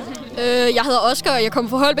Sejrgårdsskolen. Jeg hedder Oscar, og jeg kommer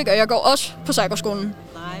fra Holbæk, og jeg går også på Sejrgårdsskolen. Nej,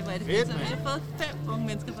 hvor er det fedt. Så vi har fået 5 unge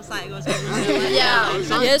mennesker fra Sejrgårdsskolen.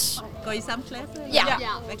 Ja, yes. Går I samme klasse? Ja.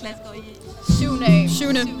 Hvad klasse går I i? 7.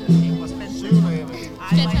 Hvor spændende.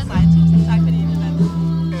 Ej, hvor er sejt. Tusind tak, fordi I vil være med.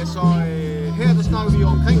 Altså, her der snakker vi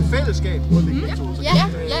omkring fællesskab på det hele to. Ja.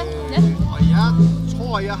 Og jeg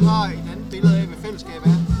tror, jeg har et andet billede af, hvad fællesskab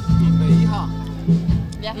er, end hvad I har.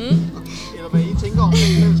 Ja. Eller hvad I tænker om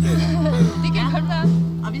fællesskab. Det kan godt være.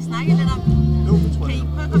 Og vi snakker lidt om, kan I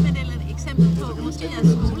prøve at komme med et eksempel på, måske jeres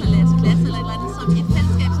skole eller jeres klasse eller et eller andet, som et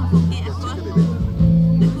fællesskab, som fungerer godt?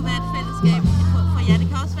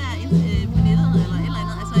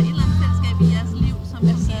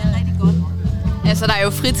 Altså, der er jo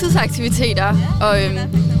fritidsaktiviteter, og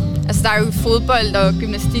altså, der er jo fodbold og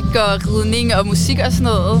gymnastik og ridning og musik og sådan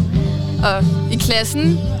noget. Og i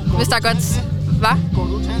klassen, hvis der er godt... Hvad? Går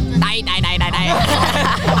du til? Nej. Det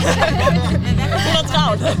er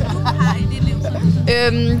travlt. Har I dit liv?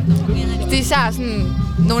 Det er især sådan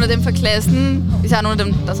nogle af dem fra klassen, især nogle af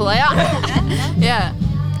dem, der sidder her. Ja.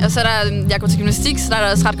 Og så er der, jeg går til gymnastik, så der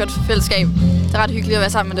er også ret godt fællesskab. Det er ret hyggeligt at være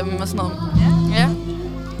sammen med dem og sådan noget. Ja.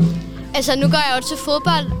 Altså, nu går jeg jo til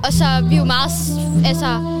fodbold, og så er vi jo meget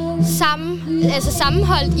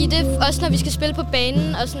sammenholdt i det, også når vi skal spille på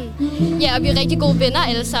banen, og sådan, ja, og vi er rigtig gode venner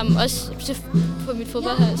alle sammen, også på mit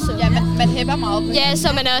fodboldhold. Så. Ja, man hæpper meget på det. Ja, så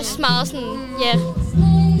man er også meget sådan, ja.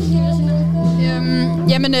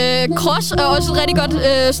 Jamen, cross er også et rigtig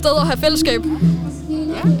godt sted at have fællesskab.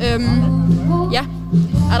 Ja. Ja.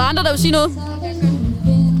 Er der andre, der vil sige noget?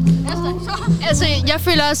 Altså, jeg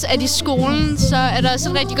føler også, at i skolen, så er der også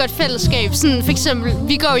et rigtig godt fællesskab. Sådan, for eksempel,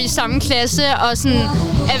 vi går i samme klasse, og sådan,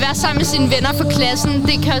 at være sammen med sine venner fra klassen,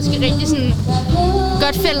 det kan også give rigtig sådan,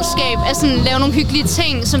 godt fællesskab. At sådan, lave nogle hyggelige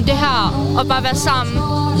ting som det her, og bare være sammen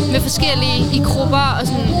med forskellige i grupper, og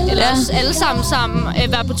sådan, eller også alle sammen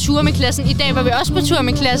være på tur med klassen. I dag var vi også på tur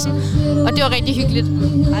med klassen, og det var rigtig hyggeligt.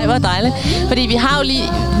 Ej, hvor dejligt. Fordi vi har jo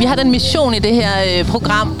vi har den mission i det her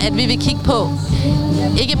program, at vi vil kigge på,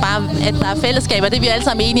 ikke bare, at der er fællesskaber, det er vi alle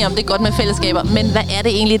sammen enige om, det er godt med fællesskaber, men hvad er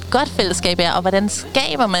det egentlig et godt fællesskab er, og hvordan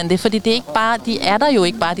skaber man det? Fordi det er ikke bare, de er der jo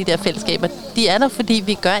ikke bare, de der fællesskaber. De er der, fordi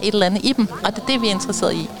vi gør et eller andet i dem, og det er det, vi er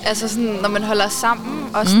interesseret i. Altså sådan, når man holder sammen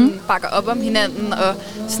og sådan bakker op om hinanden, og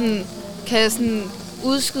sådan, kan sådan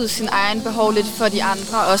udskyde sin egen behov lidt for de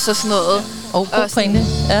andre, og så sådan noget. Og god pointe.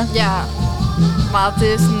 Ja, meget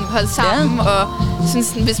det, sådan holde sammen, og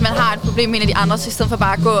sådan, hvis man har et problem med en af de andre, så i stedet for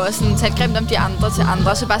bare at gå og sådan, tage et grimt om de andre til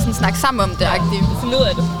andre, så bare sådan snakke sammen om det. Finde ud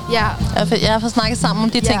af det. Ja. Jeg får snakket sammen om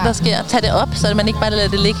de ting, der sker. Tag det op, så man ikke bare lader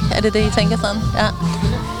det ligge. Er det det, I tænker sådan?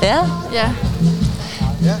 Ja.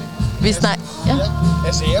 Vi snakker. Ja.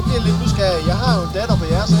 Altså, jeg bliver lidt nysgerrig. Jeg har jo en datter på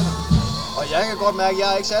jeres alder, og jeg kan godt mærke, at jeg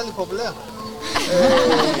er ikke særlig populær.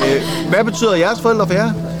 Hvad betyder jeres forældre for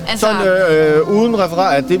jer? Altså, sådan uden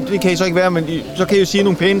referat, det kan I så ikke være, men så kan I jo sige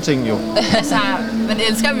nogle pæne ting jo. Altså, man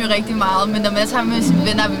elsker dem jo rigtig meget, men når man er sammen med sine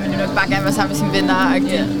venner, vil man jo nok bare gerne være sammen med sine venner.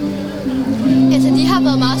 Yeah. Altså, de har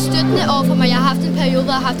været meget støttende overfor mig. Jeg har haft en periode,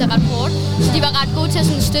 hvor jeg har haft det ret hårdt. Så de var ret gode til at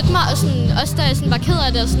sådan, støtte mig, og sådan, også da jeg sådan, var ked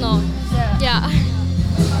af det og sådan noget. Ja.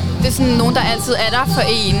 Det er sådan nogen, der altid er der for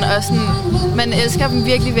en, og sådan, man elsker dem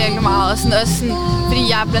virkelig, virkelig meget. Og sådan, også sådan, fordi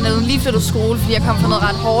jeg blandt andet lige flyttet skole, fordi jeg kom fra noget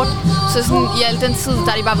ret hårdt. Så sådan, i al den tid, der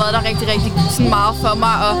har de bare været der rigtig, rigtig sådan meget for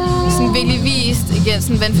mig, og sådan virkelig vist igen,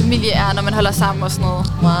 sådan, hvad en familie er, når man holder sammen og sådan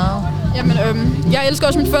noget. Wow. Jamen, jeg elsker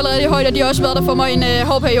også mine forældre rigtig højt, og de har også været der for mig i en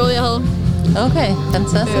hård periode, jeg havde. Okay,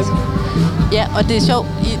 fantastisk. Ja, og det er sjovt,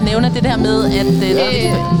 I nævner det der med, at...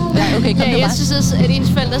 jeg synes også, at ens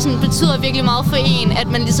forældre sådan, betyder virkelig meget for en, at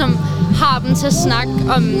man ligesom har dem til at snakke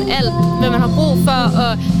om alt, hvad man har brug for,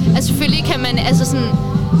 og altså, selvfølgelig kan man, altså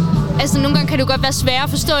nogle gange kan det jo godt være svært at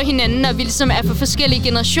forstå hinanden, når vi ligesom er fra forskellige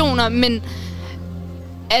generationer, men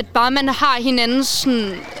at bare man har hinandens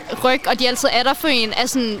sådan, ryg, og de altid er der for en, er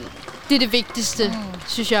sådan, det er det vigtigste,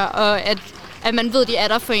 synes jeg, og at man ved, de er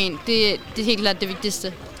der for en, det er helt klart det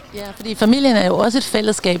vigtigste. Ja, fordi familien er jo også et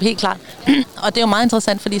fællesskab, helt klart. Og det er jo meget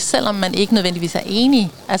interessant, fordi selvom man ikke nødvendigvis er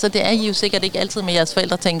enige, altså det er I jo sikkert ikke altid med jeres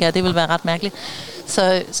forældre, tænker jeg, det vil være ret mærkeligt.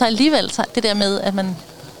 Så alligevel, så det der med, at man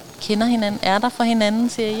kender hinanden, er der for hinanden,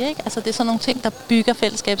 siger I, ikke? Altså det er sådan nogle ting, der bygger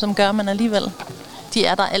fællesskab, som gør, man alligevel, de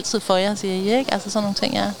er der altid for jer, siger I, ikke? Altså sådan nogle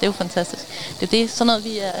ting, ja, det er jo fantastisk. Det er jo det, sådan noget,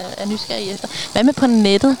 vi er nysgerrige efter. Hvad med på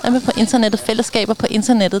nettet? Hvad med på internettet? Fællesskaber på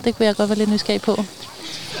internettet, det kunne jeg godt være lidt nysgerrig på.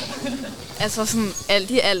 Altså sådan, alt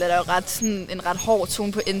i alt er der jo en ret hård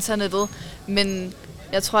tone på internettet, men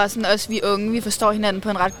jeg tror sådan også, vi unge, vi forstår hinanden på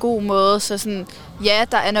en ret god måde, så sådan, ja,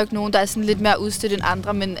 der er nok nogen, der er sådan lidt mere udstødt end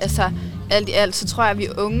andre, men altså, alt i alt, så tror jeg, at vi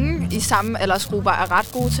unge i samme aldersgrupper er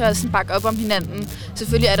ret gode til at sådan bakke op om hinanden.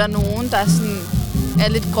 Selvfølgelig er der nogen, der sådan er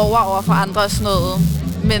lidt grovere over for andre og sådan noget,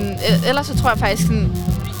 men ellers så tror jeg faktisk sådan,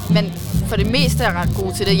 men for det meste er ret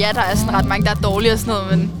gode til det. Ja, der er sådan ret mange, der er dårlige og sådan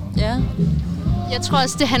noget, men... Ja. Jeg tror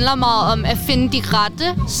også, det handler meget om at finde de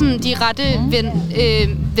rette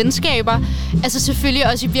venskaber. Altså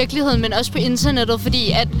selvfølgelig også i virkeligheden, men også på internettet,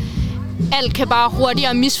 fordi at alt kan bare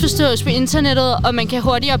hurtigere misforstås på internettet, og man kan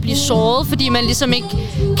hurtigere blive såret, fordi man ligesom ikke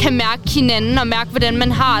kan mærke hinanden og mærke, hvordan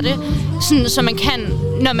man har det, sådan, så man kan,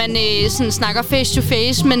 når man sådan snakker face to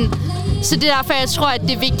face. Men så det er derfor, jeg tror, at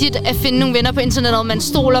det er vigtigt at finde nogle venner på internettet, man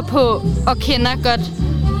stoler på og kender godt.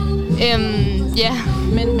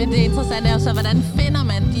 Men det interessante er jo så, hvordan finder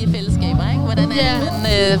man de fællesskaber, ikke?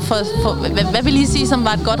 hvordan hvad vil I sige, som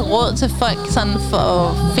var et godt råd til folk sådan for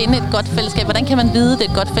at finde et godt fællesskab? Hvordan kan man vide, det er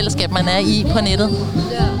et godt fællesskab, man er i på nettet?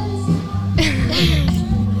 Ja.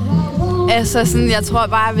 Altså, sådan, jeg tror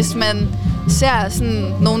bare, hvis man ser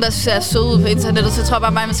sådan nogen, der ser søde ud på internettet, så tror jeg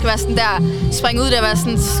bare, at man skal være sådan der, springe ud der og være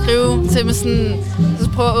sådan, skrive til dem sådan, så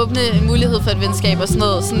prøve at åbne en mulighed for et venskab og sådan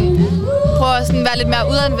noget. Sådan, prøve at sådan være lidt mere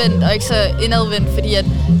udadvendt og ikke så indadvendt, fordi at,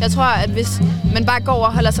 jeg tror, at hvis man bare går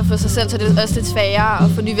og holder sig for sig selv, så er det også lidt sværere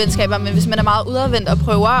at få nye venskaber, men hvis man er meget udadvendt og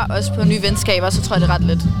prøver også på nye venskaber, så tror jeg, det er ret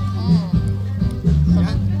let.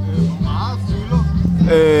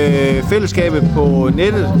 Fællesskabet på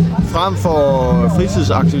nettet frem for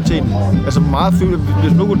fritidsaktiviteten? Altså meget fylder,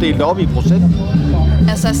 hvis nu kunne dele det op i procent?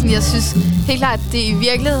 Altså sådan, jeg synes helt klart, at det i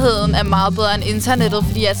virkeligheden er meget bedre end internettet,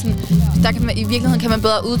 fordi at sådan, der kan man, i virkeligheden kan man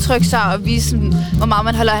bedre udtrykke sig og vise, sådan, hvor meget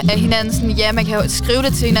man holder af hinanden. Sådan, ja, man kan jo skrive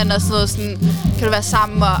det til hinanden og sådan noget, sådan, kan du være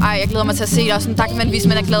sammen, og jeg glæder mig til at se det, og sådan, der kan man vise, at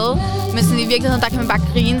man er glad. Men sådan, i virkeligheden, der kan man bare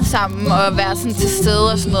grine sammen og være sådan, til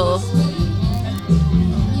stede og sådan noget.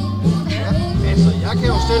 Jeg kan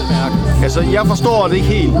jo selv mærke, altså jeg forstår det ikke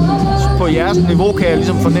helt. På jeres niveau kan jeg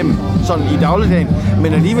ligesom fornemme sådan i dagligdagen,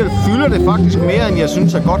 men alligevel fylder det faktisk mere, end jeg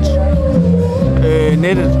synes er godt,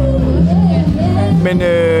 nettet. Men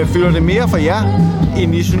fylder det mere for jer,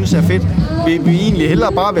 end I synes er fedt? Vil vi egentlig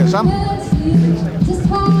hellere bare være sammen?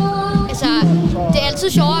 Altså, det er altid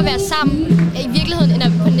sjovere at være sammen i virkeligheden,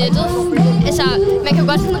 end på nettet. Altså, man kan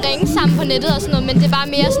jo godt sådan ringe sammen på nettet og sådan noget, men det er bare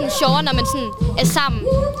mere sådan sjovere, når man sådan er sammen.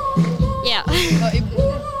 Ja.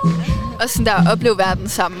 Og sådan der opleve verden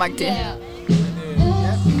sammen, Magdi.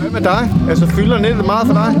 Hvad med dig? Altså, fylder nettet meget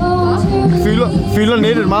for dig? Fylder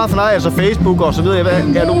nettet meget for dig? Altså Facebook og så videre.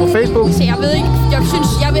 Er du på Facebook? Så jeg ved ikke. Jeg synes,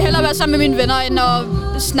 jeg vil hellere være sammen med mine venner, end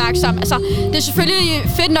at snakke sammen. Altså, det er selvfølgelig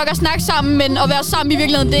fedt nok at snakke sammen, men at være sammen i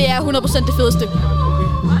virkeligheden, det er 100% det fedeste.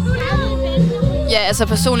 Ja, altså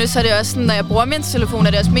personligt, så er det også sådan, når jeg bruger min telefon, er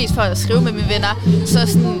det også mest for at skrive med mine venner. Så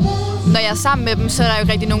sådan, når jeg er sammen med dem, så er der jo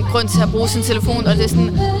ikke rigtig nogen grund til at bruge sin telefon. Og det er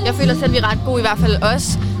sådan, jeg føler selv, at vi er ret gode, i hvert fald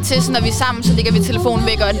os, til sådan, når vi er sammen, så lægger vi telefonen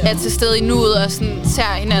væk og er til stede i nuet og sådan, ser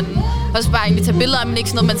hinanden. Og så bare egentlig tage billeder, men ikke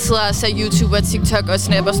sådan noget, man sidder og ser YouTube og TikTok og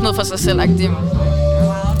Snap og sådan noget for sig selv.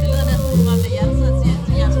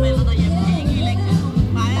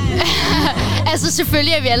 Altså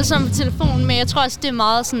selvfølgelig er vi alle sammen på telefonen, men jeg tror også, det er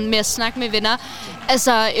meget sådan med at snakke med venner.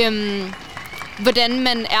 Altså, hvordan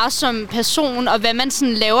man er som person, og hvad man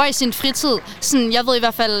sådan laver i sin fritid. Sådan, jeg ved i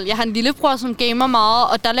hvert fald, jeg har en lillebror, som gamer meget,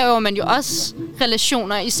 og der laver man jo også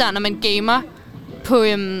relationer, især når man gamer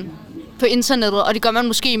på internettet. Og det gør man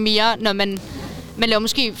måske mere, når man laver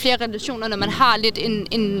måske flere relationer, når man har lidt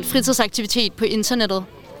en fritidsaktivitet på internettet.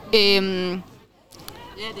 Ja,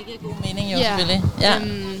 det giver god mening jo, selvfølgelig. Ja.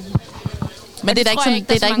 Men det er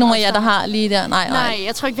der ikke nogen af jer, der har lige der? Nej,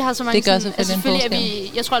 jeg tror ikke, vi har så mange. Det gør selvfølgelig en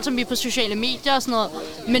forskel. Jeg tror altså, vi er på sociale medier og sådan noget.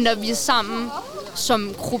 Men når vi er sammen som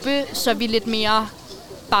gruppe, så er vi lidt mere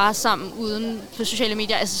bare sammen uden på sociale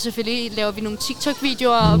medier. Altså selvfølgelig laver vi nogle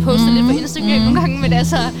TikTok-videoer og poster lidt på Instagram nogle gange, men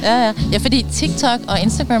altså... Ja, fordi TikTok og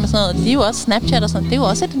Instagram og sådan noget, det er jo også Snapchat og sådan noget. Det er jo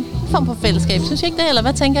også et form for fællesskab. Synes I ikke det, eller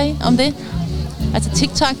hvad tænker I om det? Altså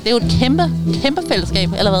TikTok, det er jo et kæmpe fællesskab,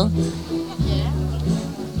 eller hvad?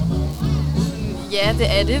 Ja,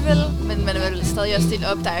 det er det vel, men man er vel stadig også delt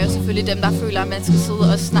op. Der er jo selvfølgelig dem, der føler, at man skal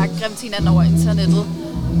sidde og snakke grimt til hinanden over internettet.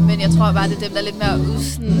 Men jeg tror bare, det er dem, der er lidt mere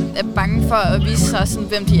er bange for at vise sig, sådan,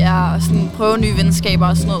 hvem de er, og sådan, prøve nye venskaber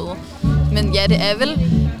og sådan noget. Men ja, det er vel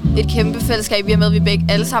et kæmpe fællesskab, i og med, at vi begge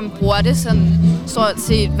alle sammen bruger det sådan stort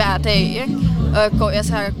set hver dag, ikke? Og jeg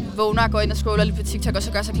så vågner og går ind og scroller lidt på TikTok, og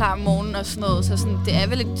så gør sig klar om morgenen og sådan noget. Så sådan, det er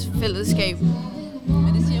vel et fællesskab.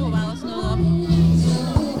 Men det siger jo bare også noget om...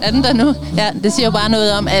 Er den der nu? Ja, det siger jo bare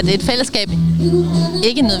noget om, at et fællesskab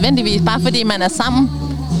ikke nødvendigvis, bare fordi man er sammen,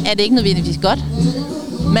 er det ikke nødvendigvis godt.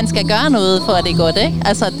 Man skal gøre noget for, at det er godt, ikke?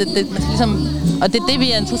 Altså, man skal ligesom, og det er det,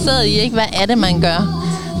 vi er interesseret i, ikke? Hvad er det, man gør?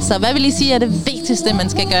 Så hvad vil I sige er det vigtigste, man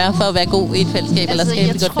skal gøre for at være god i et fællesskab, eller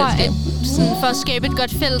skabe et godt fællesskab? Sådan, for at skabe et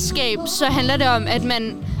godt fællesskab, så handler det om, at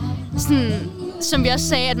man, sådan, som vi også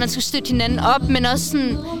sagde, at man skal støtte hinanden op, men også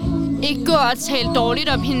sådan, ikke gå og tale dårligt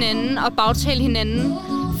om hinanden og bagtale hinanden.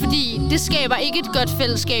 Fordi det skaber ikke et godt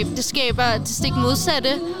fællesskab. Det skaber det stik modsatte.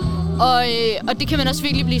 Og det kan man også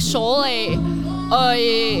virkelig blive såret af. Og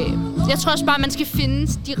jeg tror også bare, at man skal finde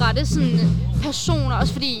de rette sådan, personer.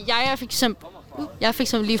 Også fordi jeg er for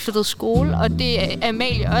eksempel lige flyttet skole, og det er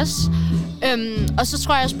Amalie også. Og så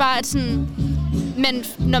tror jeg også bare, at sådan,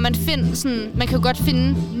 når man finder sådan, man kan jo godt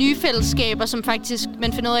finde nye fællesskaber, som faktisk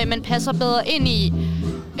man finder ud af, at man passer bedre ind i.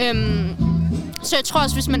 Så jeg tror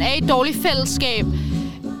også, hvis man er i et dårligt fællesskab,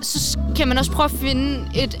 så kan man også prøve at finde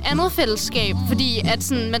et andet fællesskab, fordi at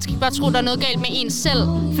sådan, man skal ikke bare tro, der er noget galt med en selv,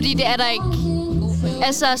 fordi det er der ikke.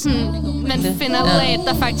 Altså sådan, man finder ud af, at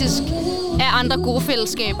der faktisk er andre gode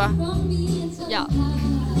fællesskaber. Ja.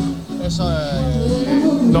 Altså,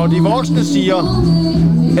 når de voksne siger,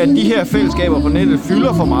 at de her fællesskaber på nettet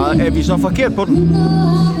fylder for meget, er vi så forkert på den?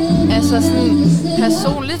 Altså sådan,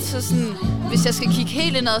 personligt, så sådan, hvis jeg skal kigge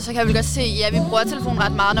helt indad, så kan jeg vel godt se, ja, vi bruger telefonen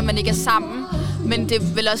ret meget, når man ikke er sammen. Men det er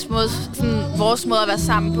vel også sådan, vores måde at være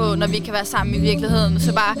sammen på, når vi kan være sammen i virkeligheden.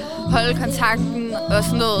 Så bare holde kontakten og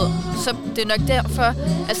sådan noget. Så det er nok derfor.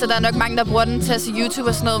 Altså, der er nok mange, der bruger den til at se YouTube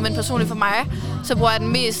og sådan noget, men personligt for mig, så bruger jeg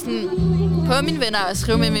den mest sådan, på mine venner og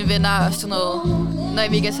skrive med mine venner og sådan noget, når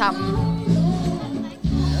vi ikke er sammen.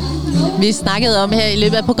 Vi snakkede om her i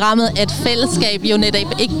løbet af programmet, at fællesskab jo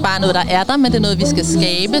netop ikke bare noget, der er der, men det er noget, vi skal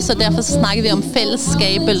skabe. Så derfor snakkede vi om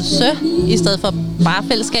fællesskabelse i stedet for bare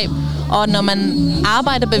fællesskab. Og når man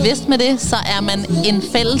arbejder bevidst med det, så er man en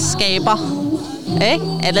fællesskaber. Ikke?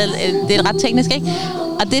 Eller, det er ret teknisk, ikke?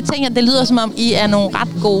 Og det tænker jeg, det lyder som om, I er nogle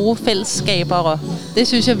ret gode fællesskabere. Det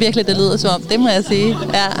synes jeg virkelig, det lyder som om. Det må jeg sige.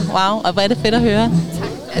 Ja, wow. Og hvor er det fedt at høre. Tak.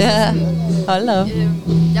 Ja, hold da op.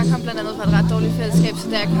 Jeg kom blandt andet fra et ret dårligt fællesskab, så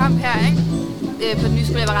da jeg kom her, ikke, på den nye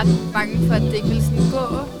skole, jeg var ret bange for, at det ikke ville sådan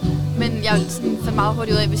gå. Men jeg ville sådan fandt meget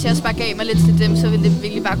hurtigt ud af, at hvis jeg også bare gav mig lidt til dem, så ville det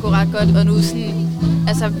virkelig bare gå ret godt. Og nu sådan,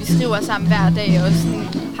 altså vi skriver sammen hver dag og sådan,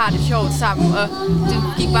 har det sjovt sammen, og det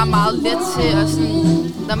gik bare meget let til. Og sådan,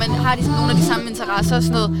 når man har nogle af de samme interesser og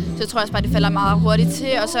sådan noget, så tror jeg også bare, det falder meget hurtigt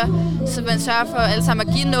til. Og så man sørger for alle sammen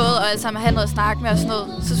at give noget, og alle sammen at have noget at snakke med og sådan noget.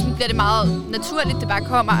 Så sådan bliver det meget naturligt, det bare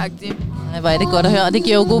kommer-agtigt. Hvor er det godt at høre, og det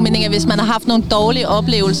giver jo god mening, at hvis man har haft nogle dårlige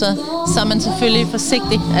oplevelser, så er man selvfølgelig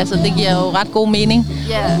forsigtig. Altså, det giver jo ret god mening.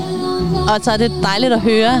 Ja. Og så er det dejligt at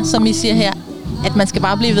høre, som I siger her, at man skal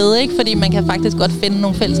bare blive ved, ikke? Fordi man kan faktisk godt finde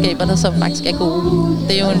nogle fællesskaber, der så faktisk er gode.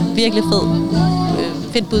 Det er jo en virkelig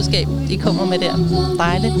fedt budskab, I kommer med der.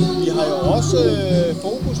 Dejligt. Vi har jo også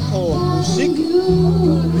fokus på musik,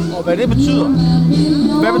 og hvad det betyder.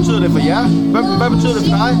 Hvad betyder det for jer? Hvad betyder det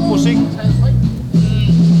for dig, musik?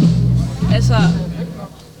 Altså,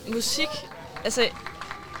 musik, altså,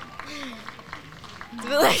 det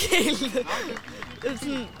ved jeg ikke helt. Det er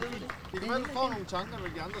sådan... Det kan være, du får nogle tanker, når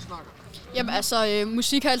de andre snakker. Jamen altså,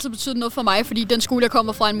 musik har altid betydet noget for mig, fordi den skole, jeg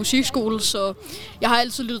kommer fra, er en musikskole, så jeg har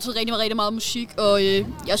altid lyttet til rigtig meget musik, og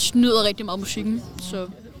jeg nyder rigtig meget musikken, så...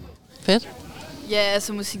 Fedt. Ja,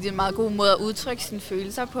 altså musik det er en meget god måde at udtrykke sine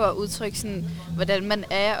følelser på, og udtrykke sådan, hvordan man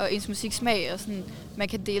er, og ens musiksmag, og sådan, man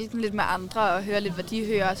kan dele den lidt med andre, og høre lidt, hvad de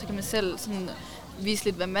hører, og så kan man selv sådan, vise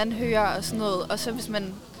lidt, hvad man hører, og sådan noget. Og så hvis man,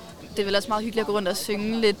 det er vel også meget hyggeligt at gå rundt og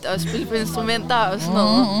synge lidt, og spille på instrumenter, og sådan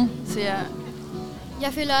noget. Så ja. Jeg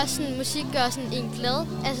føler også, sådan, musik gør sådan en glad.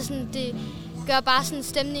 Altså sådan, det gør bare sådan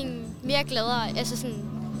stemningen mere gladere. Altså sådan,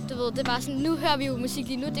 du ved, det er bare sådan, nu hører vi jo musik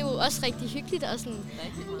lige nu, det er jo også rigtig hyggeligt og sådan,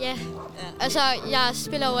 ja. Altså, jeg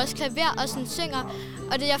spiller jo også klaver og sådan synger,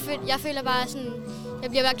 og det, jeg føler bare sådan, jeg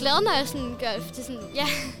bliver bare glad, når jeg sådan gør det sådan, ja.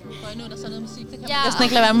 Og nu er der så noget musik, det kan man næsten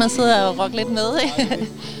ikke lade være med at sidde og rocke lidt med, ikke?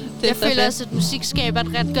 Jeg føler også, at musik skaber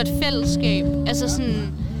et ret godt fællesskab. Altså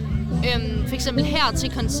sådan, for eksempel her til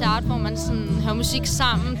koncert, hvor man sådan hører musik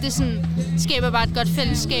sammen, det sådan, skaber bare et godt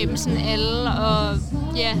fællesskab med sådan alle, og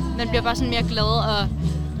ja, man bliver bare sådan mere glad, og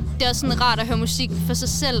det er også sådan rart at høre musik for sig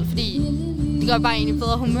selv, fordi det gør bare egentlig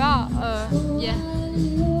bedre humør, og ja.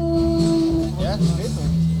 Ja, fedt.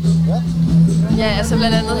 Ja. Ja, altså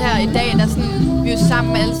blandt andet her i dag, der sådan, vi er jo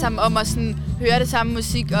sammen alle sammen om at sådan, høre det samme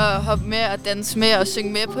musik, og hoppe med, og danse med, og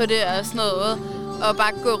synge med på det, og sådan noget. Og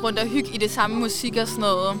bare gå rundt og hygge i det samme musik og sådan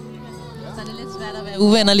noget. Så er det lidt svært at være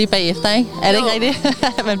uvenner lige bagefter, ikke? Er det ikke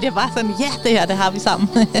rigtigt? Man bliver bare sådan, ja, det her, det har vi sammen.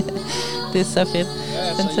 Det er så fedt.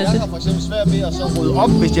 Ja, altså, jeg har for eksempel svært ved at så rydde op,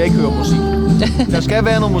 hvis jeg ikke hører musik. Der skal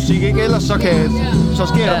være noget musik, ikke? Ellers så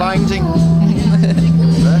sker der bare ingenting.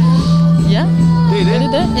 Ja. Det er det. Er det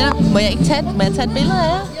det? Ja. Må jeg tage et billede af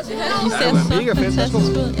jer? I ser Ja, så mega fedt. fantastisk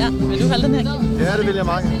ud. Ja. Vil du holde den her? Ja, det vil jeg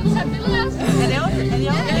meget. Er det okay?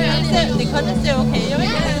 Det er kun, hvis det er okay. Jo,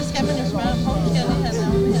 ikke? Så skal man jo smøre på.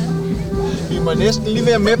 Vi må næsten lige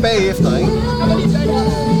være med bagefter, ikke?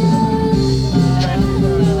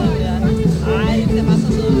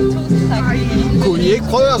 Kunne I ikke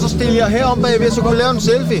prøve at så stille jer herom bagved, så kunne I lave en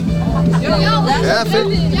selfie? Ja, fedt.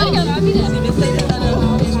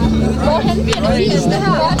 Hvorhen bliver det vist det her?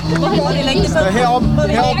 Hvorhen bliver det vist?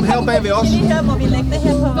 Herom bagved os. Hvor vi lægger det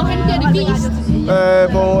her på? Hvorhen bliver det vist?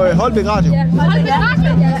 På Holbæk Radio. Holbæk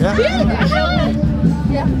Radio?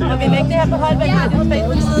 Ja. Må vi lægge det her på Holbæk Radio på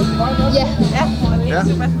Facebook-siden? Ja.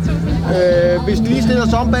 Hvis de lige stiller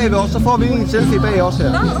sig om bagved os, så får vi en selfie bag os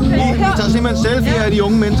her. Vi tager simpelthen selfie af de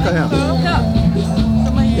unge mennesker her.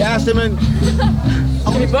 simpelthen...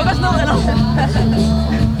 Om vi bukker sådan noget, eller?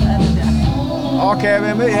 Kan jeg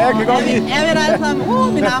være med? Ja, jeg kan godt lide. Jeg ved da alle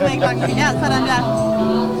sammen. Min arme er ikke langt. Ja, sådan der.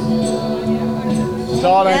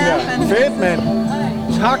 Sådan der. Fedt, mand.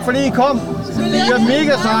 Tak fordi I kom. I er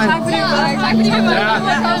mega seje. Tak fordi I kom. Tak fordi I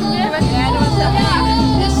kom.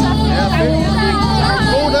 Ja, fedt.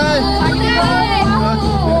 God dag.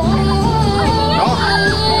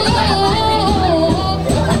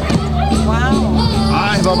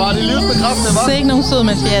 Ej, hvor var det livsbekræftende, hva'? Se ikke nogen søde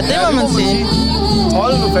mennesker. Ja, det må man sige.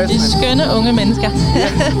 Hold nu fast, de skønne unge mennesker.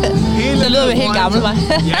 Det lyder jo helt gammel, hva'?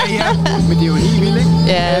 Ja, men det er jo helt vildt, ikke?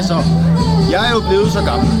 Ja. Altså, jeg er jo blevet så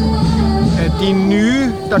gammel, at de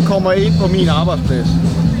nye, der kommer ind på min arbejdsplads,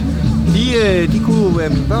 de kunne jo være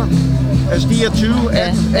mine børn. Altså, de er 20,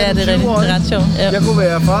 18, ja, det er 20 år. Det er ret sjovt. Ja. Jeg kunne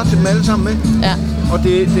være far til dem alle sammen med. Ja. Og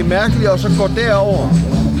det er mærkeligt at så gå derover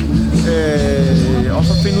og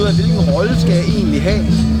så finde ud af, hvilken rolle skal jeg egentlig have.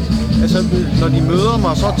 Altså, når de møder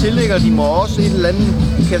mig, så tillægger de mig også et eller andet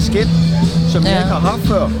kasket, som jeg ikke har haft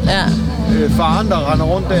før. Ja. Faren, der render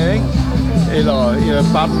rundt der, ikke? Eller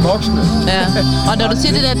bare den voksne. Ja. Og når du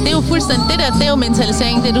siger det der, det er jo fuldstændig, det er jo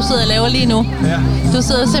mentalisering, det du sidder og laver lige nu. Ja. Du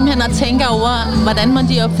sidder simpelthen og tænker over, hvordan man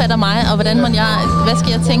de opfatter mig, og hvordan hvad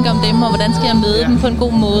skal jeg tænke om dem, og hvordan skal jeg møde dem på en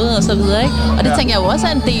god måde, og så videre, ikke? Og det tænker jeg jo også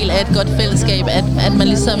er en del af et godt fællesskab, at man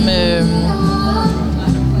ligesom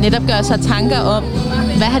netop gør sig tanker om,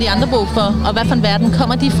 hvad har de andre brug for, og hvad for en verden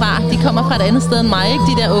kommer de fra? De kommer fra et andet sted end mig, ikke?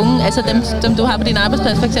 De der unge, altså dem du har på din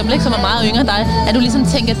arbejdsplads for eksempel, ikke? Som er meget yngre end dig, at du ligesom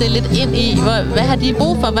tænker det lidt ind i, hvad har de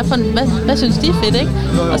brug for, hvad synes de er fedt, ikke?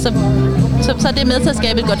 Og så er det med til at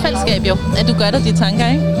skabe et godt fællesskab jo, at du gør dig de tanker,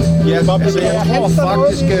 ikke? Ja, altså jeg tror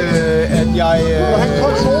faktisk, at jeg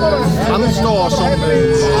fremstår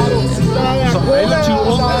som relativt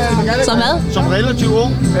ung. Som hvad? Som relativt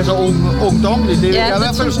ung, altså ungdomlig. Jeg har i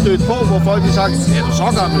hvert fald stødt på, hvor folk har sagt, er du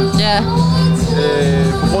så gammel? Ja.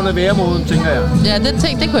 På grund af væremåden, tænker jeg. Ja,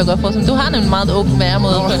 det kunne jeg godt forstå. Du har nemlig meget ung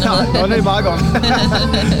væremåde på en måde. Det er meget godt.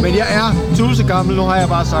 Men jeg er tusind gammel, nu har jeg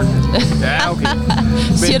bare sagt det. Ja, okay.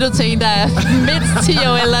 Siger du til en, der er mindst 10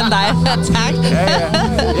 år ældre end dig? Tak.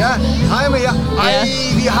 Ja. Hej med jer.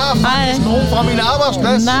 Vi har faktisk nogen fra min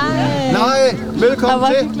arbejdsplads. Nej, velkommen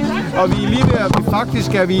til. Og vi er lige ved at,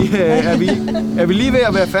 faktisk er vi lige ved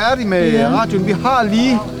at være færdige med radioen. Vi har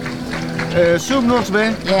lige 7 minutter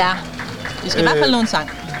tilbage. Ja, vi skal i hvert fald nå en sang.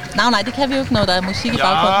 Nej, det kan vi jo ikke, når der er musik i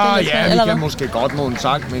baggrunden. Ja, vi kan måske godt nå en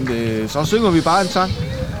sang, men så synger vi bare en sang.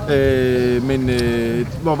 Men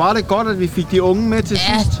hvor var det godt, at vi fik de unge med til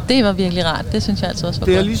sidst. Ja, det var virkelig rart. Det synes jeg altså også var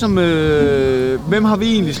godt. Det er ligesom, hvem har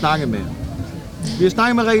vi egentlig snakket med? Vi har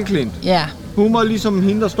snakket med Rikke Klint. Ja. Hun var ligesom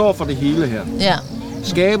hende, der står for det hele her. Ja.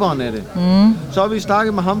 Skaberen af det. Så har vi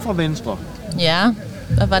snakket med ham fra Venstre. Ja,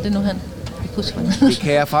 hvad var det nu han? Det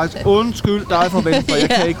kan jeg faktisk. Undskyld dig for Venstre, jeg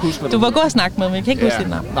kan ikke huske det. Du var god at snakke med, men jeg kan ikke huske dit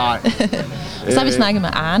navn. Nej. Så har vi snakket med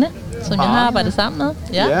Arne, som jeg har arbejdet sammen med.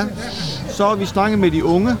 Ja. Så har vi snakket med de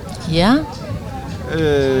unge. Ja. Er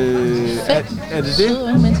det det? Søde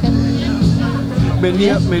unge mennesker. Men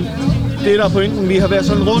det der er pointen, vi har været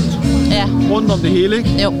sådan rundt om det hele,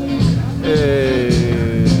 ikke? Jo.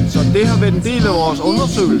 Så det har været en del af vores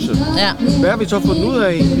undersøgelse. Ja. Hvad har vi så fundet ud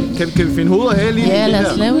af egentlig? Kan vi finde hoved og hale lige i det her? Ja, lad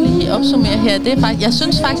os lave lige opsummere her. Det er faktisk, jeg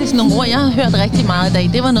synes faktisk, nogle ord, jeg har hørt rigtig meget i dag,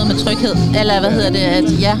 det var noget med tryghed. Eller hvad hedder det?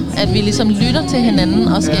 At vi ligesom lytter til hinanden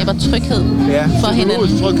og skaber tryghed for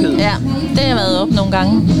hinanden. Tryghed. Ja, det har været op nogle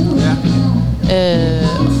gange.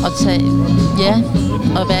 Ja.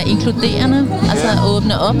 Og være inkluderende, altså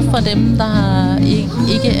åbne op for dem, der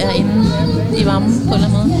ikke er inde i varmen på en eller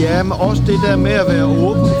anden måde. Ja, men også det der med at være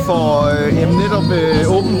åben for, netop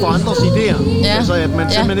åben for andres idéer. Ja. Altså at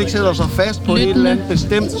man simpelthen ikke sætter sig fast på et eller andet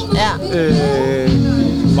bestemt,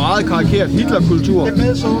 meget karikeret Hitlerkultur,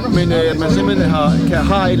 men at man simpelthen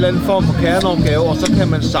har et eller andet form for kerneopgave, og så kan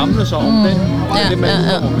man samle sig om den, og det man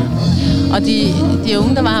kommer med. Og de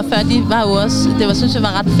unge, der var her før, de var jo også, synes jeg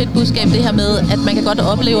var ret fedt budskab, det her med, at man kan godt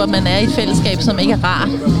opleve, at man er i et fællesskab, som ikke er rar.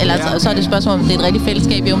 Eller så er det et spørgsmål, om det er et rigtigt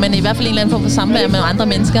fællesskab jo, men i hvert fald en eller anden form for samvær med andre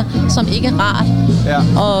mennesker, som ikke er rart.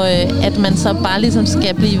 Ja. Og at man så bare ligesom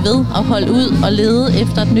skal blive ved og holde ud og lede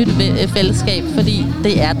efter et nyt fællesskab, fordi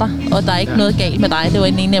det er der, og der er ikke noget galt med dig. Det var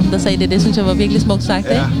en af dem, der sagde det. Det synes jeg var virkelig smukt sagt,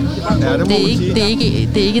 ikke? Ja, det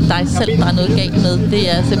er ikke dig selv, der er noget galt med. Det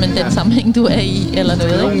er simpelthen den sammenhæng, du er i, eller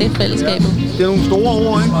noget, ikke? Det er fællesskabet. Det er nogle store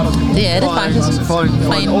ord, ikke? Det er det faktisk.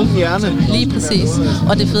 For en ung hjerne. Lige præcis.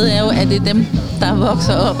 Og det fede er jo, at det er dem, der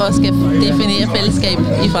vokser op og skal definere fællesskab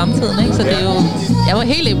i fremtiden, ikke? Så det er jo... Jeg var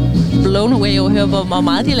helt blown away over at høre, hvor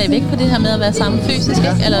meget de lagde vægt på det her med at være sammen fysisk,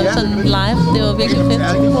 ikke? Eller sådan live. Det var virkelig fedt.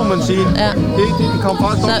 Ja, det må man sige. Ja. Det kom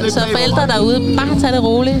faktisk så forældre derude, bare tag det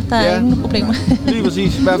roligt. Der er ingen problemer. Lige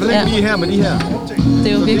præcis. I hvert fald ikke lige her med de her.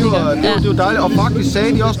 Det er jo virkelig godt. Det var dejligt. Og faktisk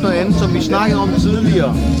sagde de også noget andet, som vi snakkede om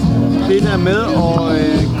tidligere. Det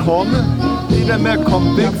der med at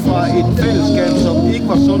komme væk fra et fællesskab, som ikke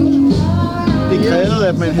var sundt. Det krævede,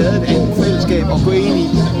 at man havde et andet fællesskab at gå ind i.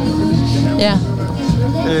 Ja.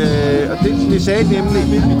 Og det sagde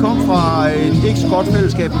nemlig, vi kom fra et ikke så godt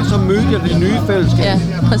fællesskab, men så mødte jeg det nye fællesskab. Ja,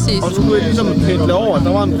 præcis. Og så kunne jeg ligesom pendle over, at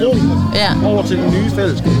der var en bro over til det nye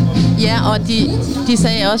fællesskab. Ja, og de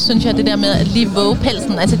sagde også, synes jeg, det der med at lige våge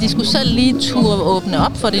pelsen. Altså, de skulle selv lige turde åbne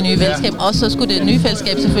op for det nye fællesskab, og så skulle det nye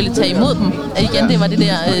fællesskab selvfølgelig tage imod dem. Igen, det var det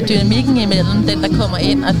der dynamikken imellem den, der kommer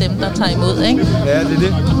ind, og dem, der tager imod, ikke? Ja, det er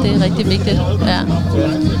det. Det er rigtig vigtigt, ja.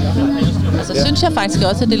 Og så synes jeg faktisk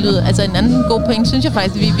også, at det lyder... Altså, en anden god point, synes jeg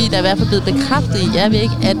faktisk, at vi er i hvert fald blevet bekræftet i,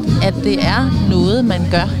 at det er noget, man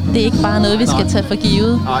gør. Det er ikke bare noget, vi skal tage for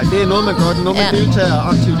givet. Nej, det er noget, man gør. Det er noget, man deltager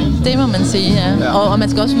aktivt i. Det må man sige, ja. Og man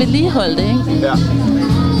skal også vedligeholde det, ikke? Ja.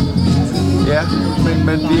 Ja, men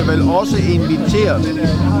man bliver vel også inviteret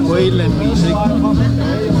på en eller anden vis, ikke?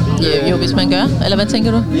 Jo, hvis man gør. Eller hvad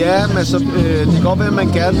tænker du? Ja, men så, det kan godt være, at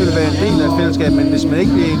man gerne vil være en del af et fællesskab, men hvis man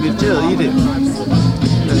ikke bliver inviteret i det,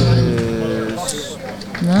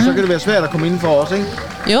 så kan det være svært at komme indenfor os, ikke?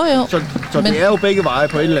 Jo. Så det er jo begge veje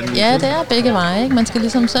på et eller andet vis. Ja, det er begge veje, ikke? Man skal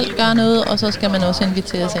ligesom selv gøre noget, og så skal man også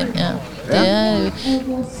inviteres ind, ja. Det er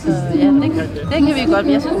så ja, det kan vi godt.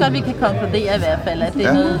 Jeg synes godt, vi kan konkludere i hvert fald, at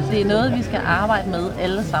det er noget, vi skal arbejde med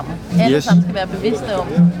alle sammen. Alle sammen skal være bevidste om,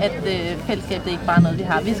 at fællesskab det er ikke bare noget, vi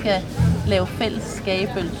har. Vi skal lave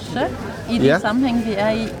fællesskabelse i de sammenhæng, vi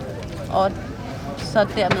er i, og så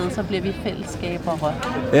dermed så bliver vi fællesskabere.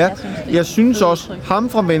 Ja, jeg synes også, ham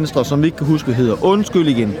fra Venstre, som vi ikke kan huske hedder, undskyld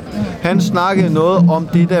igen, han snakkede noget om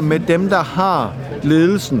det der med dem, der har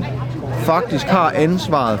ledelsen, faktisk har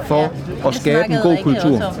ansvaret for at skabe en god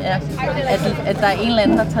kultur. Om, at der er en eller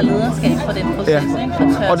anden, der tager lederskab for den proces. Ikke?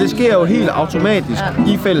 Og det sker jo helt automatisk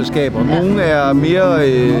i fællesskaber. Nogle er mere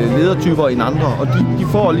ledertyper end andre, og de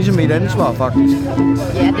får ligesom et ansvar faktisk.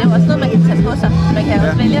 Ja, det er jo også noget, man kan tage på sig. Man kan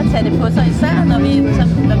også vælge at tage det på sig, især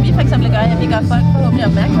når vi for eksempel gør, at vi gør folk forhåbentlig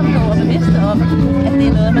opmærksom på og bevidste om, at det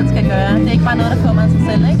er noget, man skal gøre. Det er ikke bare noget, der kommer af sig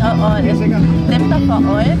selv. Ikke? Og dem, der får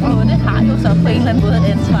øje på det, har jo så på en eller anden måde et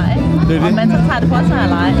ansvar. Ikke? Og man så tager det på sig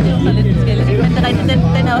eller ej, det er jo så lidt forskelligt. Men det er rigtigt,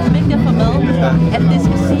 den er også vigtig at få med, at det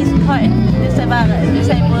skal siges højt. Det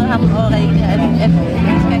sagde både ham og Rikke, at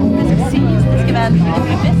det skal siges. Det skal være en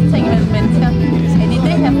bevidst ting mellem mennesker. At i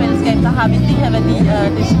det her fællesskab, der har vi de her værdier, og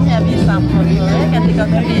det er sådan her, vi er sammen og noget, ikke? At det godt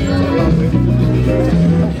kan blive...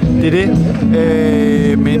 Det er det.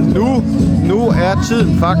 Men nu er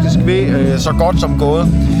tiden faktisk ved så godt som gået.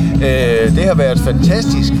 Det har været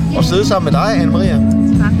fantastisk at sidde sammen med dig, Annemaria,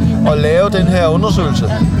 og lave den her undersøgelse.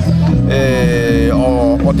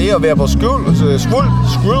 Og det at være på skvulp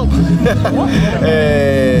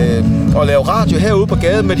og lave radio herude på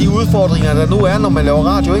gaden med de udfordringer, der nu er, når man laver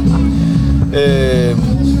radio, ikke?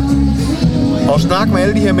 Og snakke med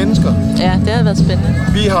alle de her mennesker. Ja, det har været spændende.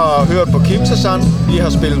 Vi har hørt på Kimse-sang, vi har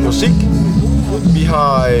spillet musik, vi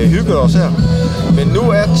har hygget os her. Men nu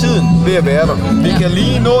er tiden ved at være der. Vi kan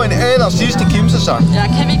lige nå en aller sidste Kimse-sang. Ja,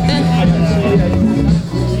 kan vi ikke det?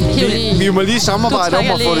 Vi må lige samarbejde om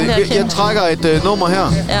at få det. Jeg trækker et nummer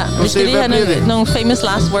her. Ja, vi skal lige have nogle famous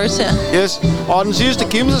last words her. Yes, og den sidste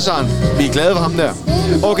Kimse-sang. Vi er glade for ham der.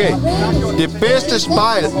 Okay, det bedste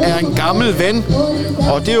spejl er en gammel ven.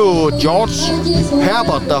 Og det er jo George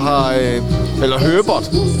Herbert, der har... Eller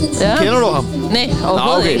Herbert. Ja. Kender du ham? Nej,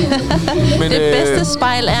 overhovedet ikke. Men, det bedste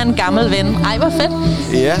spejl er en gammel ven. Ej, hvor fedt.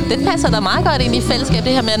 Ja. Det passer da meget godt ind i fællesskab,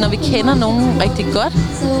 det her med, at når vi kender nogen rigtig godt,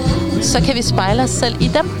 så kan vi spejle os selv i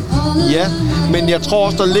dem. Ja, men jeg tror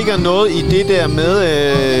også, der ligger noget i det der med,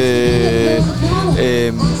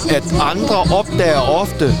 at andre opdager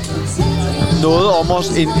ofte noget om os,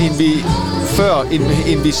 end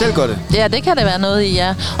vi selv gør det. Ja, det kan det være noget i,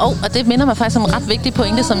 ja. Og det minder mig faktisk om en ret vigtig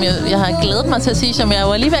pointe, som jeg har glædet mig til at sige, som jeg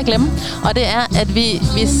var lige ved at glemme. Og det er, at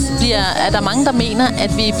at der er mange, der mener,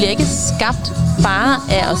 at vi bliver ikke skabt bare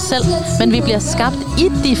af os selv, men vi bliver skabt i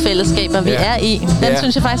de fællesskaber, vi er i. Den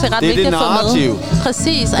synes jeg faktisk er ret vigtigt at få med.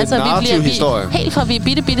 Præcis. Altså, helt fra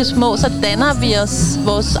vi er bitte små, så danner vi os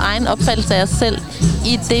vores egen opfattelse af os selv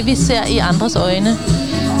i det, vi ser i andres øjne.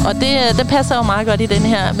 Og det passer jo meget godt i den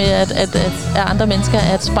her med, at andre mennesker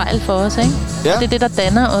er et spejl for os, ikke? Ja. Og det er det, der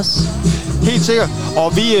danner os. Helt sikkert.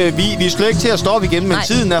 Og vi er slet ikke til at stoppe igen, men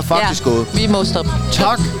tiden er faktisk gået. Vi må stoppe.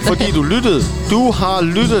 Tak, fordi du lyttede. Du har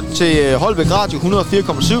lyttet til Holbæk Radio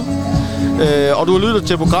 104,7. Og du har lyttet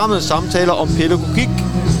til programmet Samtaler om pædagogik.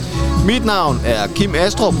 Mit navn er Kim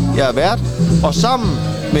Astrup. Jeg er vært. Og sammen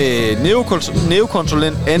med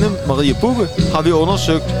neokonsulent Annemaria Bugge har vi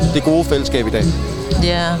undersøgt det gode fællesskab i dag.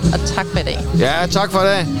 Ja, og tak for i dag. Ja, tak for i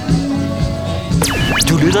dag.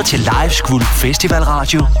 Du lytter til Live SKVULP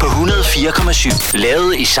Festivalradio på 104,7.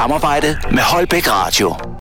 Lavet i samarbejde med Holbæk Radio.